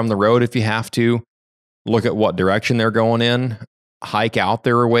them from the road if you have to. Look at what direction they're going in. Hike out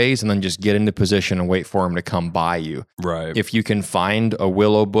there a ways, and then just get into position and wait for them to come by you. Right. If you can find a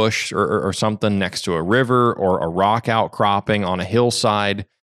willow bush or something next to a river or a rock outcropping on a hillside,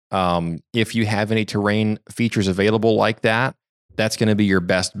 if you have any terrain features available like that, that's going to be your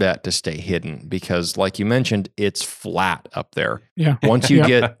best bet to stay hidden because, like you mentioned, it's flat up there. Yeah. Once you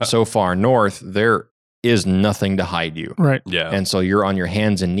get so far north, there is nothing to hide you. Right. Yeah. And so you're on your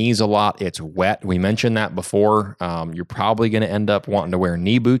hands and knees a lot. It's wet. We mentioned that before. You're probably going to end up wanting to wear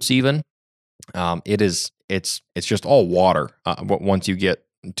knee boots even. It's just all water once you get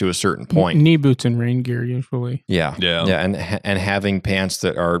to a certain point. Knee boots and rain gear usually. Yeah. And having pants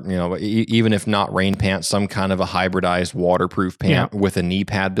that are, even if not rain pants, some kind of a hybridized waterproof pant with a knee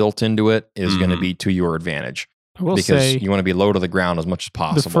pad built into it is going to be to your advantage. I will because say you want to be low to the ground as much as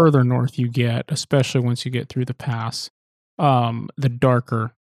possible. The further north you get, especially once you get through the pass, the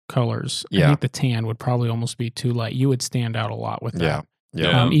darker colors. I think the tan would probably almost be too light. You would stand out a lot with that.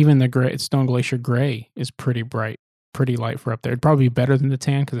 Yeah. Even the gray, Stone Glacier gray is pretty bright, pretty light for up there. It'd probably be better than the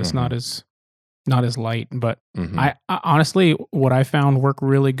tan because it's not as light. But I honestly, what I found work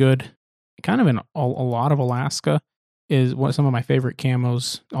really good, kind of in a lot of Alaska, is what some of my favorite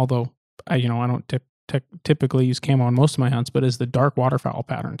camos. Although I don't typically use camo on most of my hunts, but is the dark waterfowl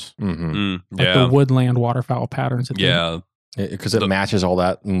patterns, the woodland waterfowl patterns. Because it matches all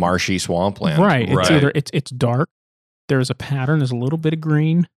that marshy swampland. Right. It's either it's dark. There's a pattern. There's a little bit of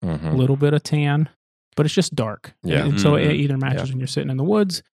green, a little bit of tan, but it's just dark. Yeah. And so it either matches when you're sitting in the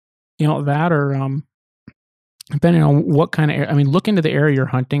woods, that or depending on what kind of look into the area you're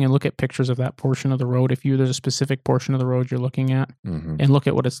hunting and look at pictures of that portion of the road. If there's a specific portion of the road you're looking at, and look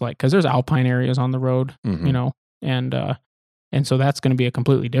at what it's like, because there's alpine areas on the road, and so that's going to be a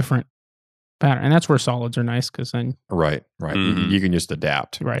completely different pattern, and that's where solids are nice because then right, you can just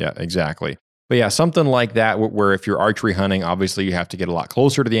adapt. Right, yeah, exactly. But yeah, something like that where if you're archery hunting, obviously you have to get a lot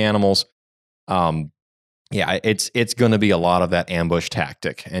closer to the animals. It's going to be a lot of that ambush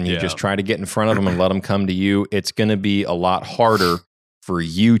tactic, and you just try to get in front of them and let them come to you. It's going to be a lot harder for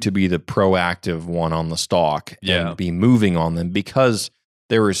you to be the proactive one on the stalk and be moving on them because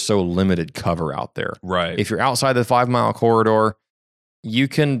there is so limited cover out there. Right. If you're outside the 5 mile corridor, you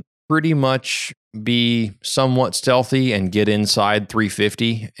can pretty much be somewhat stealthy and get inside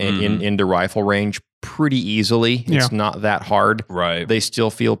 350 and into rifle range pretty easily. It's not that hard. Right. They still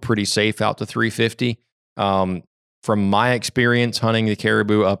feel pretty safe out to 350. From my experience hunting the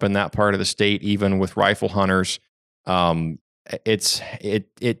caribou up in that part of the state, even with rifle hunters,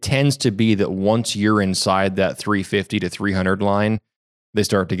 it tends to be that once you're inside that 350 to 300 line, they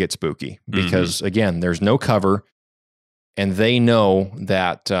start to get spooky because again, there's no cover, and they know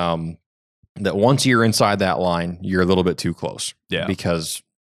that that once you're inside that line, you're a little bit too close. Yeah, because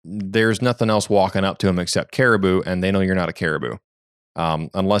there's nothing else walking up to them except caribou, and they know you're not a caribou.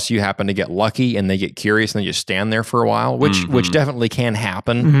 Unless you happen to get lucky and they get curious and they just stand there for a while, which definitely can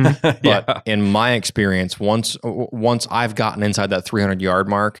happen. But in my experience, once I've gotten inside that 300-yard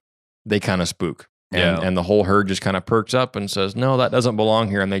mark, they kind of spook. And the whole herd just kind of perks up and says, no, that doesn't belong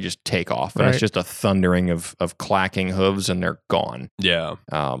here. And they just take off. And it's just a thundering of clacking hooves and they're gone. Yeah.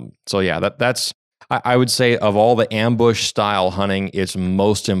 That's, I would say of all the ambush style hunting, it's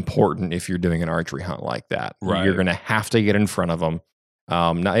most important if you're doing an archery hunt like that. Right. You're going to have to get in front of them.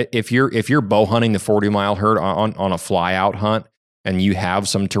 Now, if you're bow hunting the 40-mile herd on a fly out hunt and you have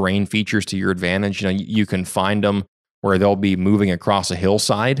some terrain features to your advantage, you can find them where they'll be moving across a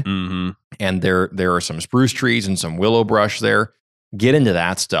hillside and there are some spruce trees and some willow brush there. Get into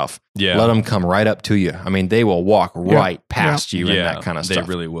that stuff. Yeah. Let them come right up to you. I mean, they will walk right past you and that kind of stuff. They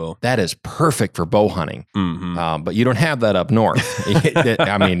really will. That is perfect for bow hunting. But you don't have that up north.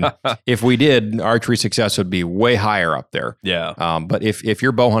 I mean, if we did, archery success would be way higher up there. Yeah. But if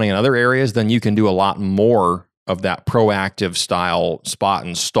you're bow hunting in other areas, then you can do a lot more of that proactive style spot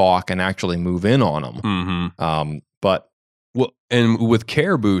and stalk and actually move in on them. Well, and with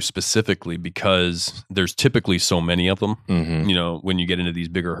caribou specifically, because there's typically so many of them, when you get into these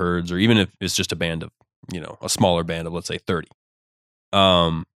bigger herds, or even if it's just a band of, a smaller band of, let's say 30,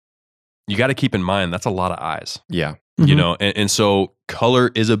 you got to keep in mind, that's a lot of eyes. Yeah. And so color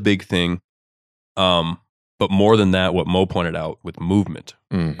is a big thing. But more than that, what Mo pointed out with movement,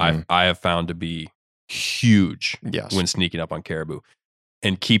 I have found to be huge when sneaking up on caribou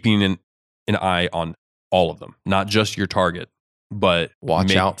and keeping an eye on all of them, not just your target, but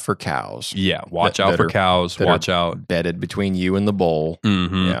watch out for cows. Yeah. Watch out for cows. Watch out. Bedded between you and the bull.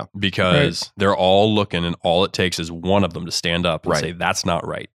 Yeah. Because they're all looking, and all it takes is one of them to stand up and say, that's not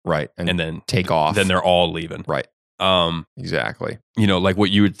right. Right. And then take off. Then they're all leaving. Right. Exactly. You know, like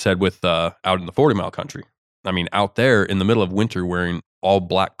what you had said with out in the 40 mile country. I mean, out there in the middle of winter wearing all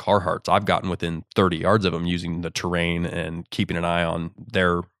black Carhartts, I've gotten within 30 yards of them using the terrain and keeping an eye on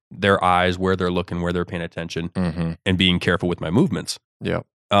their eyes, where they're looking, where they're paying attention, and being careful with my movements. Yeah.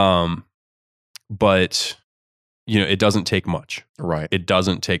 But you know, it doesn't take much. Right. It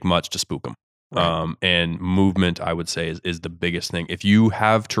doesn't take much to spook them. Right. And movement, I would say, is the biggest thing. If you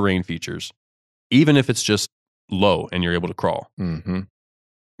have terrain features, even if it's just low and you're able to crawl,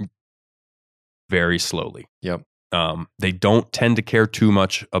 very slowly. Yep. They don't tend to care too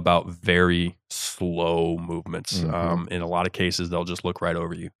much about very slow movements. In a lot of cases, they'll just look right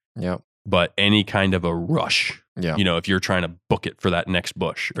over you. Yep. But any kind of a rush, you know, if you're trying to book it for that next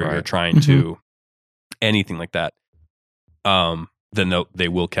bush, or you're trying to anything like that, then they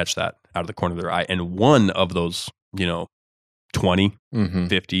will catch that out of the corner of their eye. And one of those, you know, 20,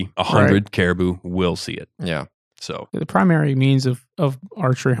 50, 100 caribou will see it. Yeah. So the primary means of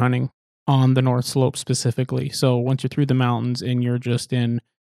archery hunting on the North Slope specifically. So once you're through the mountains and you're just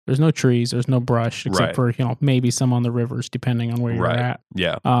there's no trees, there's no brush, except for, you know, maybe some on the rivers, depending on where you're at.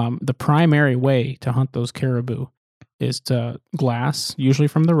 Yeah. The primary way to hunt those caribou is to glass, usually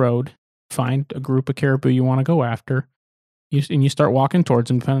from the road, find a group of caribou you want to go after, and you start walking towards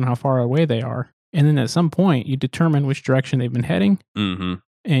them, depending on how far away they are. And then at some point, you determine which direction they've been heading, and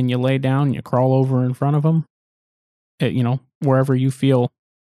you lay down, and you crawl over in front of them, you know, wherever you feel,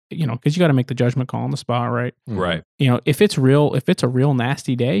 you know, because you got to make the judgment call on the spot, right? Right. You know, if it's a real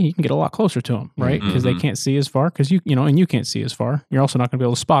nasty day, you can get a lot closer to them, right? Because they can't see as far, because you know, and you can't see as far. You're also not going to be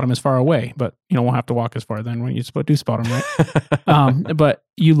able to spot them as far away, but you don't have to walk as far then when you do spot them, right? But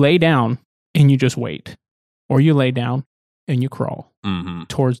you lay down and you just wait, or you lay down and you crawl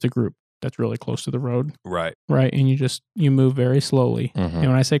towards the group that's really close to the road. Right. Right. And you move very slowly. And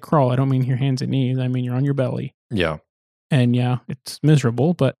when I say crawl, I don't mean your hands and knees. I mean, you're on your belly. Yeah. And yeah, it's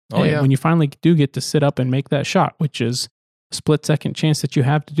miserable, but when you finally do get to sit up and make that shot, which is a split second chance that you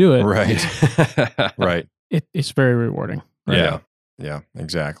have to do it. Right. Right. It's very rewarding. Right? Yeah. Yeah,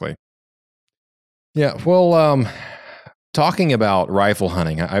 exactly. Yeah. Well, talking about rifle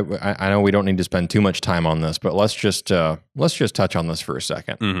hunting, I know we don't need to spend too much time on this, but let's just touch on this for a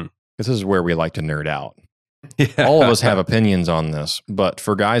second. This is where we like to nerd out. Yeah. All of us have opinions on this, but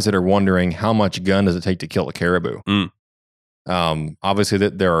for guys that are wondering how much gun does it take to kill a caribou, obviously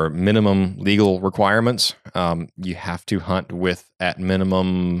there are minimum legal requirements. You have to hunt with at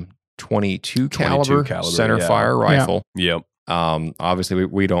minimum 22 caliber center fire rifle. Yeah. Yep. Obviously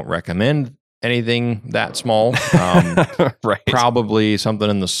we don't recommend anything that small. Right. Probably something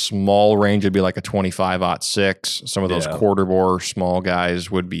in the small range would be like a 25-06. Some of those quarter bore small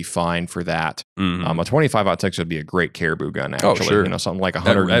guys would be fine for that. A 25-06 would be a great caribou gun, actually. Oh, sure. You know, something like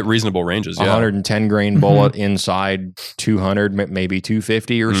 100 at reasonable ranges. 110 grain bullet inside 200, maybe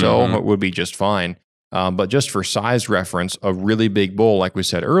 250 or so. It would be just fine. But just for size reference, a really big bull, like we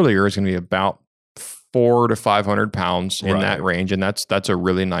said earlier, is going to be about 400 to 500 pounds in that range, and that's a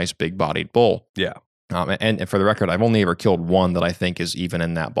really nice big bodied bull. Yeah. And for the record, I've only ever killed one that I think is even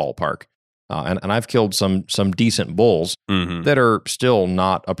in that ballpark. And I've killed some decent bulls that are still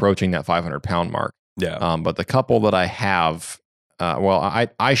not approaching that 500-pound mark. Yeah. But the couple that I have,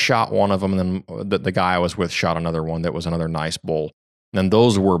 I shot one of them, and then the guy I was with shot another one that was another nice bull. And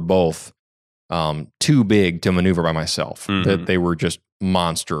those were both too big to maneuver by myself. That they were just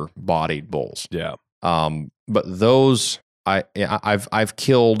monster bodied bulls. Yeah. But those I've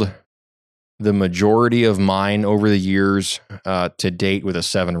killed the majority of mine over the years to date with a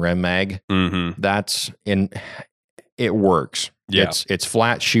 7 Rem mag. It works. Yeah. It's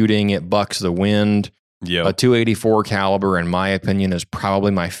flat shooting. It bucks the wind. Yeah. A 284 caliber, in my opinion, is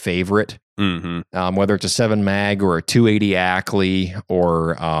probably my favorite. Whether it's a 7 mag or a 280 Ackley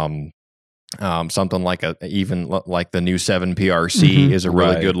or something like even like the new 7 PRC is a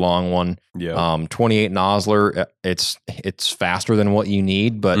really good long one. Yeah. 28 Nosler, it's faster than what you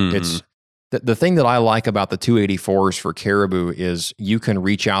need, but it's the thing that I like about the 284s for caribou is you can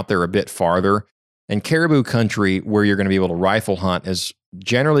reach out there a bit farther. And caribou country, where you're going to be able to rifle hunt, is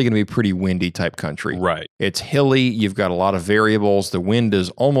generally going to be pretty windy type country. Right. It's hilly. You've got a lot of variables. The wind is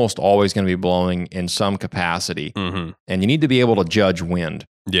almost always going to be blowing in some capacity. And you need to be able to judge wind.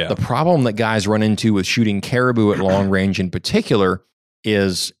 Yeah. The problem that guys run into with shooting caribou at long range in particular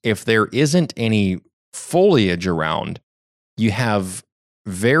is if there isn't any foliage around, you have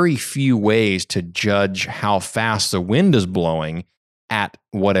very few ways to judge how fast the wind is blowing at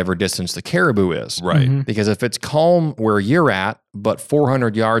whatever distance the caribou is. Right. Because if it's calm where you're at, but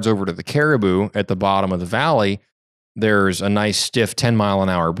 400 yards over to the caribou at the bottom of the valley, there's a nice stiff 10 mile an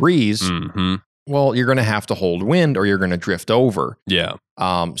hour breeze. well, you're going to have to hold wind or you're going to drift over. Yeah.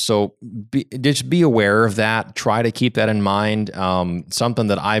 So just be aware of that. Try to keep that in mind. Something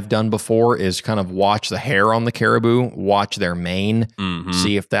that I've done before is kind of watch the hair on the caribou, watch their mane,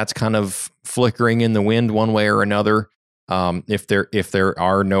 see if that's kind of flickering in the wind one way or another. If there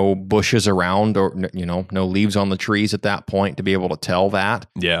are no bushes around or no leaves on the trees at that point, to be able to tell that.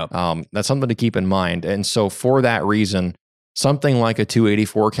 Yeah. That's something to keep in mind. And so for that reason, something like a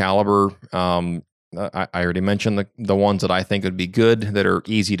 284 caliber, I already mentioned the ones that I think would be good that are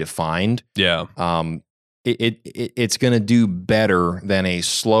easy to find. Yeah. It's going to do better than a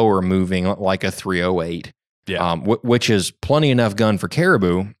slower moving like a 308. Yeah. Which is plenty enough gun for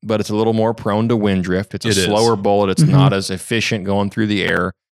caribou, but it's a little more prone to wind drift. It's a It is. slower bullet. It's not as efficient going through the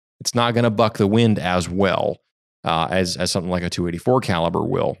air. It's not going to buck the wind as well as something like a 284 caliber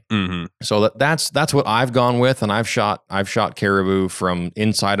will. So that's what I've gone with, and I've shot caribou from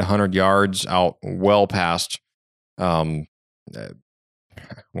inside 100 yards out well past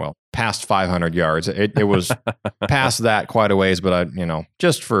past 500 yards. It was past that quite a ways, but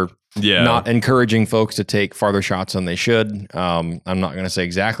just for not encouraging folks to take farther shots than they should. I'm not going to say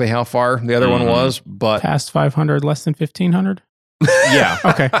exactly how far the other one was, but past 500, less than 1,500. Yeah.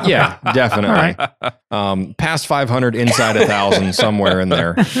 Okay. Yeah, definitely. Past 500, inside 1,000, somewhere in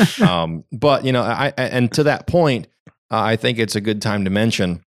there. But and to that point, I think it's a good time to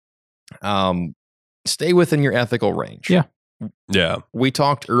mention, stay within your ethical range. Yeah. Yeah. We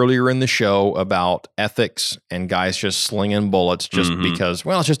talked earlier in the show about ethics and guys just slinging bullets just because,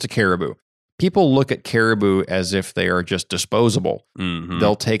 well, it's just a caribou. People look at caribou as if they are just disposable.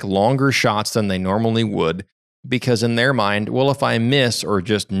 They'll take longer shots than they normally would because in their mind, well, if I miss or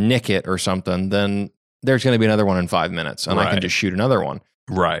just nick it or something, then there's going to be another one in 5 minutes and I can just shoot another one.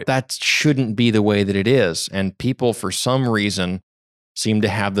 Right. That shouldn't be the way that it is. And people, for some reason, seem to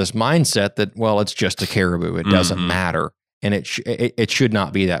have this mindset that, well, it's just a caribou. It doesn't matter. And it should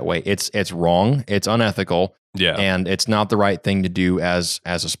not be that way. It's wrong. It's unethical. Yeah. And it's not the right thing to do as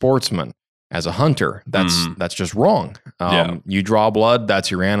a sportsman, as a hunter. That's just wrong. You draw blood, that's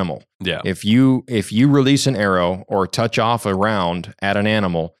your animal. Yeah. If you release an arrow or touch off a round at an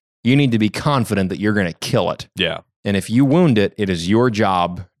animal, you need to be confident that you're going to kill it. Yeah. And if you wound it, it is your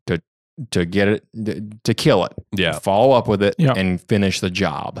job to get it, to kill it. Yeah. Follow up with it and finish the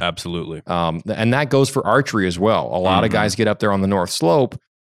job. Absolutely. And that goes for archery as well. A lot of guys get up there on the North Slope,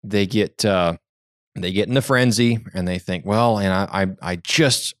 they get in a frenzy and they think, well, and I'm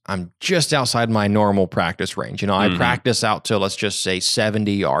just outside my normal practice range. I practice out to, let's just say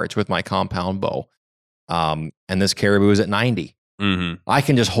 70 yards with my compound bow. And this caribou is at 90. I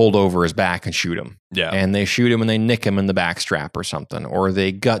can just hold over his back and shoot him. Yeah. And they shoot him and they nick him in the back strap or something, or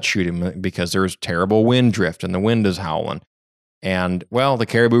they gut shoot him because there's terrible wind drift and the wind is howling. And well, the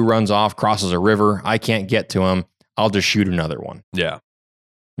caribou runs off, crosses a river. I can't get to him. I'll just shoot another one. Yeah.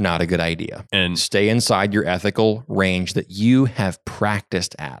 Not a good idea. And stay inside your ethical range that you have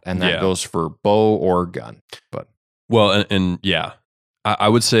practiced at. And that goes for bow or gun. But well, and yeah, I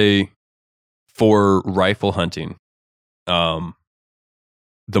would say for rifle hunting,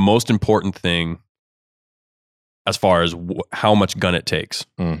 the most important thing as far as how much gun it takes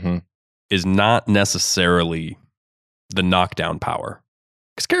is not necessarily the knockdown power,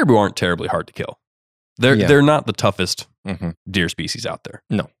 because caribou aren't terribly hard to kill. They're not the toughest deer species out there.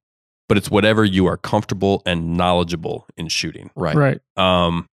 No. But it's whatever you are comfortable and knowledgeable in shooting. Right.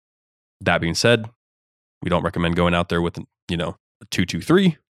 That being said, we don't recommend going out there with a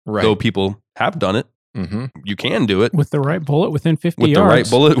 223. Right. Though people have done it. You can do it with the right bullet within 50 with yards. the right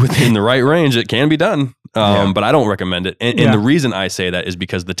bullet within the right range. It can be done, but I don't recommend it. And the reason I say that is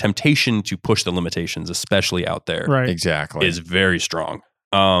because the temptation to push the limitations, especially out there, exactly, is very strong.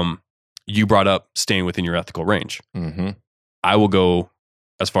 You brought up staying within your ethical range. I will go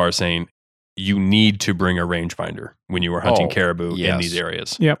as far as saying you need to bring a rangefinder when you are hunting caribou in these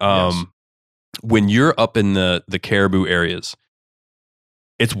areas. When you're up in the caribou areas,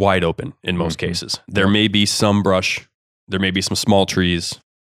 it's wide open in most cases. There may be some brush, there may be some small trees,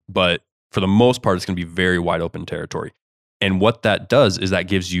 but for the most part, it's going to be very wide open territory. And what that does is that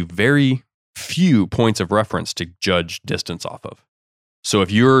gives you very few points of reference to judge distance off of. So if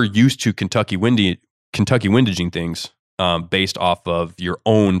you're used to Kentucky windaging things based off of your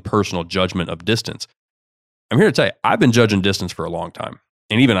own personal judgment of distance, I'm here to tell you, I've been judging distance for a long time.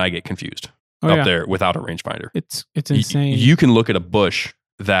 And even I get confused there without a rangefinder. It's insane. You can look at a bush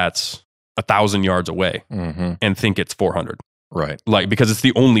that's 1,000 yards away and think it's 400. Right. Like, because it's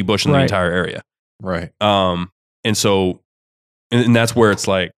the only bush in the entire area. Right. And so, and that's where it's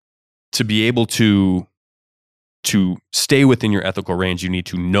like, to be able to stay within your ethical range, you need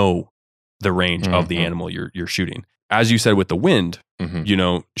to know the range of the animal you're shooting. As you said with the wind,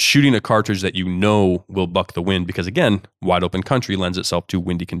 shooting a cartridge that will buck the wind, because again, wide open country lends itself to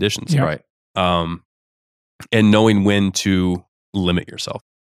windy conditions. Yeah. Right. And knowing when to limit yourself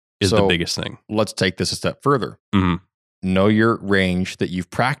is the biggest thing. Let's take this a step further. Mm-hmm. Know your range that you've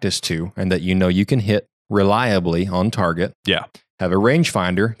practiced to and that you can hit reliably on target. Yeah. Have a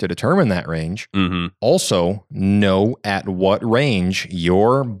rangefinder to determine that range. Mm-hmm. Also, know at what range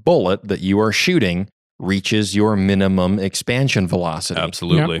your bullet that you are shooting reaches your minimum expansion velocity.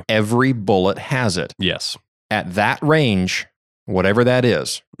 Absolutely. Yep. Every bullet has it. Yes. At that range, whatever that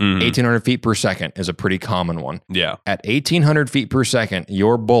is, Mhm. 1,800 feet per second is a pretty common one. Yeah. At 1,800 feet per second,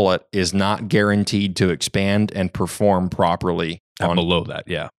 your bullet is not guaranteed to expand and perform properly Below that.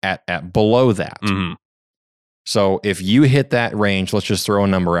 Yeah. at below that. Mm-hmm. So if you hit that range, let's just throw a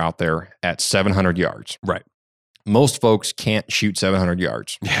number out there, at 700 yards. Right. Most folks can't shoot 700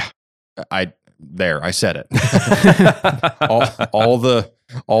 yards. Yeah. I said it. all the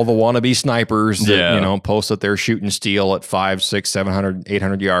wannabe snipers that post that they're shooting steel at 500, 600, 700,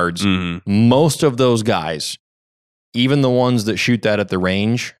 800 yards. Mm-hmm. Most of those guys, even the ones that shoot that at the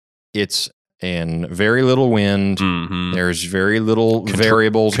range, it's in very little wind. Mm-hmm. There's very little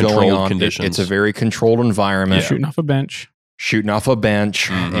variables going on. Conditions. It's a very controlled environment. Shooting off a bench.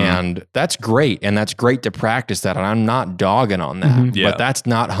 Mm-hmm. And that's great. And that's great to practice that. And I'm not dogging on that. Mhm. Yeah. But that's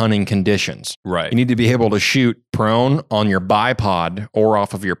not hunting conditions. Right. You need to be able to shoot prone on your bipod or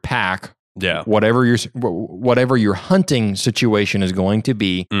off of your pack, Yeah. whatever your hunting situation is going to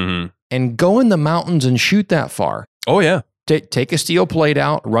be, Mm-hmm. and go in the mountains and shoot that far. Oh, yeah. Take a steel plate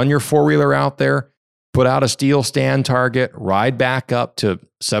out, run your four-wheeler out there, put out a steel stand target, ride back up to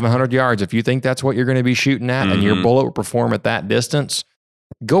 700 yards. If you think that's what you're going to be shooting at and your Mhm. bullet will perform at that distance,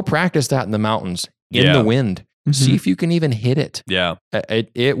 go practice that in the mountains, in Yeah. the wind. See if you can even hit it. Yeah.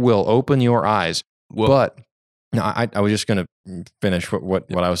 It will open your eyes. Well, But no, I was just going to finish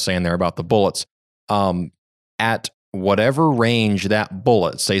what I was saying there about the bullets. At whatever range that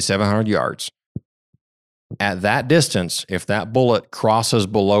bullet, say 700 yards, at that distance, if that bullet crosses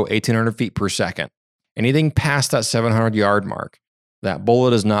below 1,800 feet per second, anything past that 700 yard mark, that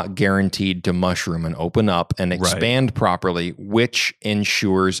bullet is not guaranteed to mushroom and open up and expand properly, which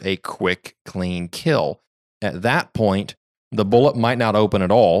ensures a quick, clean kill. At that point, the bullet might not open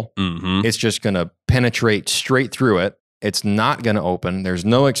at all. mm-hmm. It's just going to penetrate straight through it. It's not going to open. There's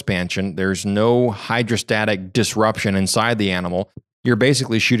no expansion. There's no hydrostatic disruption inside the animal. You're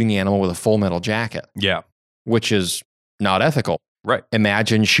basically shooting the animal with a full metal jacket, Yeah. which is not ethical. Right.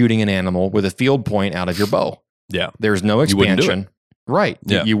 Imagine shooting an animal with a field point out of your bow. Yeah. There's no You wouldn't do expansion. Right.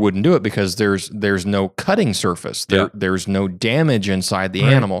 Yeah. You wouldn't do it because there's no cutting surface. There's no damage inside the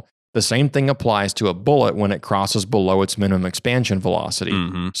animal. The same thing applies to a bullet when it crosses below its minimum expansion velocity.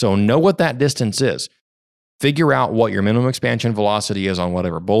 Mm-hmm. So know what that distance is. Figure out what your minimum expansion velocity is on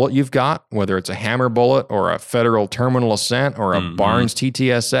whatever bullet you've got, whether it's a hammer bullet or a Federal Terminal Ascent or a Barnes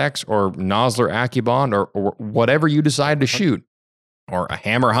TTSX or Nosler AccuBond or whatever you decide to shoot, or a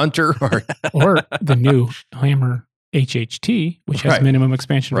Hammer Hunter Or the new Hammer HHT, which has Right. minimum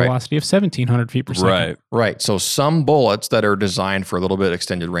expansion Right. velocity of 1,700 feet per second. Right. Right. So some bullets that are designed for a little bit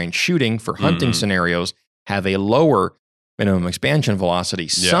extended range shooting for hunting scenarios have a lower minimum expansion velocity.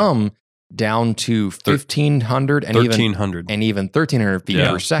 Yeah. Some down to 1,500 and 1,300 even 1,300 feet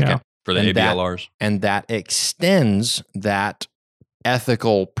Yeah. per second. Yeah. for the and that- ABLRs. And that extends that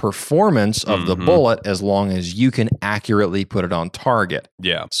ethical performance of the Mhm. bullet as long as you can accurately put it on target.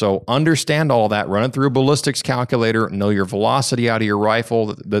 Yeah. So understand all that, run it through a ballistics calculator, know your velocity out of your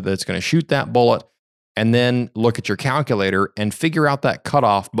rifle that's going to shoot that bullet, and then look at your calculator and figure out that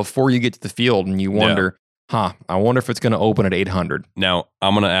cutoff before you get to the field and you wonder, I wonder if it's going to open at 800. Now,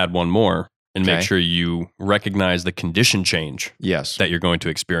 I'm going to add one more and make Okay. sure you recognize the condition change Yes. that you're going to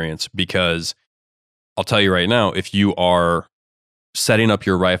experience, because I'll tell you right now, if you are setting up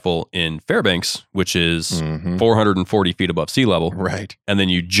your rifle in Fairbanks, which is Mhm. 440 feet above sea level, Right. and then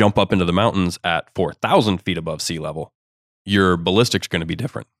you jump up into the mountains at 4,000 feet above sea level, your ballistics are going to be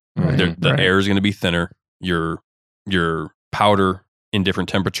different. Mhm. The Right. air is going to be thinner. Your powder in different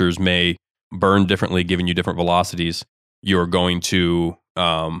temperatures may burn differently, giving you different velocities. You're going to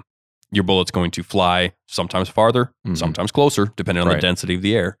your bullet's going to fly sometimes farther, Mhm. sometimes closer, depending on the Right. density of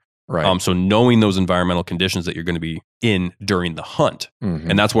the air. Right. So knowing those environmental conditions that you're going to be in during the hunt, Mhm.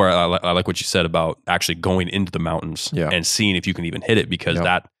 and that's where I like what you said about actually going into the mountains Yeah. and seeing if you can even hit it, because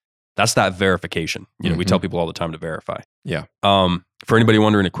Yep. that's that verification. You know, we Mhm. tell people all the time to verify. Yeah. For anybody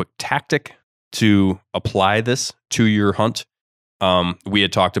wondering, a quick tactic to apply this to your hunt. We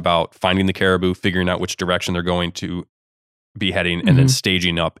had talked about finding the caribou, figuring out which direction they're going to beheading and then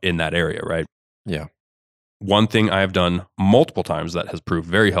staging up in that area, right? Yeah. One thing I have done multiple times that has proved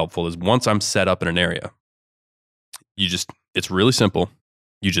very helpful is once I'm set up in an area, it's really simple.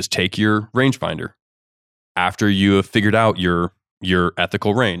 You just take your rangefinder after you have figured out your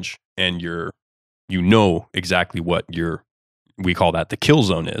ethical range and you know exactly what we call that the kill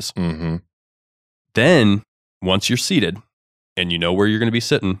zone is. Mm-hmm. Then once you're seated and you know where you're going to be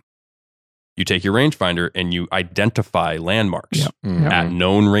sitting, you take your rangefinder and you identify landmarks at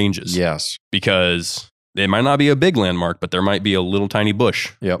known ranges. Yes. Because it might not be a big landmark, but there might be a little tiny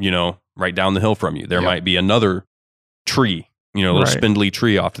bush, Yep. right down the hill from you. There might be another tree, a little spindly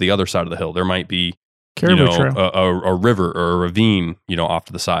tree off to the other side of the hill. There might be, Caribou trail. a river or a ravine, off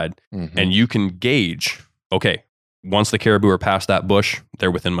to the side. Mm-hmm. And you can gauge, okay, once the caribou are past that bush,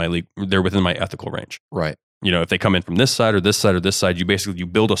 they're within my ethical range. Right. If they come in from this side or this side or this side, you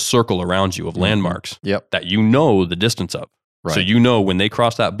build a circle around you of landmarks that you know the distance of. Right. So when they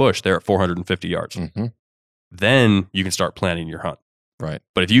cross that bush, they're at 450 yards. Mm-hmm. Then you can start planning your hunt. Right.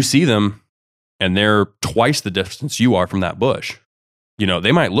 But if you see them and they're twice the distance you are from that bush,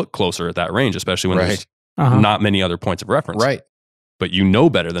 they might look closer at that range, especially when there's not many other points of reference. Right. But you know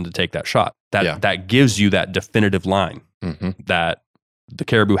better than to take that shot. That gives you that definitive line that the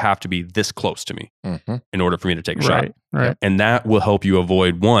caribou have to be this close to me in order for me to take a shot. Right. And that will help you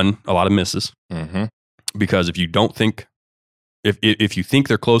avoid, one, a lot of misses. Mm-hmm. Because if you don't think, if you think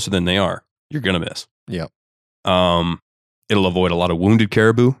they're closer than they are, you're going to miss. Yep. It'll avoid a lot of wounded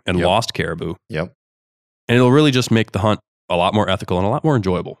caribou and lost caribou. Yep. And it'll really just make the hunt a lot more ethical and a lot more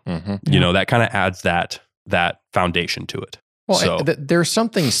enjoyable. Mm-hmm. That kind of adds that foundation to it. Well, So- there's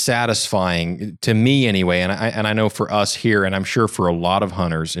something satisfying to me anyway, and I know for us here, and I'm sure for a lot of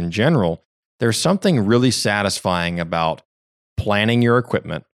hunters in general, there's something really satisfying about planning your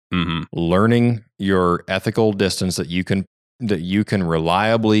equipment, learning your ethical distance that you can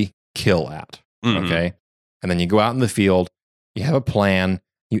reliably kill at. Mhm. Okay, and then you go out in the field, you have a plan,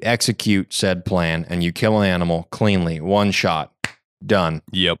 you execute said plan, and you kill an animal cleanly, one shot, done.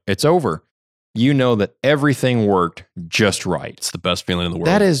 Yep. It's over. You know that everything worked just right. It's the best feeling in the world.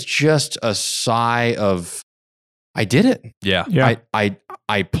 That is just a sigh of, I did it. Yeah. Yeah.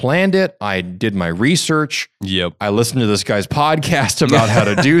 I planned it. I did my research. Yep. I listened to this guy's podcast about how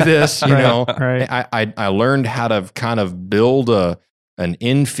to do this. You know, Right. I learned how to kind of build an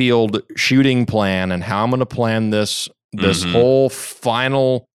infield shooting plan and how I'm going to plan this whole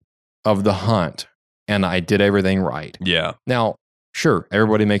final of the hunt. And I did everything right. Yeah. Now, sure,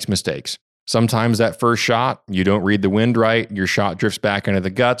 everybody makes mistakes. Sometimes that first shot, you don't read the wind right. Your shot drifts back into the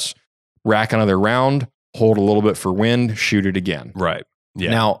guts, rack another round, hold a little bit for wind, shoot it again. Right. Yeah.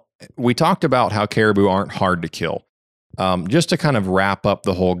 Now, we talked about how caribou aren't hard to kill. Just to kind of wrap up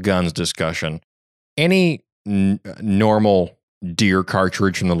the whole guns discussion, any normal deer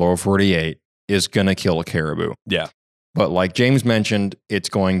cartridge from the lower 48 is going to kill a caribou. Yeah. But like James mentioned, it's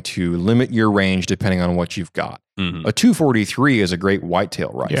going to limit your range depending on what you've got. Mhm. A 243 is a great whitetail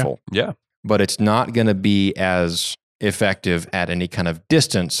rifle. Yeah. But it's not going to be as effective at any kind of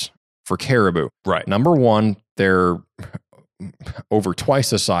distance for caribou. Right. Number one, they're over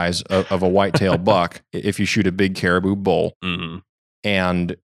twice the size of a whitetail buck if you shoot a big caribou bull. Mm-hmm.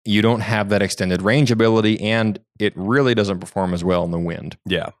 And you don't have that extended range ability, and it really doesn't perform as well in the wind.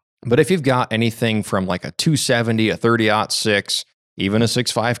 Yeah. But if you've got anything from like a 270, a 30-06, even a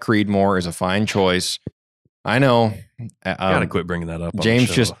 6.5 Creedmoor is a fine choice. I know. Gotta quit bringing that up.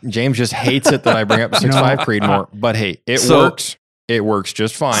 James just hates it that I bring up a 6.5 Creedmoor, but hey, it works. It works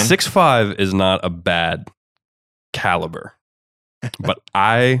just fine. 6.5 is not a bad caliber, but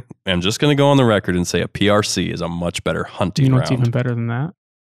I am just going to go on the record and say a PRC is a much better hunting You know round. what's even better than that?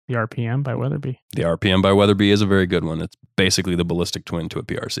 The RPM by Weatherby. The RPM by Weatherby is a very good one. It's basically the ballistic twin to a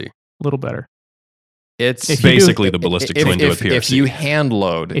PRC. A little better. It's If you basically do- the ballistic twin to a PRC. If you hand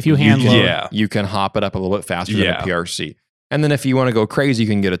load, load. you can hop it up a little bit faster than Yeah. a PRC. And then if you want to go crazy, you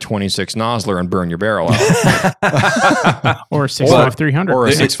can get a 26 Nosler and burn your barrel out. Or a 6.5 300. Or a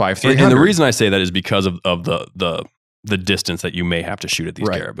It- 6.5 And 300. the reason I say that is because of the distance that you may have to shoot at these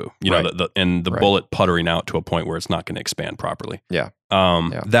Right. caribou. You know, Right. the Right. bullet puttering out to a point where it's not going to expand properly. Yeah.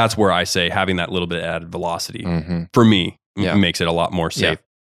 Yeah. That's where I say having that little bit of added velocity Mhm. for me Yeah. makes it a lot more safe.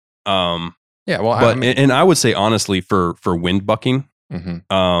 Yeah, well, But and I would say honestly for wind bucking,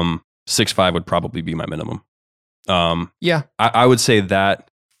 mhm. 6.5 would probably be my minimum. Yeah. I would say that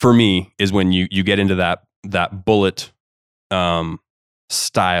for me is when you get into that bullet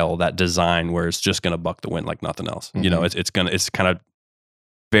style, that design where it's just going to buck the wind like nothing else. You know, it's kind of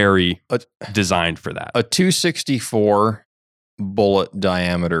very designed for that. A 264 bullet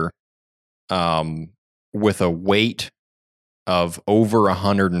diameter with a weight of over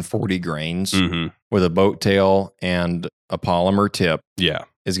 140 grains Mm-hmm. with a boat tail and a polymer tip Yeah.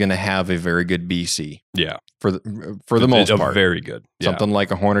 is going to have a very good BC Yeah. for the most part. Very good. Yeah. Something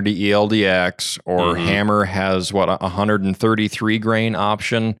like a Hornady ELDX or Mhm. Hammer has what, a 133 grain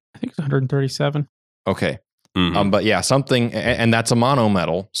option. I think it's 137. Okay. Mhm. But yeah, something, and that's a mono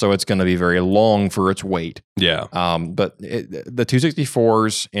metal, so it's going to be very long for its weight. Yeah. But the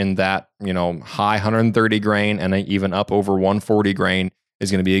 264s in that, high 130 grain and even up over 140 grain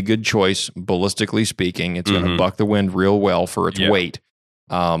is going to be a good choice, ballistically speaking. It's going to Mhm. buck the wind real well for its Yeah. weight.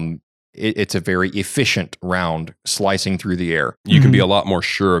 It's a very efficient round slicing through the air. You can be a lot more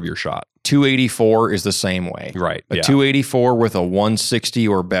sure of your shot. 284 is the same way. Right. A Yeah. 284 with a 160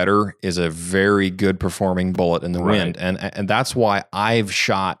 or better is a very good performing bullet in the Right. wind. And that's why I've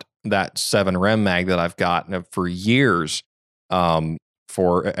shot that 7 Rem mag that I've got for years. I've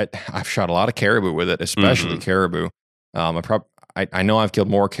shot a lot of caribou with it, especially caribou. I know I've killed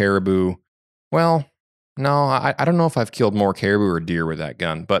more caribou. Well, no, I don't know if I've killed more caribou or deer with that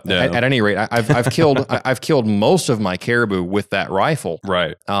gun, but Yeah. at any rate, I've killed most of my caribou with that rifle.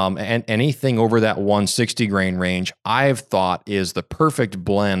 Right. And anything over that 160 grain range, I've thought is the perfect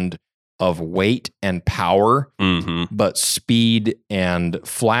blend of weight and power, Mm-hmm. but speed and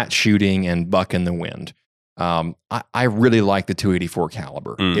flat shooting and buck in the wind. I really like the 284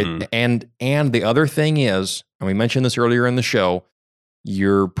 caliber. Mhm. And the other thing is, and we mentioned this earlier in the show,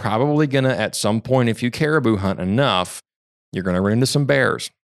 you're probably going to, at some point, if you caribou hunt enough, you're going to run into some bears.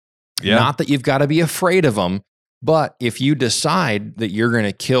 Yeah. Not that you've got to be afraid of them, but if you decide that you're going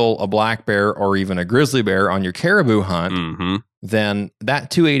to kill a black bear or even a grizzly bear on your caribou hunt, Mm-hmm. then that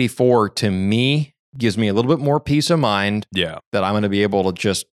 284 to me gives me a little bit more peace of mind Yeah. that I'm going to be able to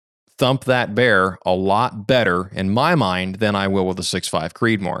just thump that bear a lot better in my mind than I will with a 6.5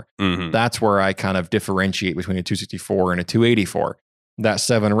 Creedmoor. Mm-hmm. That's where I kind of differentiate between a 264 and a 284. That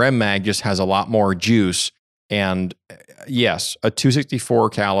 7 Rem mag just has a lot more juice. And yes, a 264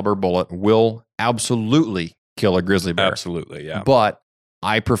 caliber bullet will absolutely kill a grizzly bear. Absolutely. Yeah. But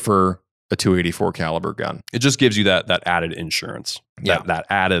I prefer a 284 caliber gun. It just gives you that added insurance. Yeah. That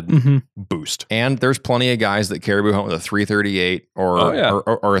added Mm-hmm. boost. And there's plenty of guys that caribou hunt with a 338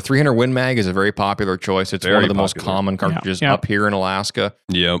 or a 300 Win Mag is a very popular choice. It's Very one of the most popular. common cartridges Yeah. up here in Alaska.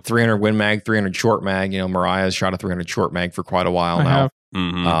 Yep. 300 Win Mag, 300 short mag. Mariah's shot a 300 short mag for quite a while I now. have.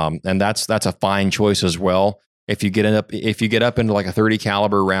 Mm-hmm. And that's a fine choice as well. If you get up into like a 30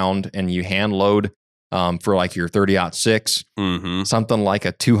 caliber round and you hand load for like your 30-06, Mm-hmm. something like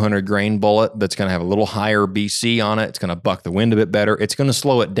a 200 grain bullet that's going to have a little higher BC on it. It's going to buck the wind a bit better. It's going to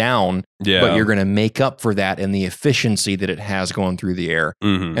slow it down, Yeah. but you're going to make up for that in the efficiency that it has going through the air.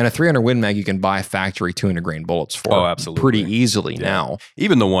 Mm-hmm. And a 300 Win Mag, you can buy factory 200 grain bullets for Oh, absolutely. pretty easily Yeah. now.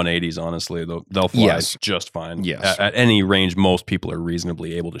 Even the 180s, honestly, they'll fly Yes. just fine. Yes. At any range, most people are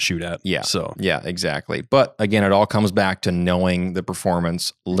reasonably able to shoot at. Yeah. So Yeah, exactly. But again, it all comes back to knowing the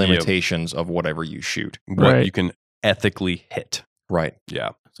performance limitations of whatever you shoot. what Right. you can ethically hit. Right. Yeah.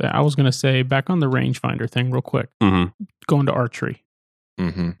 So I was going to say, back on the rangefinder thing real quick, Mm-hmm. going to archery.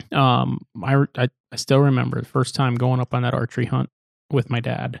 Mm-hmm. I still remember the first time going up on that archery hunt with my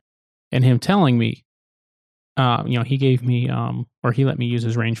dad and him telling me, he gave me, or he let me use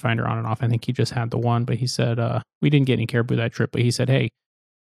his rangefinder on and off. I think he just had the one, but he said, we didn't get any caribou that trip, but he said, hey,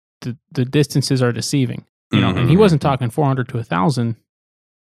 the distances are deceiving, and he wasn't talking 400 to 1,000.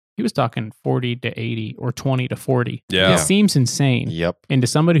 He was talking 40 to 80 or 20 to 40. Yeah. It seems insane. Yep. And to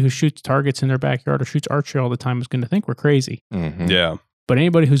somebody who shoots targets in their backyard or shoots archery all the time is going to think we're crazy. Mm-hmm. Yeah. But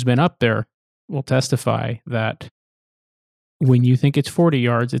anybody who's been up there will testify that when you think it's 40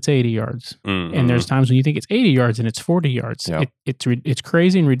 yards, it's 80 yards. Mm-hmm. And there's times when you think it's 80 yards and it's 40 yards. Yeah. It's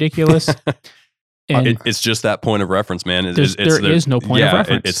crazy and ridiculous. And it's just that point of reference, man. there is no point of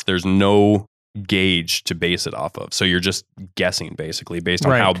reference. There's no gauge to base it off of. So you're just guessing basically based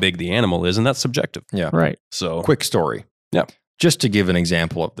on Right. how big the animal is, and that's subjective. Yeah. right. So Quick story. Yeah. Just to give an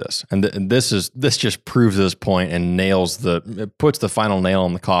example of this, and this just proves this point and it puts the final nail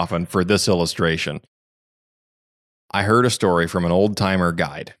in the coffin for this illustration. I heard a story from an old timer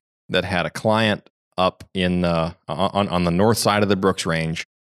guide that had a client up in on the north side of the Brooks Range,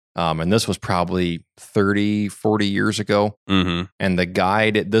 and this was probably 30, 40 years ago. mm-hmm. And the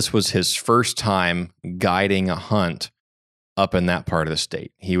guide, this was his first time guiding a hunt up in that part of the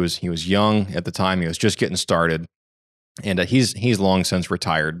state. He was young at the time. He was just getting started. And he's long since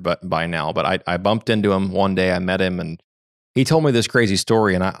retired, but by now. But I bumped into him one day. I met him, and he told me this crazy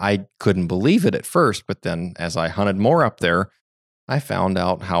story, and I couldn't believe it at first. But then, as I hunted more up there, I found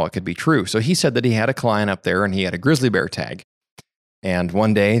out how it could be true. So he said that he had a client up there, and he had a grizzly bear tag. And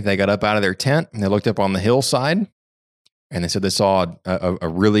one day, they got up out of their tent, and they looked up on the hillside, And they said they saw a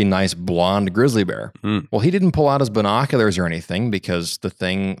really nice blonde grizzly bear. Mm. Well, he didn't pull out his binoculars or anything because the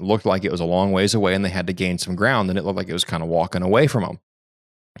thing looked like it was a long ways away and they had to gain some ground and it looked like it was kind of walking away from them.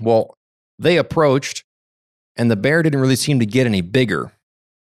 Well, they approached and the bear didn't really seem to get any bigger.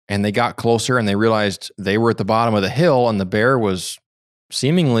 And they got closer and they realized they were at the bottom of the hill and the bear was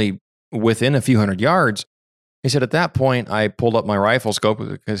seemingly within a few hundred yards. He said, at that point, I pulled up my rifle scope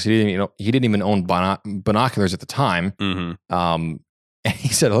because he didn't even own binoculars at the time. Mm-hmm. And he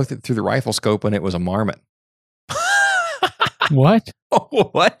said, I looked through the rifle scope and it was a marmot. What?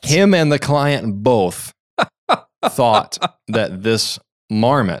 What? Him and the client both thought that this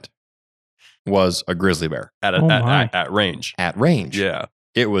marmot was a grizzly bear At range. at range. Yeah.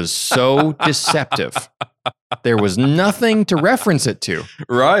 It was so deceptive. There was nothing to reference it to.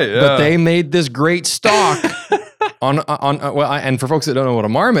 Right. Yeah. But they made this great stalk and for folks that don't know what a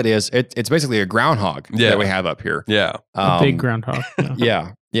marmot is, it's basically a groundhog that we have up here. Yeah. A big groundhog.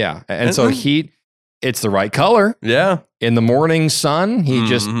 Yeah. And so it's the right color. Yeah. In the morning sun,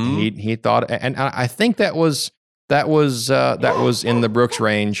 he thought, and I think that was in the Brooks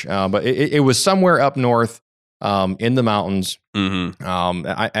Range, but it was somewhere up north. In the mountains. Mm-hmm.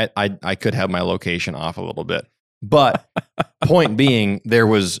 I could have my location off a little bit, but point being, there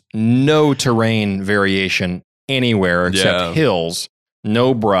was no terrain variation anywhere except hills,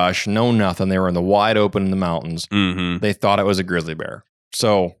 no brush, no nothing. They were in the wide open in the mountains. Mm-hmm. They thought it was a grizzly bear.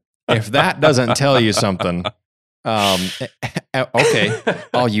 So if that doesn't tell you something, okay,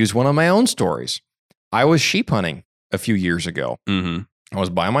 I'll use one of my own stories. I was sheep hunting a few years ago. Mm-hmm. I was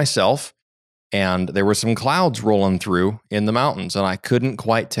by myself. And there were some clouds rolling through in the mountains, and I couldn't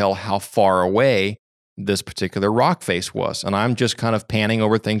quite tell how far away this particular rock face was. And I'm just kind of panning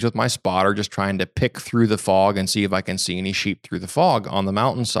over things with my spotter, just trying to pick through the fog and see if I can see any sheep through the fog on the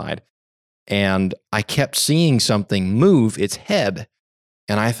mountainside. And I kept seeing something move its head,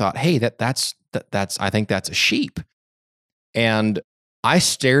 and I thought, hey, that's I think that's a sheep. And I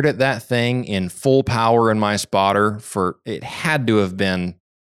stared at that thing in full power in my spotter for it had to have been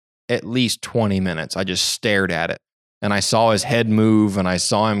at least 20 minutes. I just stared at it and I saw his head move and I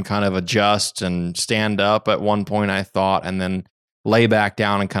saw him kind of adjust and stand up at one point, I thought, and then lay back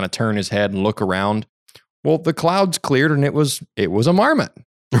down and kind of turn his head and look around. Well, the clouds cleared and it was a marmot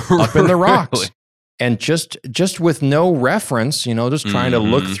up in the rocks. Really? And just with no reference, just trying to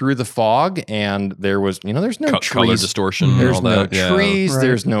look through the fog, and there was, there's no color trees. distortion. There's and no all that. trees. Right.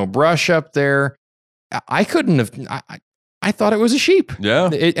 There's no brush up there. I couldn't have. I thought it was a sheep. Yeah.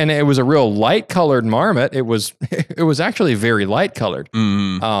 And it was a real light colored marmot. It was actually very light colored.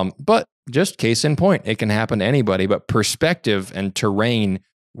 Mm-hmm. But just case in point, it can happen to anybody. But perspective and terrain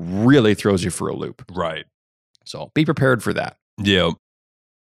really throws you for a loop. Right. So be prepared for that. Yeah.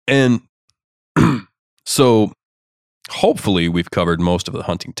 And so hopefully we've covered most of the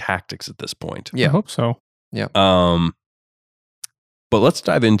hunting tactics at this point. Yeah. I hope so. But let's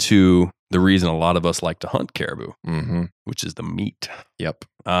dive into the reason a lot of us like to hunt caribou, Mm-hmm. which is the meat. Yep.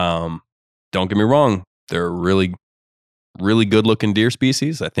 Don't get me wrong. They're a really, really good looking deer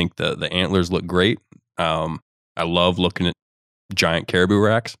species. I think the antlers look great. I love looking at giant caribou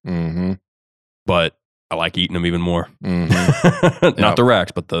racks, Mm-hmm. but I like eating them even more. Mm-hmm. Not the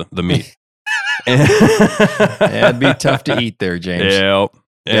racks, but the meat. It'd be tough to eat there, James. Yeah.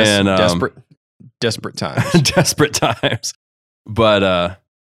 And desperate times. desperate times. But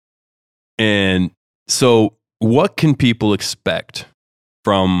and so what can people expect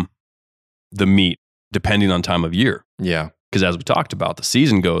from the meat depending on time of year? Yeah. Because as we talked about, the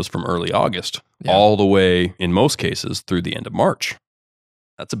season goes from early August Yeah. all the way, in most cases, through the end of March.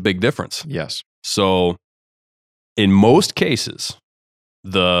 That's a big difference. Yes. So in most cases,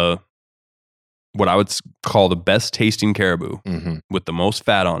 what I would call the best tasting caribou Mm-hmm. with the most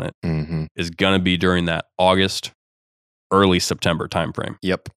fat on it Mm-hmm. is going to be during that August, early September timeframe.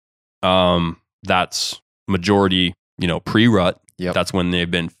 Yep. That's majority, pre-rut. Yep. That's when they've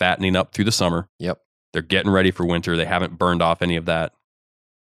been fattening up through the summer. Yep. They're getting ready for winter. They haven't burned off any of that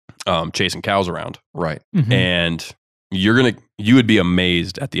chasing cows around. Right. Mhm. And you would be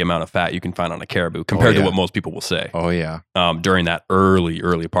amazed at the amount of fat you can find on a caribou compared to yeah. what most people will say Oh yeah. during that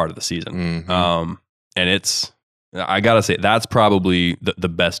early part of the season. Mhm. And I gotta say, that's probably the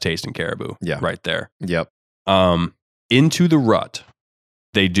best tasting caribou Yeah. right there. Yep. Into the rut,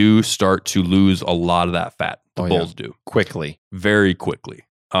 they do start to lose a lot of that fat. The Oh, yeah. bulls do Quickly. very quickly.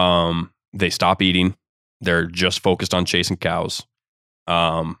 They stop eating. They're just focused on chasing cows.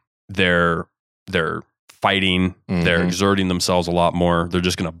 Their fighting. They're exerting themselves a lot more. They're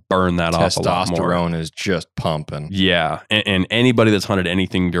just going to burn that off a lot more. Testosterone is just pumping. Yeah. And anybody that's hunted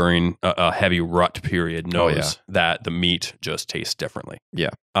anything during a heavy rut period knows that the meat just tastes differently.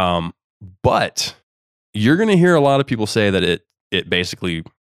 Yeah. But you're going to hear a lot of people say that it basically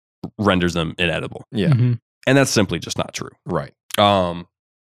renders them inedible. Yeah. Mm-hmm. And that's simply just not true. Right.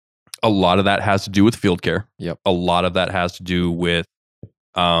 A lot of that has to do with field care. Yep. A lot of that has to do with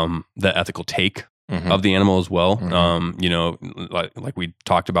the ethical take of the animal as well. You know, like we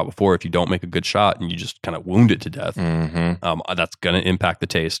talked about before, if you don't make a good shot and you just kind of wound it to death, that's going to impact the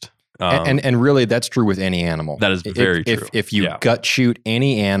taste. And really, that's true with any animal. That is very true. If you gut shoot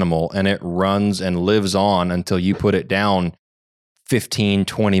any animal and it runs and lives on until you put it down 15,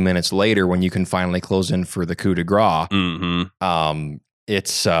 20 minutes later when you can finally close in for the coup de grace,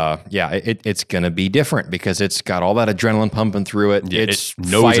 it's going to be different because it's got all that adrenaline pumping through it. Yeah, it's it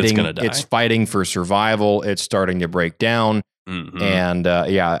knows fighting, it's going to die. It's fighting for survival. It's starting to break down. And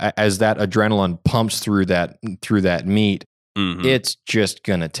as that adrenaline pumps through that meat, it's just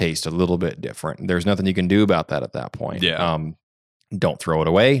going to taste a little bit different. There's nothing you can do about that at that point. Yeah. Don't throw it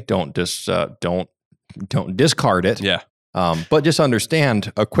away. Don't discard it. Yeah. But just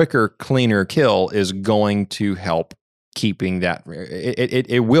understand a quicker, cleaner kill is going to help keeping that.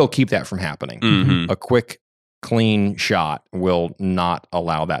 It will keep that from happening. A quick, clean shot will not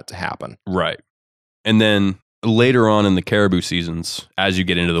allow that to happen. Right. And then later on in the caribou seasons, as you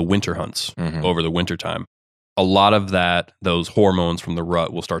get into the winter hunts over the winter time, a lot of those hormones from the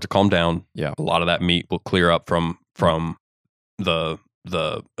rut will start to calm down. Yeah. A lot of that meat will clear up from the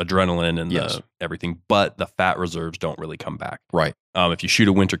adrenaline and the everything, but the fat reserves don't really come back. Right. If you shoot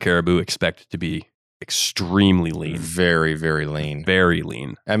a winter caribou, expect it to be extremely lean. Very, very lean. Very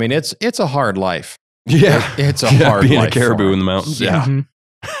lean. I mean, it's a hard life. Yeah. It's a hard being life. a caribou in the mountains. Yeah.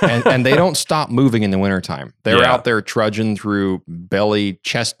 and they don't stop moving in the wintertime. They're out there trudging through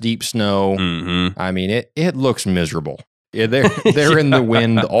chest deep snow. I mean, it looks miserable. They're in the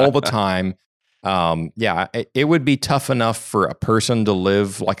wind all the time. It would be tough enough for a person to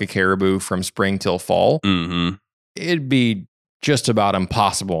live like a caribou from spring till fall. It'd be just about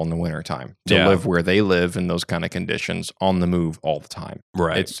impossible in the wintertime to live where they live in those kind of conditions on the move all the time.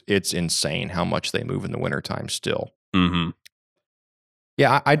 Right. It's insane how much they move in the wintertime still.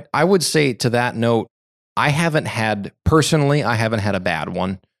 Yeah, I would say to that note, I haven't had a bad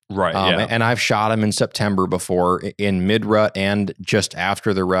one. Right. And I've shot them in September before in mid rut and just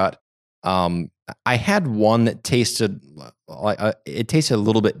after the rut. I had one that tasted a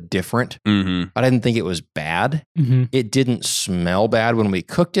little bit different. I didn't think it was bad. It didn't smell bad when we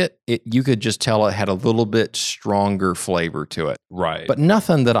cooked it. You could just tell it had a little bit stronger flavor to it. Right. But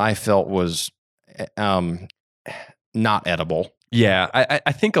nothing that I felt was not edible. Yeah,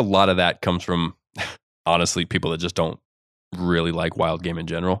 I think a lot of that comes from, honestly, people that just don't really like wild game in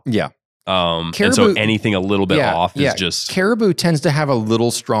general. Yeah. And so anything a little bit off is just... Caribou tends to have a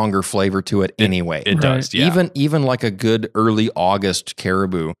little stronger flavor to it anyway. It does, yeah. Even like a good early August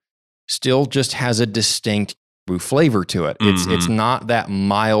caribou still just has a distinct flavor to it. It's not that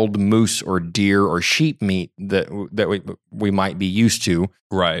mild moose or deer or sheep meat that we might be used to.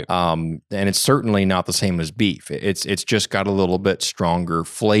 Right. And it's certainly not the same as beef. It's just got a little bit stronger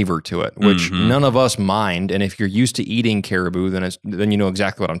flavor to it, which none of us mind. And if you're used to eating caribou, then you know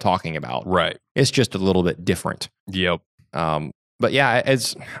exactly what I'm talking about. Right. It's just a little bit different. Yep. But yeah,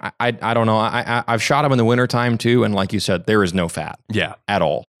 I don't know. I've shot them in the wintertime too, and like you said, there is no fat. Yeah. At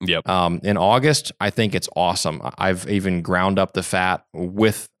all. Yep. In August, I think it's awesome. I've even ground up the fat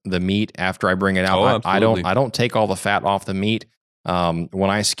with the meat after I bring it out. I don't take all the fat off the meat. When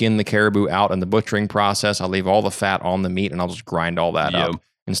I skin the caribou out in the butchering process, I leave all the fat on the meat and I'll just grind all that up.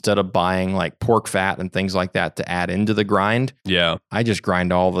 Instead of buying like pork fat and things like that to add into the grind. Yeah. I just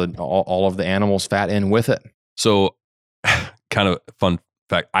grind all of the animal's fat in with it. So kind of fun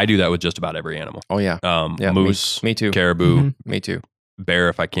fact, I do that with just about every animal. Oh yeah. Moose, me too. Caribou, me too. Bear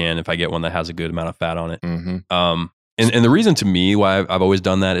if I get one that has a good amount of fat on it. And the reason to me why I've always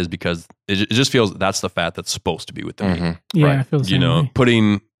done that is because it just feels that's the fat that's supposed to be with the meat. Yeah, right? I feel the same way.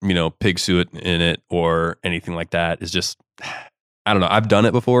 Putting pig suet in it or anything like that is just, I don't know. I've done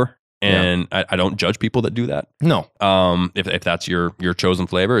it before. And I don't judge people that do that. No. If that's your chosen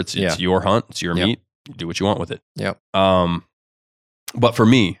flavor, it's your hunt, it's your meat. You do what you want with it. Yep. But for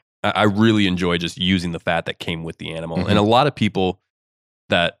me, I really enjoy just using the fat that came with the animal. And a lot of people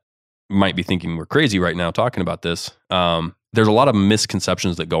that might be thinking we're crazy right now talking about this, there's a lot of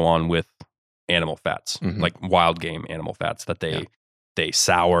misconceptions that go on with animal fats, like wild game animal fats that they They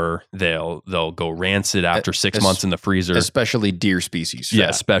sour. They'll go rancid after 6 months in the freezer. Especially deer species. Yeah,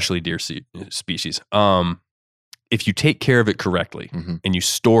 fat. especially deer species. If you take care of it correctly and you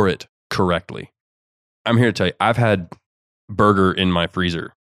store it correctly, I'm here to tell you, I've had burger in my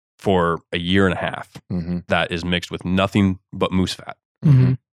freezer for a year and a half that is mixed with nothing but moose fat,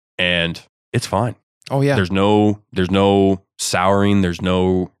 and it's fine. Oh yeah. There's no souring. There's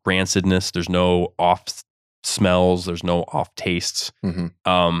no rancidness. There's no off smells. There's no off tastes.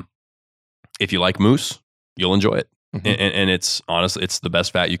 If you like moose, you'll enjoy it, and it's honestly, it's the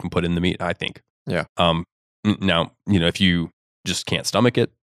best fat you can put in the meat, I think. Yeah. Now, if you just can't stomach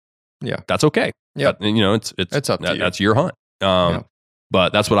it, that's okay. Yeah. It's up to you. That's your hunt.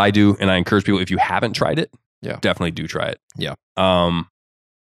 But that's what I do, and I encourage people, if you haven't tried it, definitely do try it. Yeah.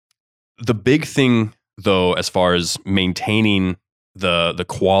 The big thing, though, as far as maintaining the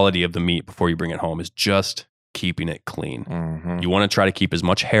quality of the meat before you bring it home, is just keeping it clean. You want to try to keep as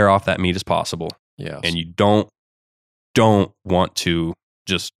much hair off that meat as possible. Yes. And you don't want to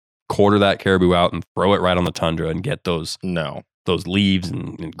just quarter that caribou out and throw it right on the tundra and get those leaves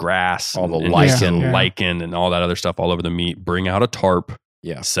and grass, all the lichen and all that other stuff all over the meat. Bring out a tarp,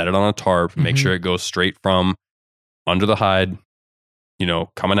 set it on a tarp, make sure it goes straight from under the hide,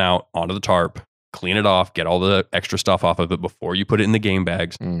 coming out onto the tarp, clean it off, get all the extra stuff off of it before you put it in the game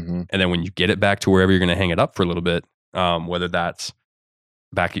bags. And then when you get it back to wherever you're going to hang it up for a little bit, whether that's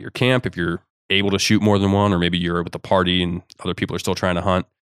back at your camp, if you're able to shoot more than one, or maybe you're with a party and other people are still trying to hunt,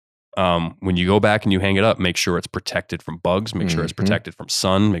 when you go back and you hang it up, make sure it's protected from bugs, make sure it's protected from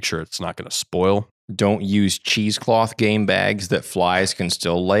sun, make sure it's not going to spoil. Don't use cheesecloth game bags that flies can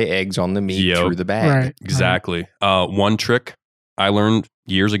still lay eggs on the meat through the bag. Right. Exactly. One trick I learned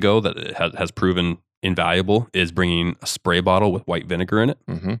years ago that it has proven invaluable is bringing a spray bottle with white vinegar in it.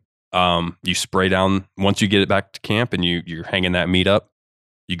 You spray down, once you get it back to camp and you're hanging that meat up,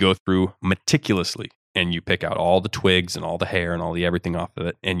 you go through meticulously and you pick out all the twigs and all the hair and all the everything off of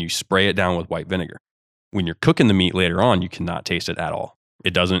it, and you spray it down with white vinegar. When you're cooking the meat later on, you cannot taste it at all.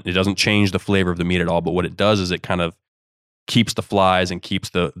 It doesn't change the flavor of the meat at all, but what it does is it kind of keeps the flies and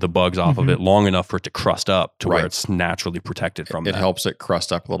keeps the bugs off of it long enough for it to crust up to where it's naturally protected from that. It helps it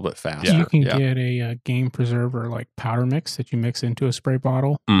crust up a little bit faster. You can get a game preserver like powder mix that you mix into a spray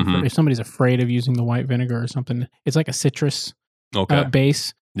bottle. If somebody's afraid of using the white vinegar or something, it's like a citrus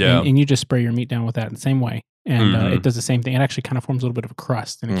base. Yeah. And you just spray your meat down with that in the same way. And it does the same thing. It actually kind of forms a little bit of a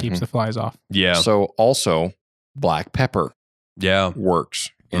crust and it keeps the flies off. Yeah. So also black pepper works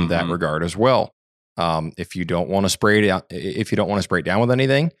in that regard as well. If you don't want to spray it down with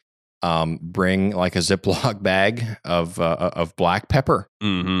anything, bring like a Ziploc bag of black pepper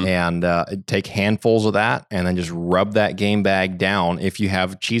and take handfuls of that and then just rub that game bag down. If you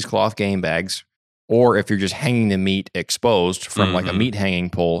have cheesecloth game bags, or if you're just hanging the meat exposed from like a meat hanging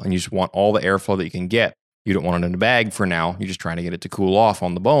pole and you just want all the airflow that you can get, you don't want it in a bag for now. You're just trying to get it to cool off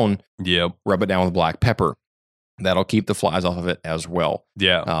on the bone. Rub it down with black pepper. That'll keep the flies off of it as well.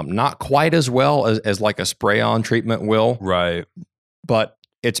 Not quite as well as like a spray-on treatment will. Right. But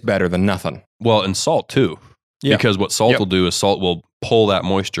it's better than nothing. Well, and salt too. Because what salt will do is salt will pull that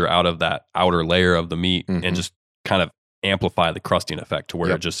moisture out of that outer layer of the meat and just kind of amplify the crusting effect to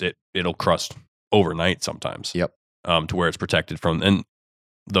where it'll crust overnight sometimes. To where it's protected from, and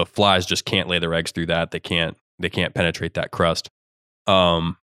the flies just can't lay their eggs through that. They can't penetrate that crust.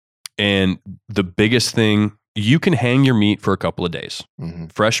 And the biggest thing, you can hang your meat for a couple of days.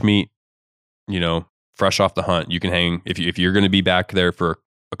 Fresh meat, fresh off the hunt, you can hang. If you're going to be back there for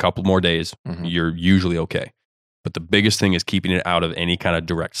a couple more days, you're usually okay. But the biggest thing is keeping it out of any kind of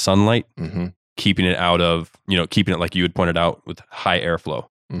direct sunlight, keeping it out of, keeping it like you had pointed out with high airflow.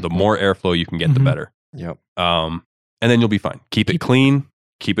 The more airflow you can get, the better. And then you'll be fine. Keep it clean.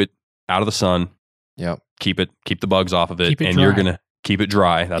 Keep it out of the sun. Keep the bugs off of it. And you're going to keep it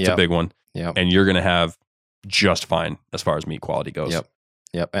dry. That's a big one. And you're going to have just fine as far as meat quality goes.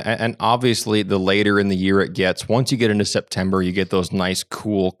 And obviously, the later in the year it gets, once you get into September, you get those nice,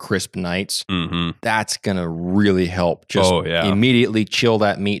 cool, crisp nights. That's going to really help. Just immediately chill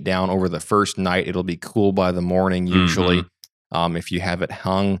that meat down over the first night. It'll be cool by the morning, usually. If you have it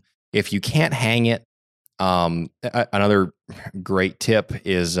hung. If you can't hang it, another great tip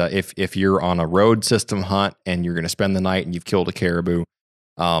is if you're on a road system hunt and you're going to spend the night and you've killed a caribou,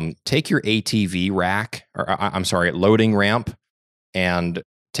 take your ATV rack, loading ramp, and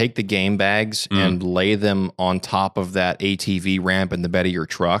take the game bags and lay them on top of that ATV ramp in the bed of your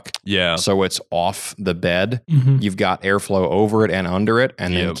truck. So it's off the bed. You've got airflow over it and under it,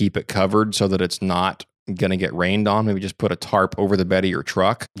 and then keep it covered so that it's not going to get rained on, maybe just put a tarp over the bed of your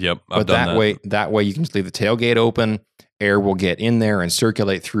truck. Yep. But that way you can just leave the tailgate open. Air will get in there and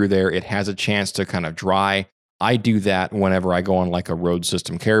circulate through there. It has a chance to kind of dry. I do that whenever I go on like a road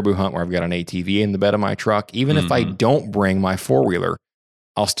system caribou hunt where I've got an ATV in the bed of my truck. Even if I don't bring my 4-wheeler,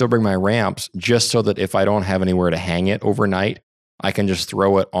 I'll still bring my ramps just so that if I don't have anywhere to hang it overnight, I can just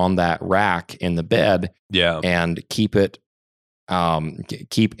throw it on that rack in the bed and keep it,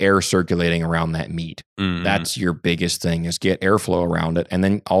 keep air circulating around that meat. That's your biggest thing, is get airflow around it, and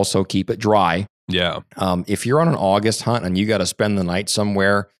then also keep it dry. Yeah. If you're on an August hunt and you got to spend the night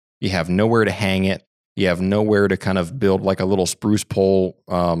somewhere, you have nowhere to hang it. You have nowhere to kind of build like a little spruce pole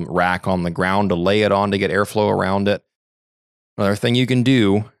rack on the ground to lay it on to get airflow around it. Another thing you can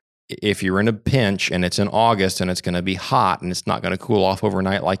do, if you're in a pinch and it's in August and it's going to be hot and it's not going to cool off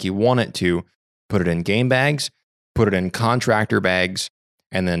overnight like you want it to, put it in game bags, put it in contractor bags,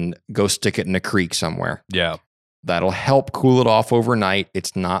 and then go stick it in a creek somewhere. Yeah. That'll help cool it off overnight.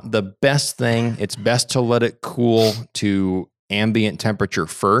 It's not the best thing. It's best to let it cool to ambient temperature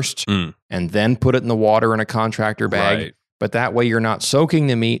first and then put it in the water in a contractor bag. Right. But that way you're not soaking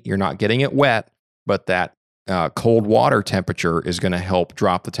the meat, you're not getting it wet, but that cold water temperature is going to help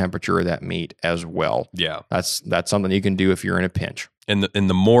drop the temperature of that meat as well. Yeah. That's something you can do if you're in a pinch. And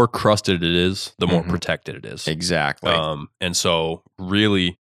the more crusted it is, the more protected it is. Exactly. And so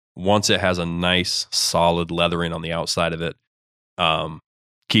really, once it has a nice solid leathering on the outside of it,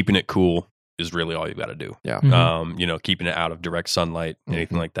 keeping it cool is really all you've got to do. Yeah. Keeping it out of direct sunlight,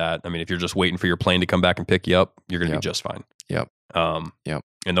 anything like that. I mean, if you're just waiting for your plane to come back and pick you up, you're going to be just fine. Yep.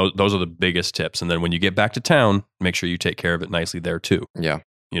 And those are the biggest tips. And then when you get back to town, make sure you take care of it nicely there too. Yeah.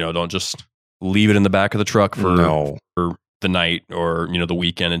 Don't just leave it in the back of the truck for the night or, the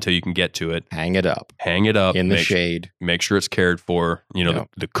weekend until you can get to it. Hang it up in in the shade. Make sure it's cared for.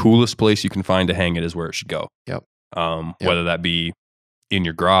 The coolest place you can find to hang it is where it should go. Yep. Whether that be in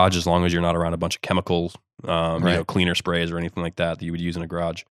your garage, as long as you're not around a bunch of chemicals, cleaner sprays or anything like that you would use in a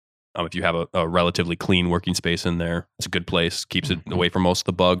garage. If you have a relatively clean working space in there, it's a good place. Keeps it away from most of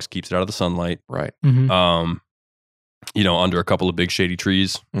the bugs, keeps it out of the sunlight. Right. Under a couple of big shady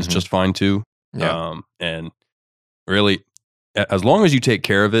trees is just fine too. Yeah. And really, as long as you take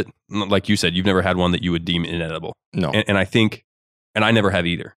care of it, like you said, you've never had one that you would deem inedible. No. And I think, and I never have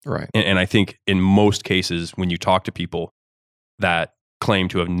either. Right. And I think in most cases, when you talk to people that claim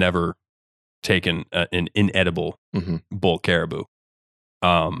to have never taken an inedible bull caribou,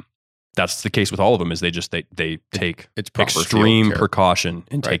 that's the case with all of them. Is they take extreme precaution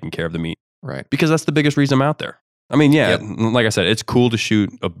in taking care of the meat, right? Because that's the biggest reason I'm out there. I mean, like I said, it's cool to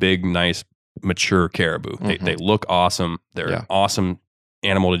shoot a big, nice, mature caribou. They look awesome. They're an awesome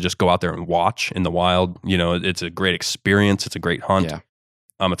animal to just go out there and watch in the wild. It's a great experience. It's a great hunt. Yeah.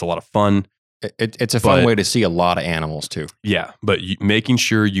 It's a lot of fun. It's a fun way to see a lot of animals too. Yeah, but making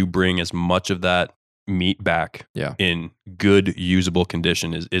sure you bring as much of that meat back in good, usable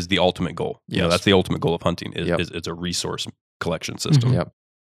condition is the ultimate goal. Yes. That's the ultimate goal of hunting is it's a resource collection system. Yep.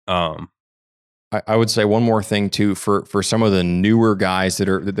 I would say one more thing too for some of the newer guys that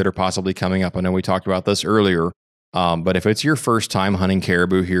are possibly coming up. I know we talked about this earlier, but if it's your first time hunting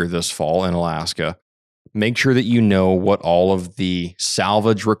caribou here this fall in Alaska, make sure that you know what all of the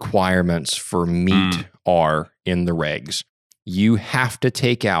salvage requirements for meat are in the regs. You have to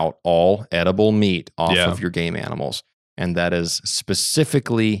take out all edible meat off of your game animals. And that is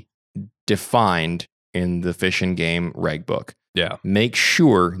specifically defined in the Fish and Game reg book. Yeah. Make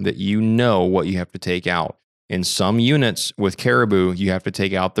sure that you know what you have to take out. In some units with caribou, you have to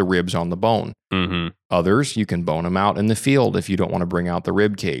take out the ribs on the bone. Others, you can bone them out in the field if you don't want to bring out the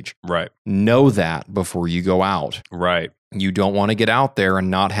rib cage. Right. Know that before you go out. Right. You don't want to get out there and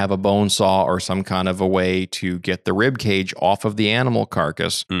not have a bone saw or some kind of a way to get the rib cage off of the animal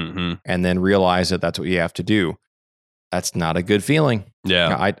carcass and then realize that that's what you have to do. That's not a good feeling.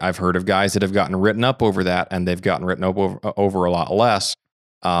 Yeah. I've heard of guys that have gotten written up over that, and they've gotten written up over a lot less.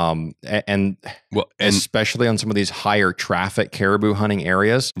 And especially on some of these higher traffic caribou hunting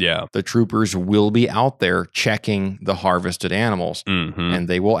areas, the troopers will be out there checking the harvested animals, and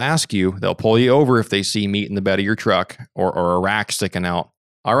they will ask you, they'll pull you over if they see meat in the bed of your truck or a rack sticking out.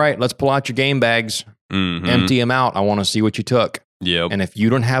 All right, let's pull out your game bags, empty them out. I want to see what you took. Yep. And if you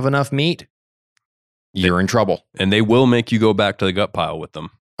don't have enough meat, you're in trouble. And they will make you go back to the gut pile with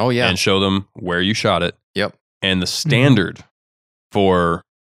them. Oh yeah. And show them where you shot it. Yep. And the standard for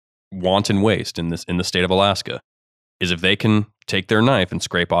wanton waste in the state of Alaska is if they can take their knife and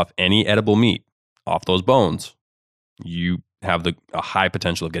scrape off any edible meat off those bones, you have a high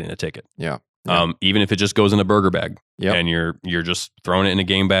potential of getting a ticket. Yeah. Even if it just goes in a burger bag and you're just throwing it in a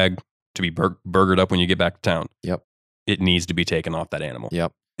game bag, to be burgered up when you get back to town. Yep. It needs to be taken off that animal.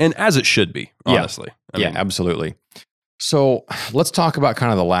 Yep. And as it should be, honestly. I mean, absolutely. So let's talk about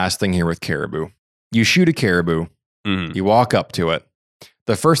kind of the last thing here with caribou. You shoot a caribou, you walk up to it.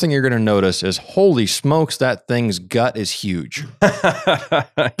 The first thing you're going to notice is, holy smokes, that thing's gut is huge.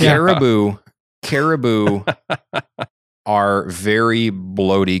 Caribou are very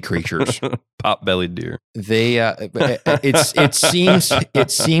bloaty creatures. Pot-bellied deer. They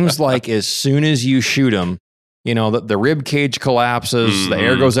it seems like as soon as you shoot them, you know, the rib cage collapses, the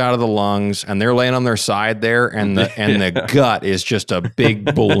air goes out of the lungs, and they're laying on their side there, and the gut is just a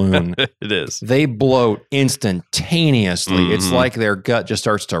big balloon. It is. They bloat instantaneously. It's like their gut just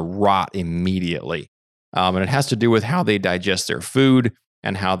starts to rot immediately. And it has to do with how they digest their food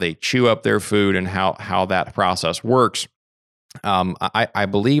and how they chew up their food and how that process works. I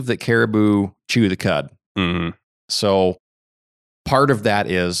believe that caribou chew the cud. So part of that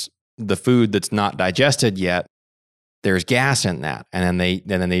is the food that's not digested yet. There's gas in that, and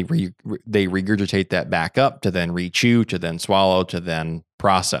then they regurgitate that back up to then re-chew, to then swallow, to then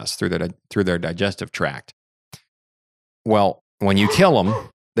process through their digestive tract. Well, when you kill them,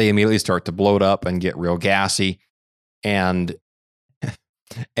 they immediately start to bloat up and get real gassy. And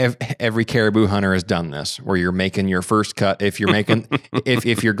every caribou hunter has done this, where you're making your first cut. If you're making,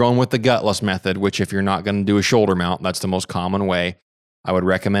 if you're going with the gutless method, which if you're not going to do a shoulder mount, that's the most common way. I would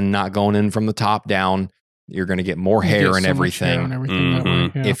recommend not going in from the top down. You're going to get more hair and everything. That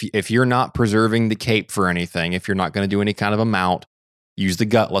way, If you're not preserving the cape for anything, if you're not going to do any kind of a mount, use the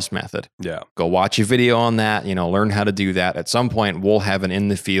gutless method. Yeah. Go watch a video on that. Learn how to do that. At some point, we'll have an in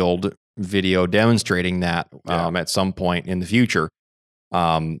the field video demonstrating that at some point in the future.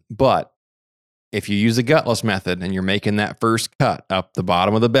 But if you use the gutless method and you're making that first cut up the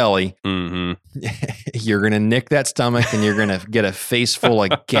bottom of the belly, you're going to nick that stomach and you're going to get a face full of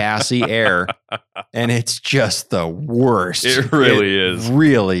gassy air. And it's just the worst. It really is.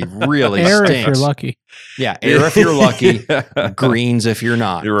 Really, really air stinks. if you're lucky. Yeah, air if you're lucky, greens if you're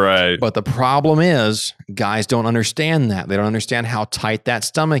not. You're right. But the problem is, guys don't understand that. They don't understand how tight that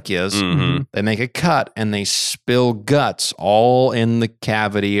stomach is. They make a cut and they spill guts all in the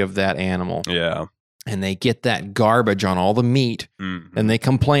cavity of that animal. Yeah. And they get that garbage on all the meat. And they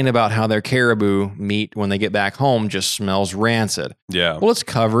complain about how their caribou meat, when they get back home, just smells rancid. Yeah. Well, it's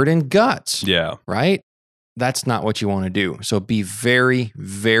covered in guts. Yeah. Right? That's not what you want to do. So be very,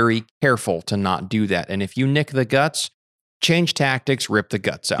 very careful to not do that. And if you nick the guts, change tactics, rip the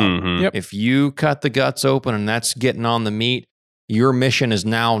guts out. Yep. If you cut the guts open and that's getting on the meat, your mission is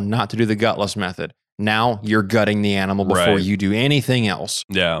now not to do the gutless method. Now you're gutting the animal before you do anything else.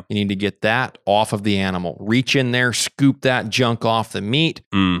 Yeah. You need to get that off of the animal. Reach in there, scoop that junk off the meat,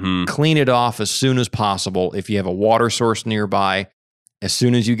 clean it off as soon as possible. If you have a water source nearby, as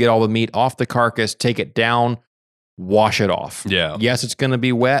soon as you get all the meat off the carcass, take it down, wash it off. Yeah. Yes, it's going to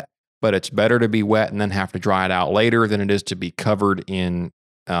be wet, but it's better to be wet and then have to dry it out later than it is to be covered in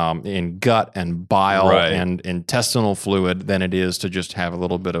gut and bile and intestinal fluid than it is to just have a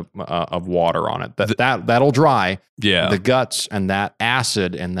little bit of water on it. That'll dry. Yeah. The guts and that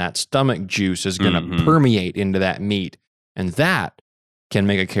acid and that stomach juice is going to permeate into that meat, and that can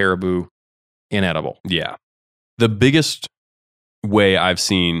make a caribou inedible. Yeah. The biggest way I've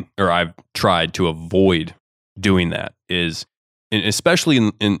seen, or I've tried to avoid doing that, is, and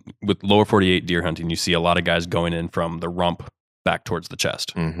especially in with lower 48 deer hunting, you see a lot of guys going in from the rump back towards the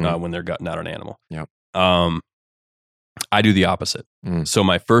chest when they're gutting out an animal. Yep. I do the opposite. So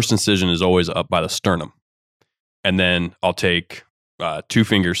my first incision is always up by the sternum, and then I'll take 2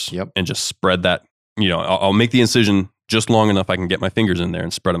 fingers and just spread that. I'll make the incision just long enough I can get my fingers in there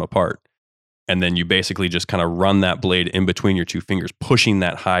and spread them apart. And then you basically just kind of run that blade in between your 2 fingers, pushing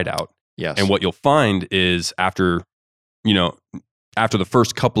that hide out. Yes. And what you'll find is after the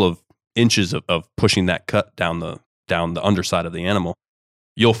first couple of inches of pushing that cut down the underside of the animal,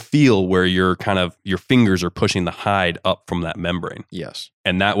 you'll feel where your fingers are pushing the hide up from that membrane. Yes.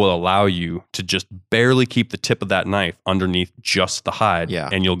 And that will allow you to just barely keep the tip of that knife underneath just the hide. Yeah.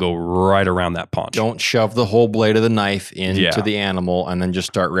 And you'll go right around that paunch. Don't shove the whole blade of the knife into the animal and then just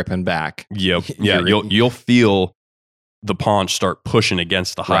start ripping back. Yep. Yeah. You'll feel the paunch start pushing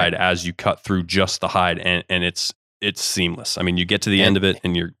against the hide as you cut through just the hide, and it's seamless. I mean, you get to the end of it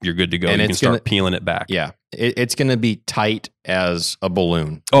and you're good to go. And you can start peeling it back. Yeah. It's going to be tight as a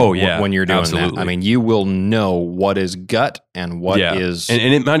balloon. Oh, yeah. When you're doing that. I mean, you will know what is gut and what is...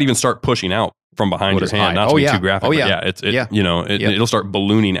 And it might even start pushing out from behind your hand. Not to be too graphic. Oh, yeah. It'll start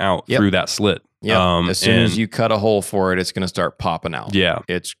ballooning out through that slit. Yeah. As soon as you cut a hole for it, it's going to start popping out. Yeah.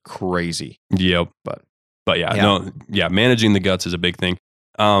 It's crazy. Yep. But managing the guts is a big thing.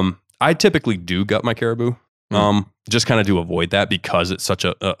 I typically do gut my caribou. Just kind of to avoid that because it's such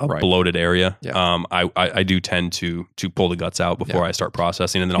a bloated area. Yeah. I do tend to pull the guts out before I start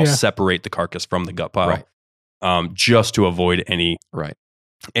processing, and then I'll separate the carcass from the gut pile, just to avoid any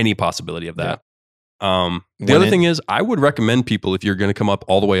possibility of that. The other thing is, I would recommend people, if you're going to come up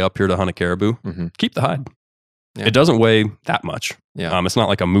all the way up here to hunt a caribou, keep the hide. Yeah. It doesn't weigh that much. Yeah. It's not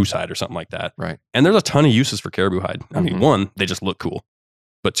like a moose hide or something like that. Right. And there's a ton of uses for caribou hide. I mean, one, they just look cool.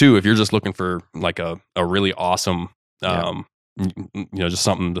 But two, if you're just looking for like a really awesome, just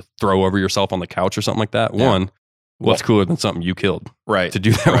something to throw over yourself on the couch or something like that. One, what's cooler than something you killed to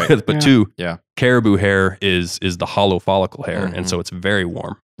do that with? But two, caribou hair is the hollow follicle hair, and so it's very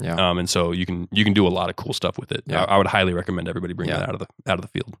warm. Yeah. And so you can do a lot of cool stuff with it. Yeah. I would highly recommend everybody bring that out of the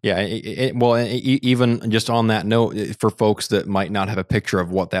field. Yeah. Even just on that note, for folks that might not have a picture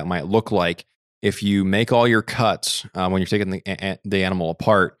of what that might look like, if you make all your cuts when you're taking the animal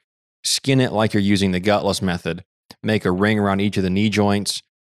apart, skin it like you're using the gutless method. Make a ring around each of the knee joints.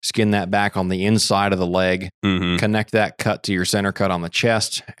 Skin that back on the inside of the leg. Connect that cut to your center cut on the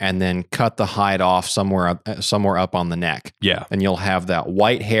chest, and then cut the hide off somewhere up on the neck. Yeah, and you'll have that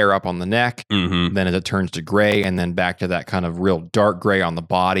white hair up on the neck. Then as it turns to gray, and then back to that kind of real dark gray on the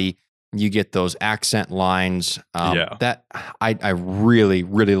body. You get those accent lines. That I really,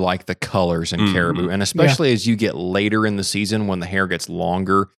 really like the colors in caribou. And especially as you get later in the season when the hair gets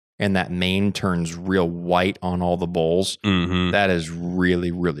longer and that mane turns real white on all the bulls. That is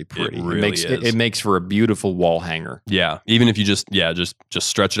really, really pretty. It makes for a beautiful wall hanger. Yeah. Even if you just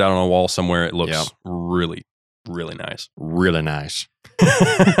stretch it out on a wall somewhere, it looks really, really nice. Really nice.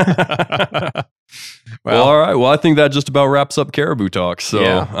 Well, all right. Well, I think that just about wraps up caribou talk.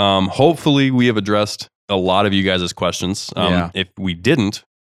 So hopefully we have addressed a lot of you guys' questions. If we didn't,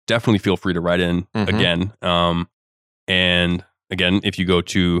 definitely feel free to write in again. And again, if you go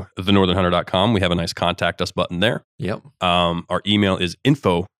to thenorthernhunter.com, we have a nice contact us button there. Yep. Our email is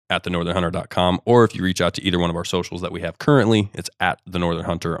info@thenorthernhunter.com, or if you reach out to either one of our socials that we have currently, it's at The Northern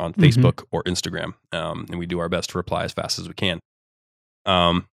Hunter on Facebook or Instagram. And we do our best to reply as fast as we can.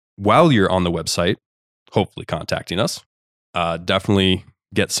 While you're on the website, hopefully contacting us, definitely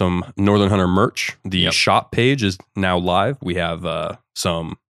get some Northern Hunter merch. The shop page is now live. We have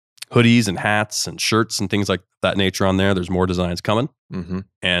some hoodies and hats and shirts and things like that nature on there. There's more designs coming.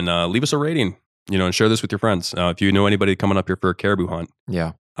 And leave us a rating, and share this with your friends. If you know anybody coming up here for a caribou hunt.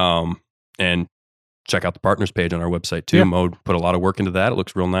 And check out the partners page on our website too. Mo put a lot of work into that. It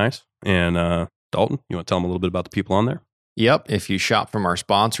looks real nice. And Dalton, you want to tell them a little bit about the people on there? Yep. If you shop from our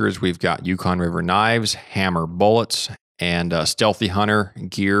sponsors, we've got Yukon River Knives, Hammer Bullets, and Stealthy Hunter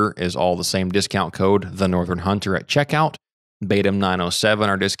gear is all the same discount code, The Northern Hunter at checkout. Batum 907,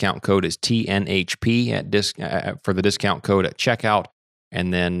 our discount code is TNHP for the discount code at checkout.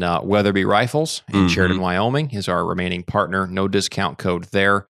 And then Weatherby Rifles in Sheridan, Wyoming is our remaining partner. No discount code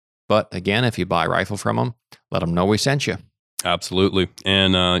there. But again, if you buy a rifle from them, let them know we sent you. Absolutely.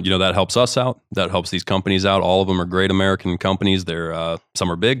 And, that helps us out. That helps these companies out. All of them are great American companies. They're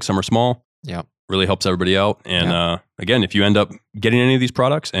some are big, some are small. Yeah. Really helps everybody out. And again, if you end up getting any of these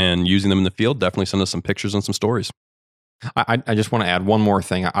products and using them in the field, definitely send us some pictures and some stories. I just want to add one more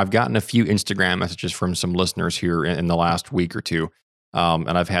thing. I've gotten a few Instagram messages from some listeners here in the last week or two. And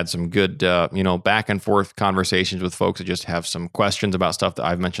I've had some good, back and forth conversations with folks that just have some questions about stuff that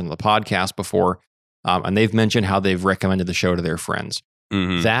I've mentioned on the podcast before. And they've mentioned how they've recommended the show to their friends.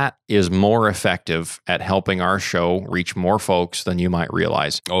 That is more effective at helping our show reach more folks than you might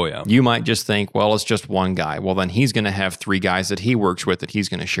realize. Oh, yeah. You might just think, well, it's just one guy. Well, then he's going to have 3 guys that he works with that he's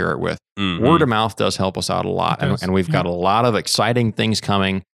going to share it with. Word of mouth does help us out a lot. And we've got a lot of exciting things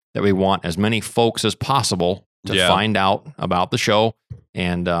coming that we want as many folks as possible to find out about the show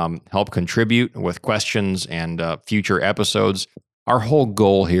and help contribute with questions and future episodes. Our whole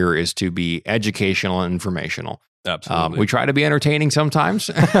goal here is to be educational and informational. Absolutely. We try to be entertaining sometimes.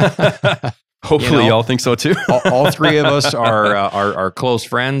 Hopefully y'all think so too. all 3 of us are close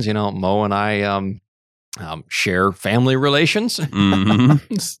friends. Mo and I share family relations.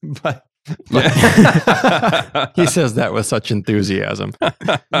 But he says that with such enthusiasm.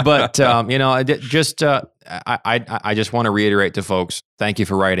 But I just want to reiterate to folks, thank you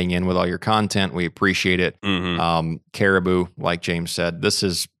for writing in with all your content. We appreciate it. Caribou, like James said, this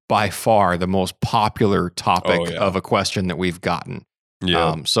is by far the most popular topic of a question that we've gotten.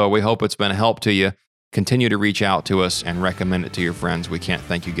 So we hope it's been a help to you. Continue to reach out to us and recommend it to your friends. We can't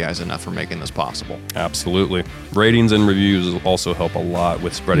thank you guys enough for making this possible. Absolutely. Ratings and reviews also help a lot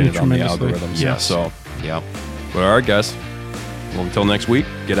with spreading it on the algorithms. Yes. So, yep. But all right, guys. Well, until next week,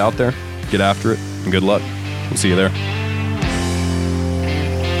 get out there, get after it, and good luck. We'll see you there.